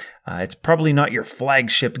little bit. It's probably not your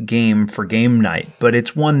flagship game for game night, but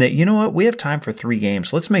it's one that, you know what, we have time for 3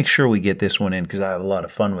 games. Let's make sure we get this one in because I have a lot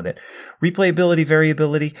of fun with it. Replayability,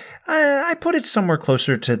 variability, I put it somewhere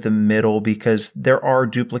closer to the middle because there are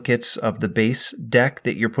duplicates of the base deck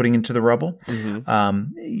that you're putting into the rubble.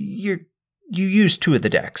 You use 2 of the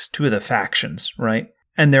decks, 2 of the factions, right?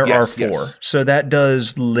 And there are 4. Yes. So that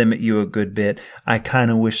does limit you a good bit. I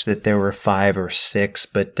kind of wish that there were 5 or 6,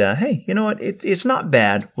 but hey, you know what? It's not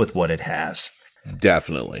bad with what it has.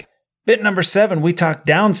 Definitely. Bit number 7, we talk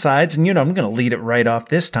downsides, and I'm going to lead it right off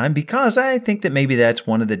this time because I think that maybe that's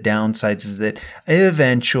one of the downsides is that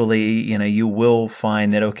eventually, you will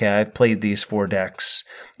find that, okay, I've played these 4 decks.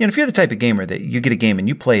 If you're the type of gamer that you get a game and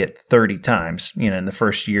you play it 30 times, in the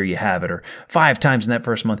first year you have it, or 5 times in that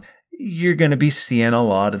first month, you're going to be seeing a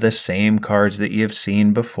lot of the same cards that you've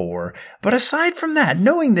seen before. But aside from that,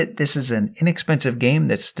 knowing that this is an inexpensive game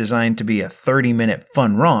that's designed to be a 30-minute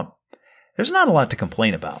fun romp, there's not a lot to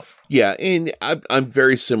complain about. Yeah, and I'm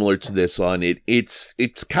very similar to this on it. It's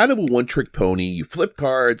kind of a one-trick pony. You flip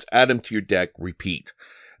cards, add them to your deck, repeat.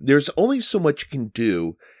 There's only so much you can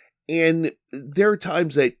do. And there are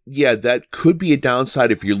times that, that could be a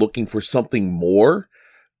downside if you're looking for something more.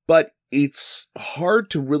 But it's hard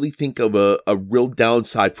to really think of a real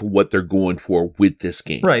downside for what they're going for with this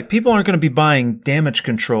game. Right. People aren't going to be buying damage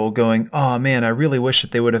control going, oh man, I really wish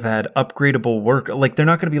that they would have had upgradable work. Like they're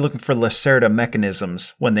not going to be looking for Lacerda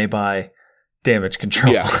mechanisms when they buy damage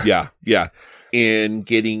control. Yeah. And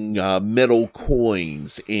getting metal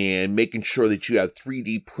coins and making sure that you have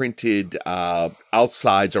 3D printed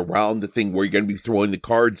outsides around the thing where you're going to be throwing the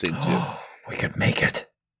cards into. We could make it.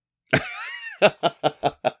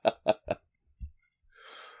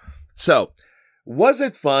 So, was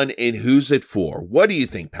it fun and who's it for? What do you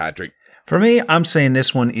think, Patrick? For me, I'm saying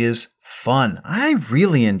this one is fun. I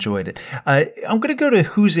really enjoyed it. I'm going to go to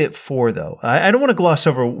who's it for, though. I don't want to gloss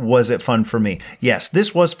over was it fun for me. Yes,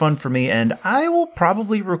 this was fun for me, and I will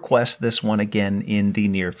probably request this one again in the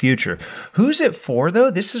near future. Who's it for, though?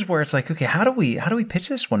 This is where it's like, okay, how do we pitch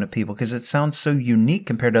this one to people? Because it sounds so unique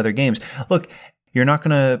compared to other games. Look, you're not going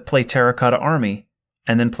to play Terracotta Army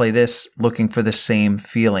and then play this looking for the same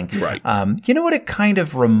feeling. Right. You know what it kind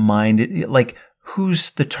of reminded, like, who's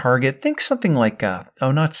the target? Think something like,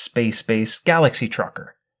 not Space Base, Galaxy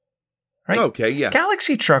Trucker. Right? Okay, yeah.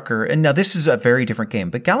 Galaxy Trucker, and now this is a very different game,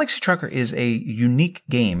 but Galaxy Trucker is a unique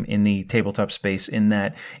game in the tabletop space in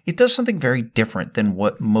that it does something very different than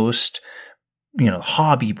what most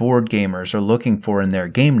hobby board gamers are looking for in their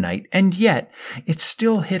game night, and yet it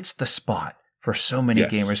still hits the spot for so many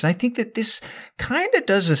gamers. And I think that this kind of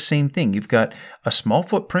does the same thing. You've got a small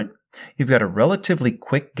footprint. You've got a relatively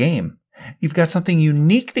quick game. You've got something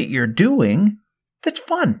unique that you're doing that's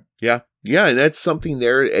fun. Yeah. Yeah. And that's something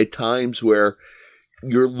there at times where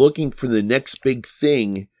you're looking for the next big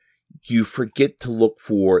thing. You forget to look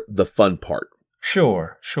for the fun part.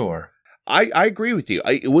 Sure. I agree with you.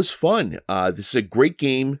 It was fun. This is a great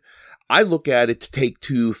game. I look at it to take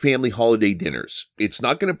to family holiday dinners. It's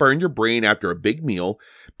not going to burn your brain after a big meal,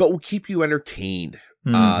 but will keep you entertained.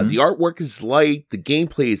 Mm-hmm. The artwork is light. The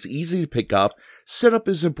gameplay is easy to pick up. Setup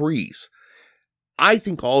is a breeze. I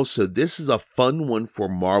think also this is a fun one for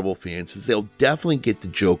Marvel fans, as they'll definitely get the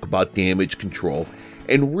joke about damage control.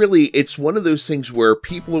 And really, it's one of those things where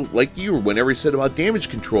people like you, whenever you said about damage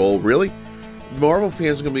control, really, Marvel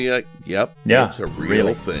fans are going to be like, yep, it's a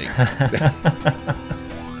real thing.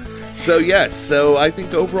 So so I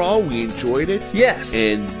think overall we enjoyed it. Yes.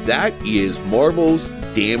 And that is Marvel's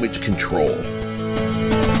Damage Control.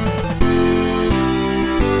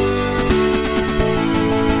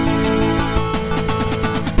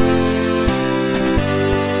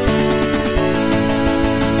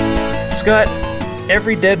 Scott,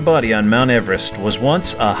 every dead body on Mount Everest was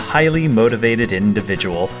once a highly motivated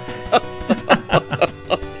individual.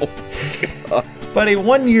 Buddy,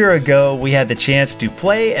 1 year ago, we had the chance to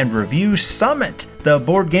play and review Summit, the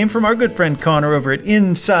board game from our good friend Connor over at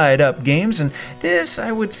Inside Up Games. And this,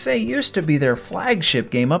 I would say, used to be their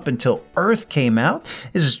flagship game up until Earth came out.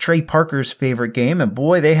 This is Trey Parker's favorite game, and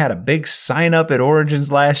boy, they had a big sign up at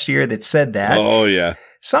Origins last year that said that. Oh, yeah.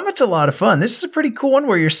 Summit's a lot of fun. This is a pretty cool one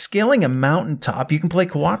where you're scaling a mountaintop. You can play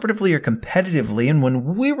cooperatively or competitively, and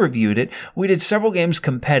when we reviewed it, we did several games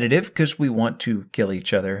competitive because we want to kill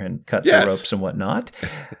each other and cut the ropes and whatnot.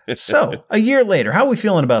 So, a year later, how are we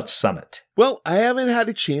feeling about Summit? Well, I haven't had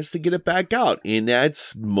a chance to get it back out, and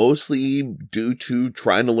that's mostly due to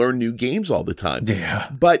trying to learn new games all the time.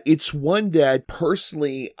 Yeah. But it's one that,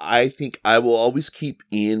 personally, I think I will always keep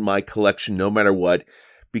in my collection no matter what.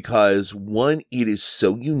 Because one, it is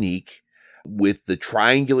so unique with the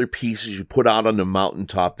triangular pieces you put out on the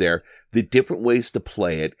mountaintop there, the different ways to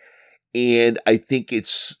play it. And I think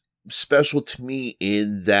it's special to me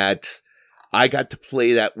in that I got to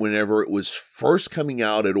play that whenever it was first coming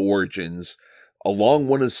out at Origins, along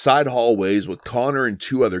one of the side hallways with Connor and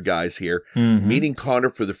two other guys here, meeting Connor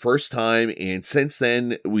for the first time. And since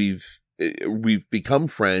then, we've become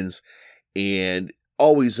friends, and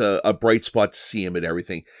always a bright spot to see him at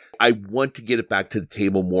everything. I want to get it back to the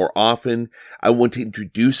table more often. I want to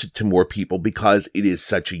introduce it to more people because it is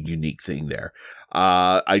such a unique thing there.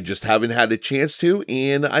 I just haven't had a chance to,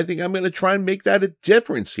 and I think I'm going to try and make that a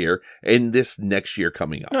difference here in this next year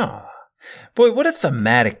coming up. Oh, boy, what a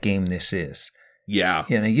thematic game this is. Yeah.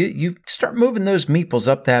 You know, you start moving those meeples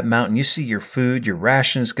up that mountain, you see your food, your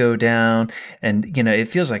rations go down, and, you know, it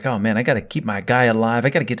feels like, oh, man, I got to keep my guy alive. I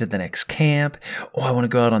got to get to the next camp. Oh, I want to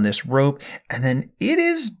go out on this rope. And then it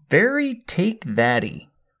is very take-that-y.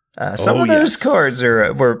 Some of those cards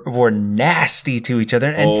were nasty to each other.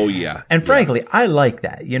 And, And frankly, I like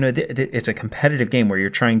that. You know, it's a competitive game where you're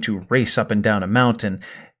trying to race up and down a mountain.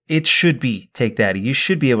 It should be take that. You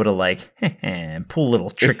should be able to like pull little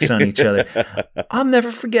tricks on each other. I'll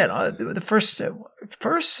never forget the first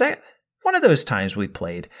one of those times we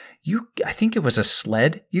played. I think it was a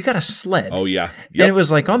sled. You got a sled. Oh yeah. Yep. And it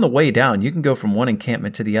was like on the way down. You can go from one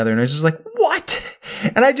encampment to the other, and I was just like, what?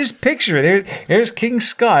 And I just picture there's King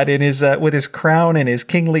Scott in his with his crown and his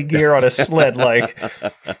kingly gear on a sled, like,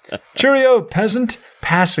 cheerio, peasant,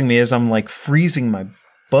 passing me as I'm like freezing my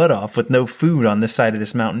butt off with no food on this side of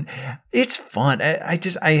this mountain. It's fun.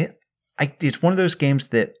 It's one of those games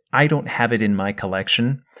that I don't have it in my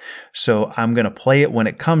collection, so I'm going to play it when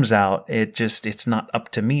it comes out. It's not up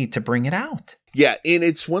to me to bring it out. Yeah, and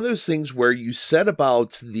it's one of those things where you said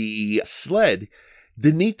about the sled.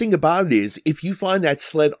 The neat thing about it is if you find that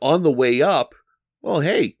sled on the way up, well,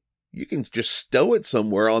 hey, you can just stow it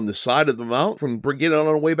somewhere on the side of the mountain and get it on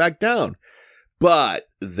the way back down. But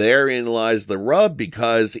therein lies the rub,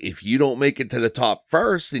 because if you don't make it to the top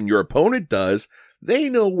first and your opponent does, they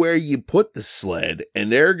know where you put the sled,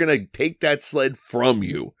 and they're going to take that sled from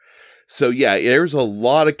you. So yeah, there's a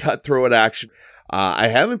lot of cutthroat action. I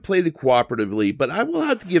haven't played it cooperatively, but I will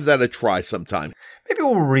have to give that a try sometime. Maybe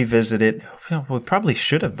we'll revisit it. Well, we probably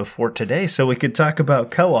should have before today, so we could talk about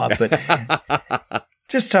co-op, but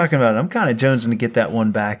just talking about it, I'm kind of jonesing to get that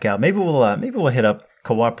one back out. Maybe we'll hit up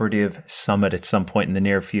Cooperative Summit at some point in the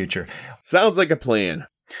near future. Sounds like a plan.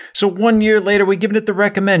 So 1 year later, we given it the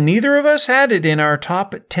recommend. Neither of us had it in our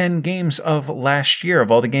top 10 games of last year,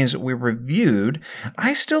 of all the games that we reviewed.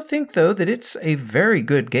 I still think, though, that it's a very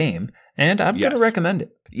good game, and I'm going to recommend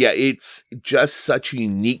it. Yeah, it's just such a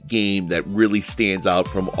unique game that really stands out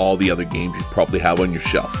from all the other games you probably have on your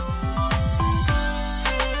shelf.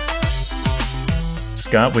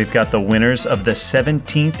 Scott, we've got the winners of the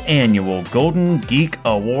 17th Annual Golden Geek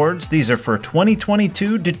Awards. These are for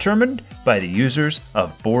 2022, determined by the users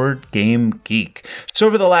of Board Game Geek. So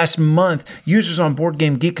over the last month, users on Board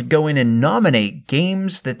Game Geek could go in and nominate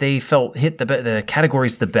games that they felt hit the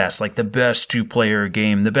categories the best, like the best two-player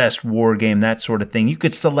game, the best war game, that sort of thing. You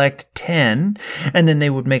could select 10, and then they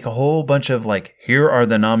would make a whole bunch of like, here are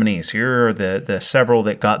the nominees, here are the several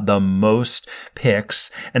that got the most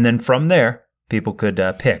picks, and then from there, people could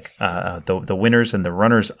pick the winners and the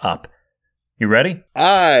runners up. You ready?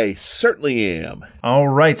 I certainly am. All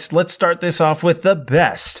right, so let's start this off with the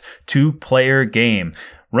best two-player game.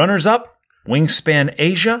 Runners up, Wingspan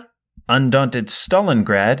Asia, Undaunted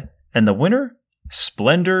Stalingrad, and the winner,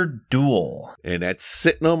 Splendor Duel. And that's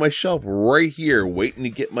sitting on my shelf right here, waiting to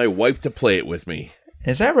get my wife to play it with me.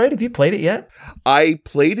 Is that right? Have you played it yet? I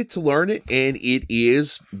played it to learn it, and it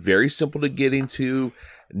is very simple to get into.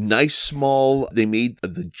 Nice small, they made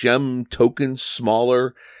the gem tokens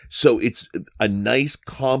smaller. So it's a nice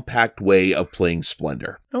compact way of playing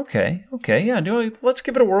Splendor. Okay. Yeah, let's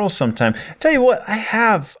give it a whirl sometime. Tell you what, I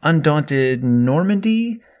have Undaunted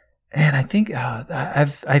Normandy, and I think I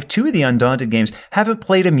have 2 of the Undaunted games. Haven't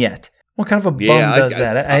played them yet. What kind of a bum does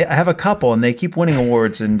that? I have a couple, and they keep winning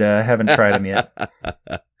awards, and haven't tried them yet.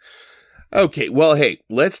 Okay, well, hey,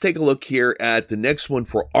 let's take a look here at the next one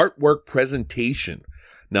for artwork presentation.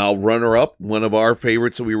 Now, runner-up, one of our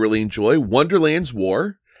favorites that we really enjoy, Wonderland's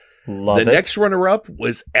War. Love it. The next runner-up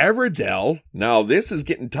was Everdell. Now, this is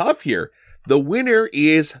getting tough here. The winner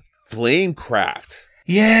is Flamecraft.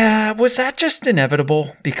 Yeah, was that just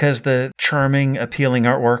inevitable because the charming, appealing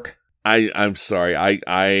artwork? I'm sorry.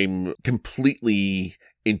 I'm completely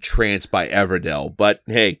entranced by Everdell. But,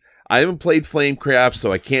 hey, I haven't played Flamecraft,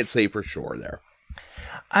 so I can't say for sure there.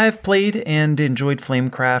 I've played and enjoyed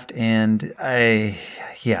Flamecraft, and the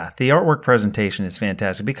artwork presentation is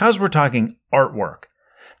fantastic because we're talking artwork.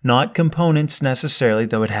 Not components necessarily,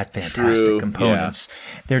 though it had fantastic components.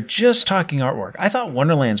 Yeah. They're just talking artwork. I thought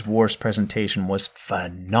Wonderland's War's presentation was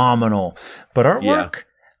phenomenal. But artwork,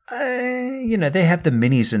 they have the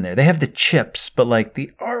minis in there. They have the chips, but like the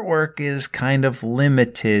artwork is kind of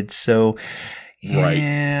limited. So,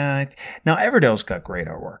 yeah. Right. Now, Everdell's got great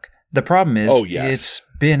artwork. The problem is it's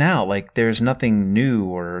been out. Like, there's nothing new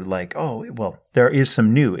or like, there is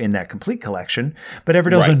some new in that complete collection, but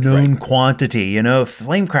Everdell's a known quantity.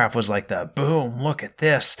 Flamecraft was like the boom, look at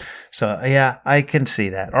this. So, yeah, I can see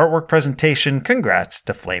that. Artwork presentation, congrats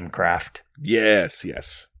to Flamecraft. Yes.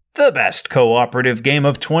 The best cooperative game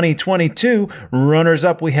of 2022. Runners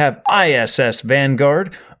up, we have ISS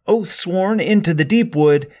Vanguard, Oathsworn Into the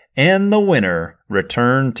Deepwood, and the winner,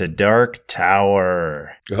 Return to Dark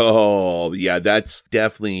Tower. Oh, yeah, that's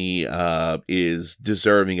definitely is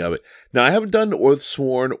deserving of it. Now, I haven't done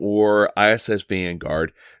Oathsworn or ISS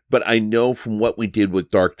Vanguard, but I know from what we did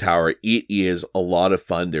with Dark Tower, it is a lot of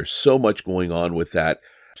fun. There's so much going on with that.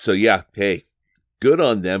 So, yeah, hey, good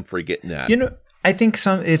on them for getting that. I think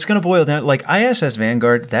it's going to boil down, like ISS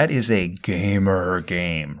Vanguard, that is a gamer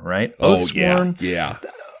game, right? Oathsworn, yeah.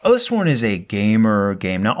 Oathsworn is a gamer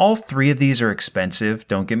game. Now, all 3 of these are expensive,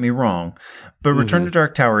 don't get me wrong, but Return to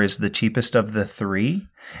Dark Tower is the cheapest of the 3,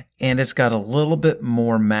 and it's got a little bit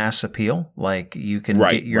more mass appeal. Like, you can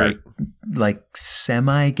get your like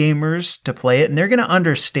semi-gamers to play it, and they're going to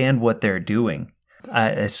understand what they're doing.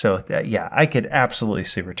 I could absolutely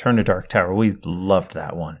see Return to Dark Tower. We loved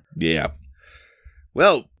that one. Yeah.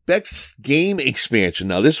 Well, Beck's game expansion.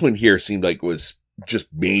 Now, this one here seemed like it was just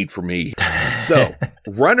made for me. So,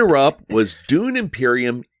 runner-up was Dune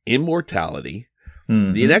Imperium Immortality.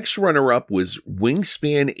 Mm-hmm. The next runner-up was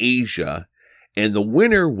Wingspan Asia. And the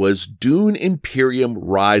winner was Dune Imperium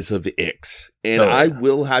Rise of Ix. And I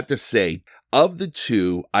will have to say, of the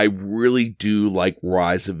 2, I really do like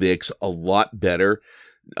Rise of Ix a lot better.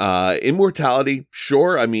 Immortality,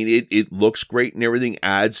 sure. I mean, it looks great and everything,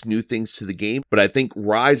 adds new things to the game. But I think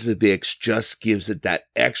Rise of Ix just gives it that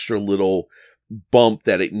extra little bump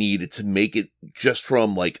that it needed to make it just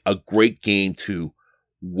from like a great game to,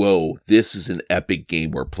 whoa, this is an epic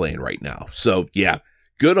game we're playing right now. So, yeah,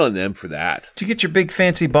 good on them for that. Did you get your big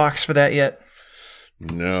fancy box for that yet?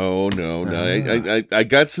 No. I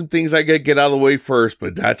got some things I got to get out of the way first,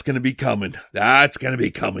 but that's going to be coming.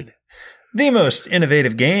 The most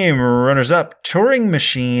innovative game, runners-up, Turing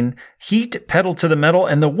Machine, Heat, Pedal to the Metal,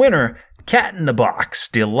 and the winner, Cat in the Box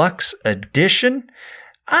Deluxe Edition.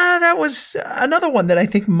 That was another one that I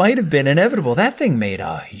think might have been inevitable. That thing made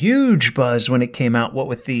a huge buzz when it came out, what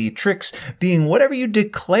with the tricks being whatever you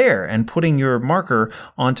declare and putting your marker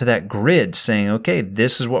onto that grid saying, okay,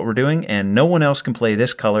 this is what we're doing, and no one else can play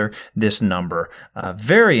this color, this number.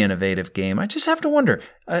 Very innovative game. I just have to wonder,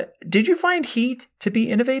 did you find Heat to be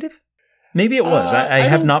innovative? Maybe it was. I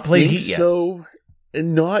have not played Heat yet. So,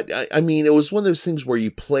 I mean, it was one of those things where you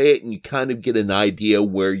play it and you kind of get an idea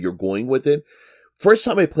where you're going with it. First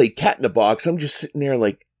time I played Cat in the Box, I'm just sitting there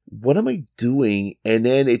like, what am I doing? And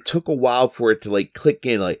then it took a while for it to like click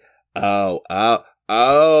in, like, oh,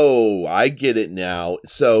 I get it now.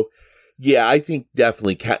 So, yeah, I think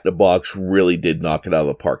definitely Cat in the Box really did knock it out of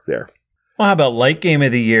the park there. Well, how about Light Game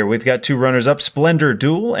of the Year? We've got 2 runners-up, Splendor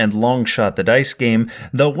Duel and Long Shot the Dice Game.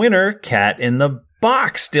 The winner, Cat in the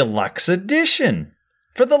Box Deluxe Edition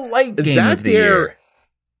for the Light Game of the Year.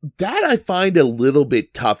 That I find a little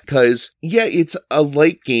bit tough because, yeah, it's a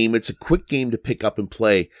light game. It's a quick game to pick up and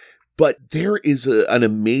play. But there is an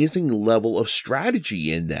amazing level of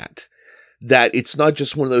strategy in that. that it's not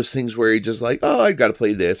just one of those things where you're just like, oh, I got to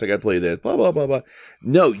play this, blah, blah, blah, blah.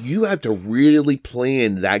 No, you have to really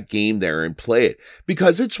plan that game there and play it,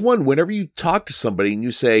 because it's one, whenever you talk to somebody and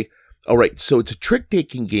you say, all right, so it's a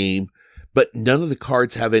trick-taking game, but none of the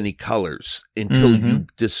cards have any colors until you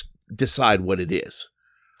decide what it is.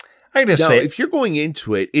 I gotta now, say, if you're going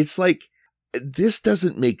into it, it's like, this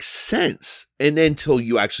doesn't make sense. And then until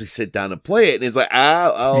you actually sit down and play it, and it's like,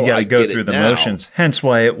 you gotta go through the motions. Hence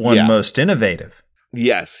why it won most innovative.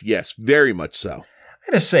 Yes, very much so.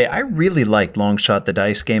 I gotta say, I really liked Long Shot the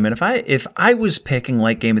dice game, and if I was picking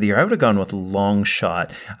like game of the year, I would have gone with Long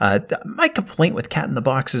Shot. My complaint with Cat in the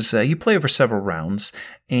Box is you play over several rounds,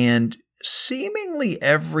 and seemingly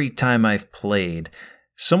every time I've played,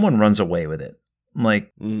 someone runs away with it.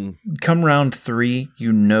 Like, come round 3,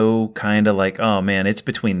 kind of like, oh man, it's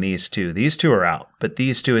between these two. These two are out, but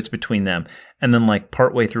these two, it's between them. And then like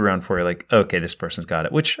partway through round 4, you're like, okay, this person's got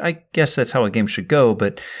it, which I guess that's how a game should go.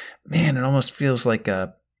 But man, it almost feels like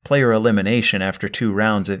a player elimination after 2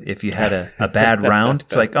 rounds. If you had a bad round,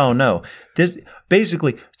 it's like, oh no, this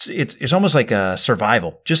basically, it's almost like a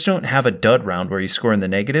survival. Just don't have a dud round where you score in the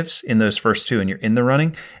negatives in those first 2 and you're in the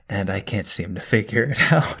running. And I can't seem to figure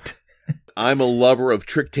it out. I'm a lover of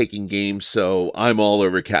trick-taking games, so I'm all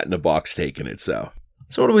over Cat in the Box taking it, So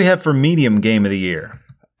what do we have for medium game of the year?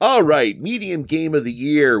 All right, medium game of the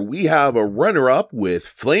year. We have a runner-up with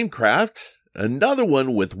Flamecraft, another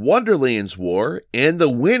one with Wonderland's War, and the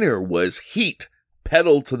winner was Heat,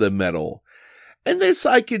 Pedal to the Metal. And this,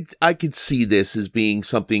 I could see this as being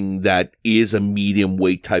something that is a medium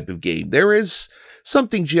weight type of game. There is some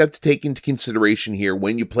things you have to take into consideration here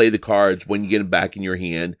when you play the cards, when you get them back in your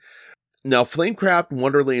hand. Now, Flamecraft,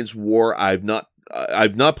 Wonderland's War, I've not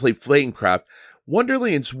played Flamecraft.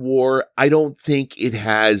 Wonderland's War, I don't think it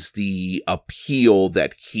has the appeal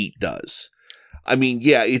that Heat does. I mean,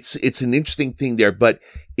 yeah, it's an interesting thing there, but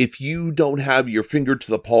if you don't have your finger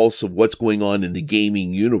to the pulse of what's going on in the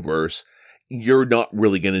gaming universe, you're not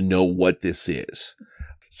really going to know what this is.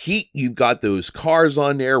 Heat, you've got those cars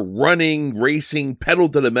on there, running, racing, pedal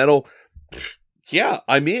to the metal. Yeah,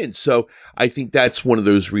 I'm in. So I think that's one of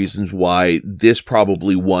those reasons why this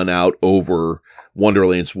probably won out over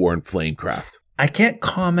Wonderland's War and Flamecraft. I can't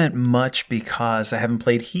comment much because I haven't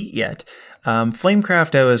played Heat yet.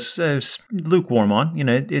 Flamecraft, I was lukewarm on.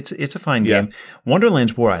 It's a fine game.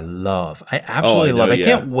 Wonderland's War, I love. I absolutely love. I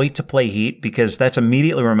can't wait to play Heat because that's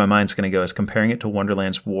immediately where my mind's going to go, is comparing it to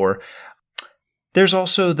Wonderland's War. There's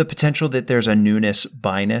also the potential that there's a newness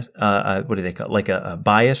bias. What do they call it? Like a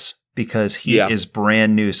bias. Because Heat is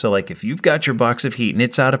brand new. So like if you've got your box of Heat and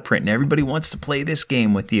it's out of print and everybody wants to play this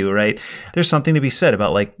game with you, right? There's something to be said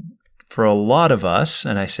about, like, for a lot of us,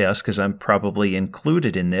 and I say us because I'm probably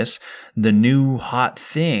included in this, the new hot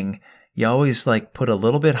thing, you always like put a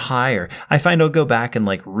little bit higher. I find I'll go back and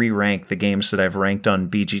like re-rank the games that I've ranked on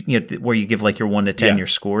BG, where you give like your 1 to 10 your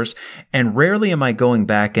scores. And rarely am I going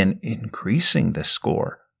back and increasing the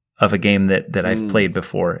score of a game that I've played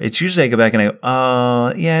before. It's usually I go back and I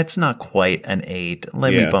go, it's not quite an 8.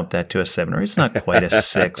 Let me bump that to a 7. Or it's not quite a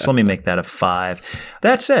 6. Let me make that a 5.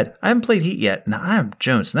 That said, I haven't played Heat yet. Now I'm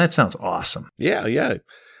Jones, and that sounds awesome. Yeah.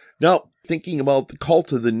 Now, thinking about the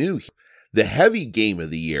Cult of the New, the heavy game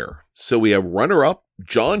of the year. So we have runner-up,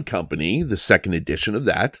 John Company, the second edition of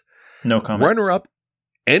that. No comment. Runner-up,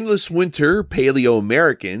 Endless Winter, Paleo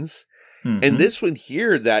Americans. And this one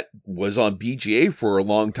here that was on BGA for a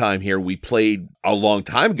long time here, we played a long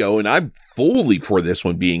time ago, and I'm fully for this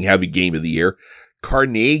one being heavy game of the year,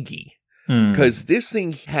 Carnegie. Because this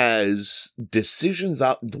thing has decisions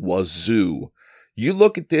out the wazoo. You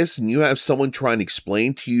look at this and you have someone trying to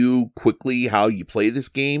explain to you quickly how you play this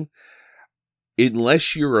game.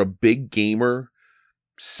 Unless you're a big gamer,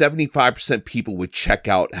 75% people would check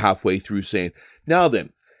out halfway through saying, now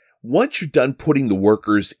then, once you're done putting the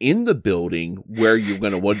workers in the building where you're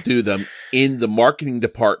going to want to do them in the marketing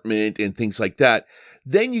department and things like that,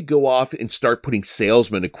 then you go off and start putting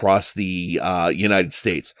salesmen across the United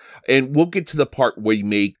States. And we'll get to the part where you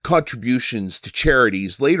make contributions to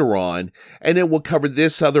charities later on, and then we'll cover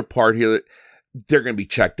this other part here. They're going to be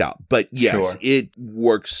checked out. But yes, It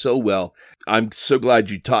works so well. I'm so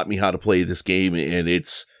glad you taught me how to play this game, and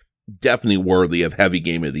it's definitely worthy of heavy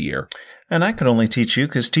game of the year. And I could only teach you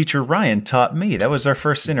because teacher Ryan taught me. That was our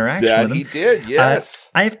first interaction with him. He did, yes.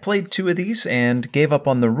 I've played 2 of these and gave up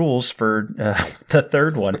on the rules for the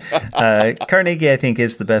third one. Carnegie, I think,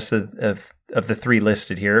 is the best of the 3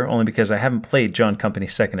 listed here, only because I haven't played John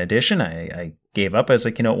Company's 2nd edition. I gave up. I was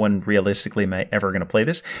like, when realistically am I ever going to play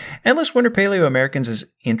this? Endless Winter Paleo Americans is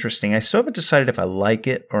interesting. I still haven't decided if I like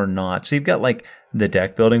it or not. So you've got like the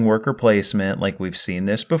deck building worker placement, like we've seen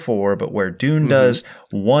this before, but where Dune does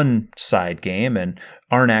one side game and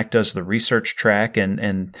Arnak does the research track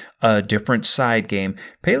and a different side game.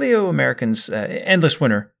 Paleo Americans, Endless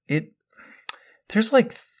Winter, there's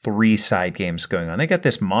like 3 side games going on. They got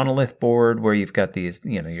this monolith board where you've got these,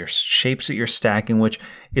 your shapes that you're stacking, which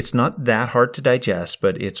it's not that hard to digest,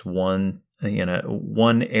 but it's one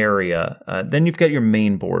area. Then you've got your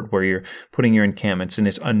main board where you're putting your encampments, and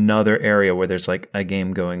it's another area where there's like a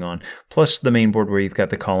game going on. Plus the main board where you've got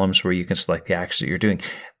the columns where you can select the actions that you're doing.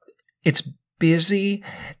 It's busy,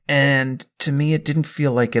 and to me it didn't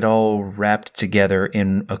feel like it all wrapped together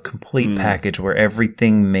in a complete package where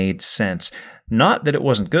everything made sense. Not that it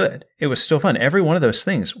wasn't good. It was still fun. Every one of those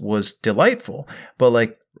things was delightful. But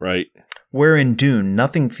like, right, where in Dune,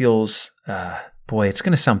 nothing feels, boy, it's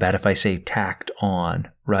going to sound bad if I say tacked on,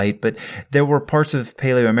 right? But there were parts of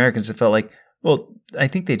Paleo Americans that felt like, well, I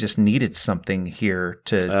think they just needed something here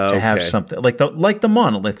to have something. Like the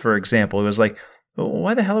monolith, for example. It was like, well,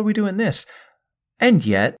 why the hell are we doing this? And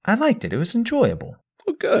yet, I liked it. It was enjoyable.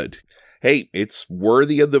 Well, good. Hey, it's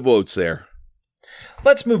worthy of the votes there.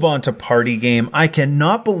 Let's move on to Party Game. I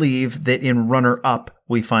cannot believe that in runner-up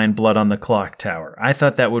we find Blood on the Clock Tower. I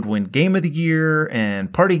thought that would win Game of the Year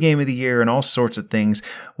and Party Game of the Year and all sorts of things.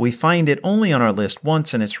 We find it only on our list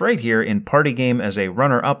once, and it's right here in Party Game as a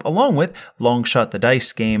runner-up, along with Long Shot the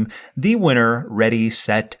Dice Game, the winner, Ready,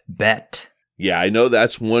 Set, Bet. Yeah, I know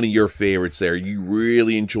that's one of your favorites there. You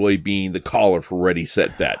really enjoy being the caller for Ready,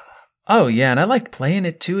 Set, Bet. Oh, yeah, and I liked playing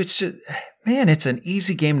it, too. It's just... Man, it's an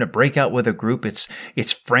easy game to break out with a group. It's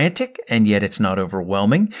frantic, and yet it's not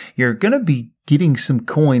overwhelming. You're going to be getting some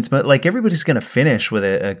coins, but like everybody's going to finish with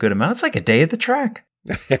a good amount. It's like a day at the track.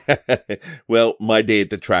 Well, my day at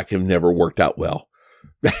the track have never worked out well.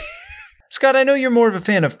 Scott, I know you're more of a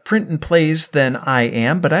fan of print and plays than I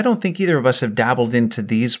am, but I don't think either of us have dabbled into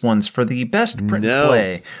these ones for the best print and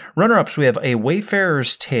play. Runner-ups, we have A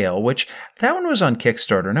Wayfarer's Tale, which that one was on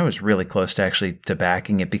Kickstarter, and I was really close to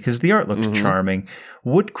backing it because the art looked charming.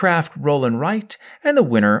 Woodcraft Roll and Write, and the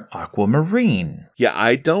winner, Aquamarine. Yeah,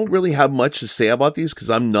 I don't really have much to say about these because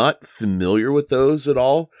I'm not familiar with those at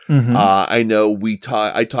all. I know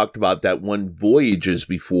I talked about that one Voyages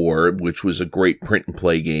before, which was a great print and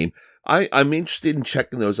play game. I'm interested in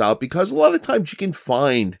checking those out because a lot of times you can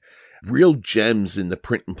find real gems in the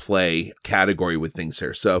print and play category with things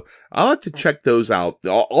here. So I'll have to check those out.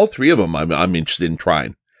 All 3 of them I'm interested in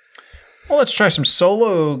trying. Well, let's try some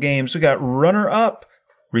solo games. We got runner-up,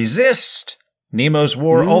 Resist, Nemo's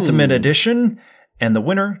War Ultimate Edition, and the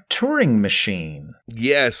winner, Turing Machine.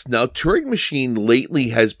 Yes. Now, Turing Machine lately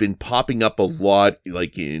has been popping up a lot,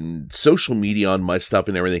 like in social media on my stuff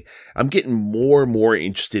and everything. I'm getting more and more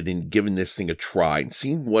interested in giving this thing a try and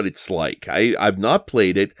seeing what it's like. I've not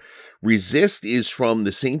played it. Resist is from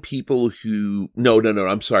the same people who... No,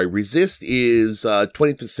 I'm sorry. Resist is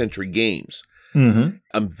 20th Century Games. I'm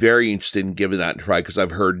very interested in giving that a try because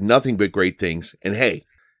I've heard nothing but great things. And hey,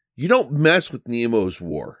 you don't mess with Nemo's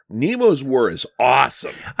War. Nemo's War is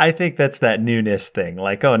awesome. I think that's that newness thing.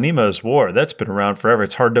 Like, oh, Nemo's War, that's been around forever.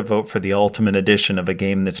 It's hard to vote for the ultimate edition of a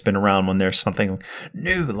game that's been around when there's something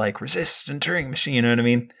new like Resist and Turing Machine. You know what I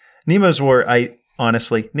mean? Nemo's War,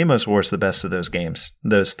 honestly, Nemo's War is the best of those games.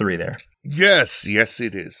 Those 3 there. Yes,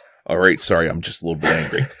 it is. All right, sorry, I'm just a little bit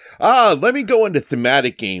angry. Let me go into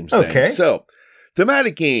thematic games then. Okay. So,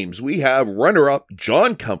 thematic games, we have runner-up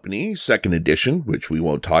John Company, 2nd edition, which we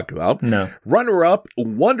won't talk about. No. Runner-up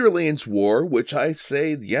Wonderland's War, which I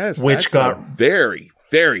say, yes, which got very,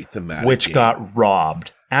 very thematic. Which game. Got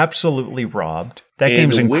robbed. Absolutely robbed. That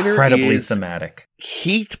game's incredibly thematic.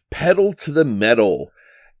 Heat Pedal to the Metal.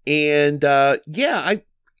 And,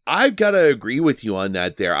 I've got to agree with you on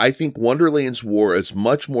that there. I think Wonderland's War is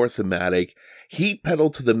much more thematic. Heat Pedal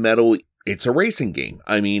to the Metal, it's a racing game.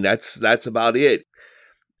 I mean, that's about it.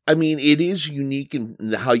 I mean, it is unique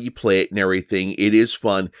in how you play it and everything. It is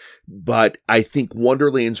fun, but I think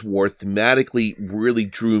Wonderland's War thematically really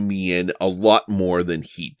drew me in a lot more than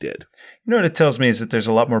Heat did. You know what it tells me is that there's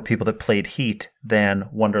a lot more people that played Heat than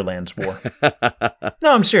Wonderland's War.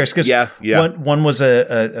 No, I'm serious, because one was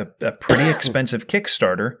a pretty expensive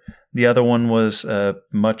Kickstarter. The other one was a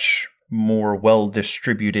much more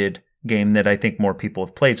well-distributed game that I think more people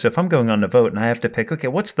have played. So if I'm going on to vote and I have to pick, okay,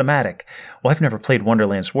 what's thematic? Well, I've never played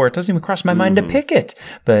Wonderland's War. It doesn't even cross my mind to pick it.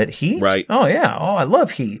 But Heat? Right. Oh, yeah. Oh, I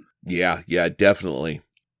love Heat. Yeah, definitely.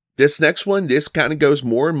 This next one, this kind of goes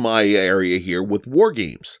more in my area here with war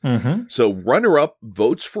games. Mm-hmm. So runner-up,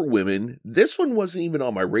 Votes for Women. This one wasn't even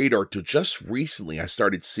on my radar till just recently I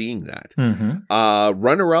started seeing that. Mm-hmm.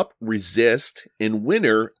 Runner-up, Resist, and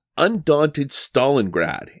winner, Undaunted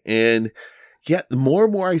Stalingrad. And yet, the more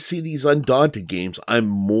and more I see these Undaunted games, I'm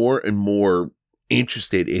more and more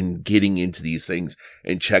interested in getting into these things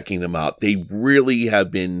and checking them out. They really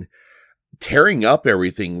have been tearing up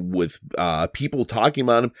everything with people talking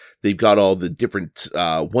about them. They've got all the different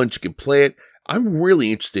ones you can play it. I'm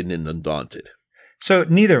really interested in Undaunted. So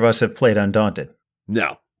neither of us have played Undaunted.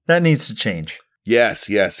 No. That needs to change. Yes.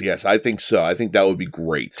 I think so. I think that would be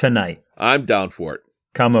great. Tonight. I'm down for it.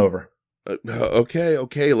 Come over.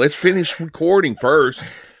 Okay. Let's finish recording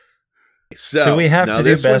first. So, do we have to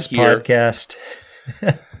do best podcast?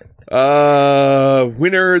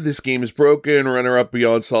 Winner, This Game is Broken. Runner-up,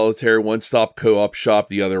 Beyond Solitaire. One-stop co-op shop.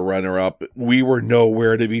 The other runner-up, We Were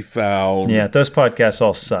Nowhere to Be Found. Yeah, those podcasts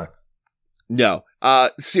all suck. No.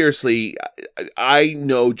 Seriously, I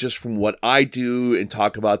know just from what I do and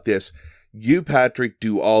talk about this, you, Patrick,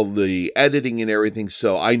 do all the editing and everything,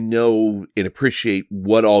 so I know and appreciate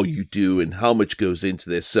what all you do and how much goes into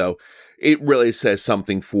this. So it really says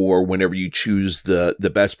something for whenever you choose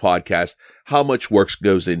the best podcast, how much work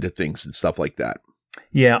goes into things and stuff like that.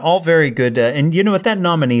 Yeah, all very good. And you know what? That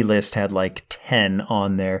nominee list had like 10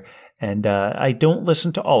 on there. And I don't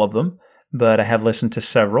listen to all of them, but I have listened to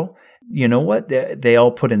several. You know what? They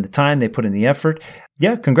all put in the time. They put in the effort.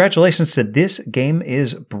 Yeah, congratulations to This Game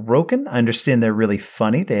is Broken. I understand they're really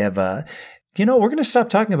funny. They have we're going to stop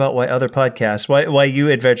talking about why other podcasts, why you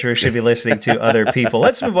adventurers should be listening to other people.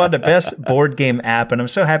 Let's move on to best board game app. And I'm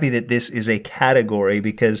so happy that this is a category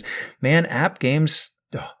because, man, app games,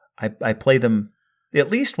 I play them at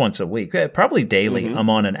least once a week, probably daily. Mm-hmm. I'm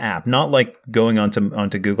on an app, not like going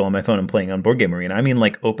onto Google on my phone and playing on Board Game Arena. I mean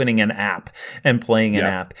like opening an app and playing an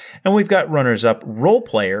app. And we've got runners up, Role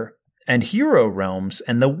Player and Hero Realms.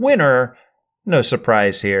 And the winner, no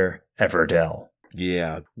surprise here, Everdell.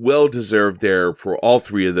 Yeah, well deserved there for all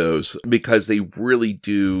three of those because they really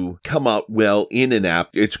do come out well in an app.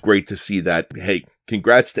 It's great to see that. Hey,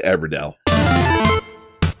 congrats to Everdell.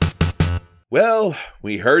 Well,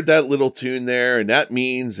 we heard that little tune there, and that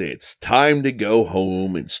means it's time to go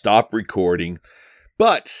home and stop recording.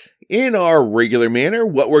 But in our regular manner,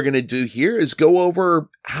 what we're going to do here is go over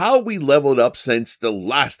how we leveled up since the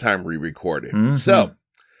last time we recorded. Mm-hmm. So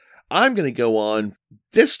I'm going to go on.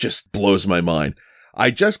 This just blows my mind.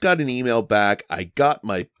 I just got an email back. I got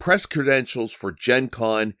my press credentials for Gen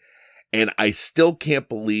Con, and I still can't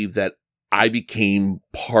believe that I became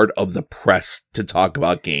part of the press to talk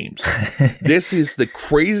about games. This is the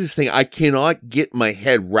craziest thing. I cannot get my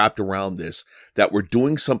head wrapped around this, that we're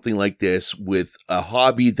doing something like this with a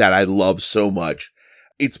hobby that I love so much.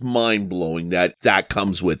 It's mind-blowing that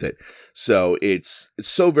comes with it. So it's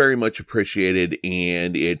so very much appreciated,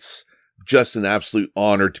 and it's just an absolute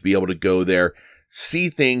honor to be able to go there, see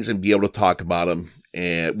things, and be able to talk about them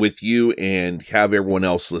with you and have everyone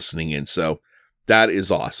else listening in. So that is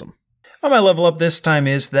awesome. Well, my level up this time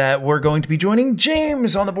is that we're going to be joining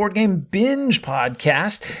James on the Board Game Binge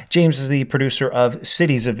podcast. James is the producer of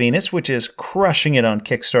Cities of Venus, which is crushing it on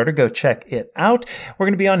Kickstarter. Go check it out. We're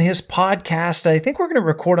going to be on his podcast. I think we're going to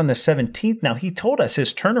record on the 17th. Now, he told us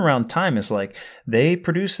his turnaround time is like they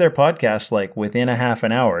produce their podcast like within a half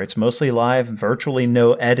an hour. It's mostly live, virtually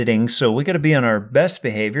no editing. So we got to be on our best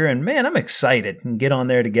behavior. And man, I'm excited and get on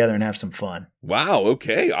there together and have some fun. Wow,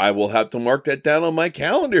 okay. I will have to mark that down on my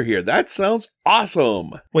calendar here. That sounds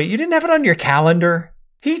awesome. Wait, you didn't have it on your calendar?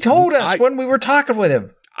 He told us when we were talking with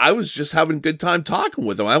him. I was just having a good time talking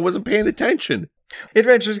with him. I wasn't paying attention.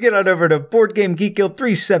 Adventurers, get on over to Board Game Geek Guild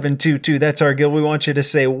 3722. That's our guild. We want you to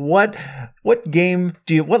say what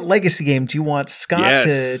legacy game do you want Scott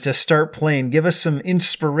to start playing? Give us some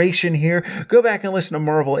inspiration here. Go back and listen to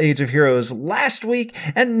Marvel Age of Heroes last week,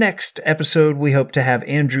 and next episode we hope to have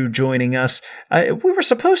Andrew joining us. We were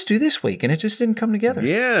supposed to this week, and it just didn't come together.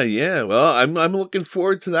 Yeah. Well, I'm looking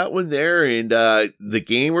forward to that one there, and the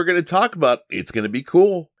game we're going to talk about, it's going to be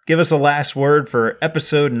cool. Give us a last word for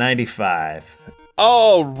episode 95.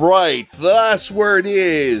 All right, the last word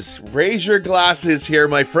is, raise your glasses here,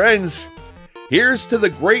 my friends. Here's to the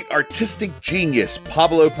great artistic genius,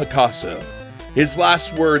 Pablo Picasso. His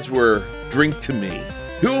last words were, drink to me.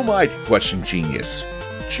 Who am I to question genius?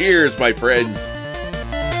 Cheers, my friends.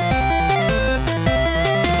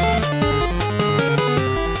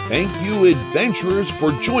 Thank you you adventurers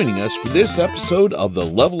for joining us for this episode of the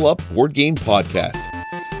Level Up Board Game Podcast.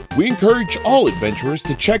 We encourage all adventurers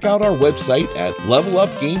to check out our website at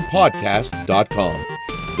levelupgamepodcast.com.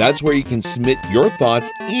 That's where you can submit your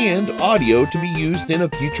thoughts and audio to be used in a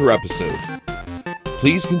future episode.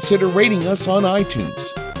 Please consider rating us on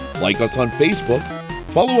iTunes, like us on Facebook,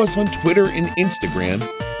 follow us on Twitter and Instagram,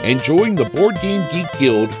 and join the Board Game Geek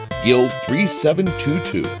Guild, Guild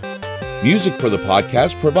 3722. Music for the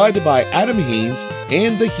podcast provided by Adam Haynes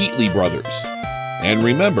and the Heatley Brothers. And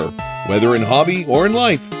remember, whether in hobby or in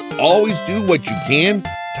life, always do what you can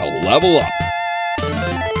to level up.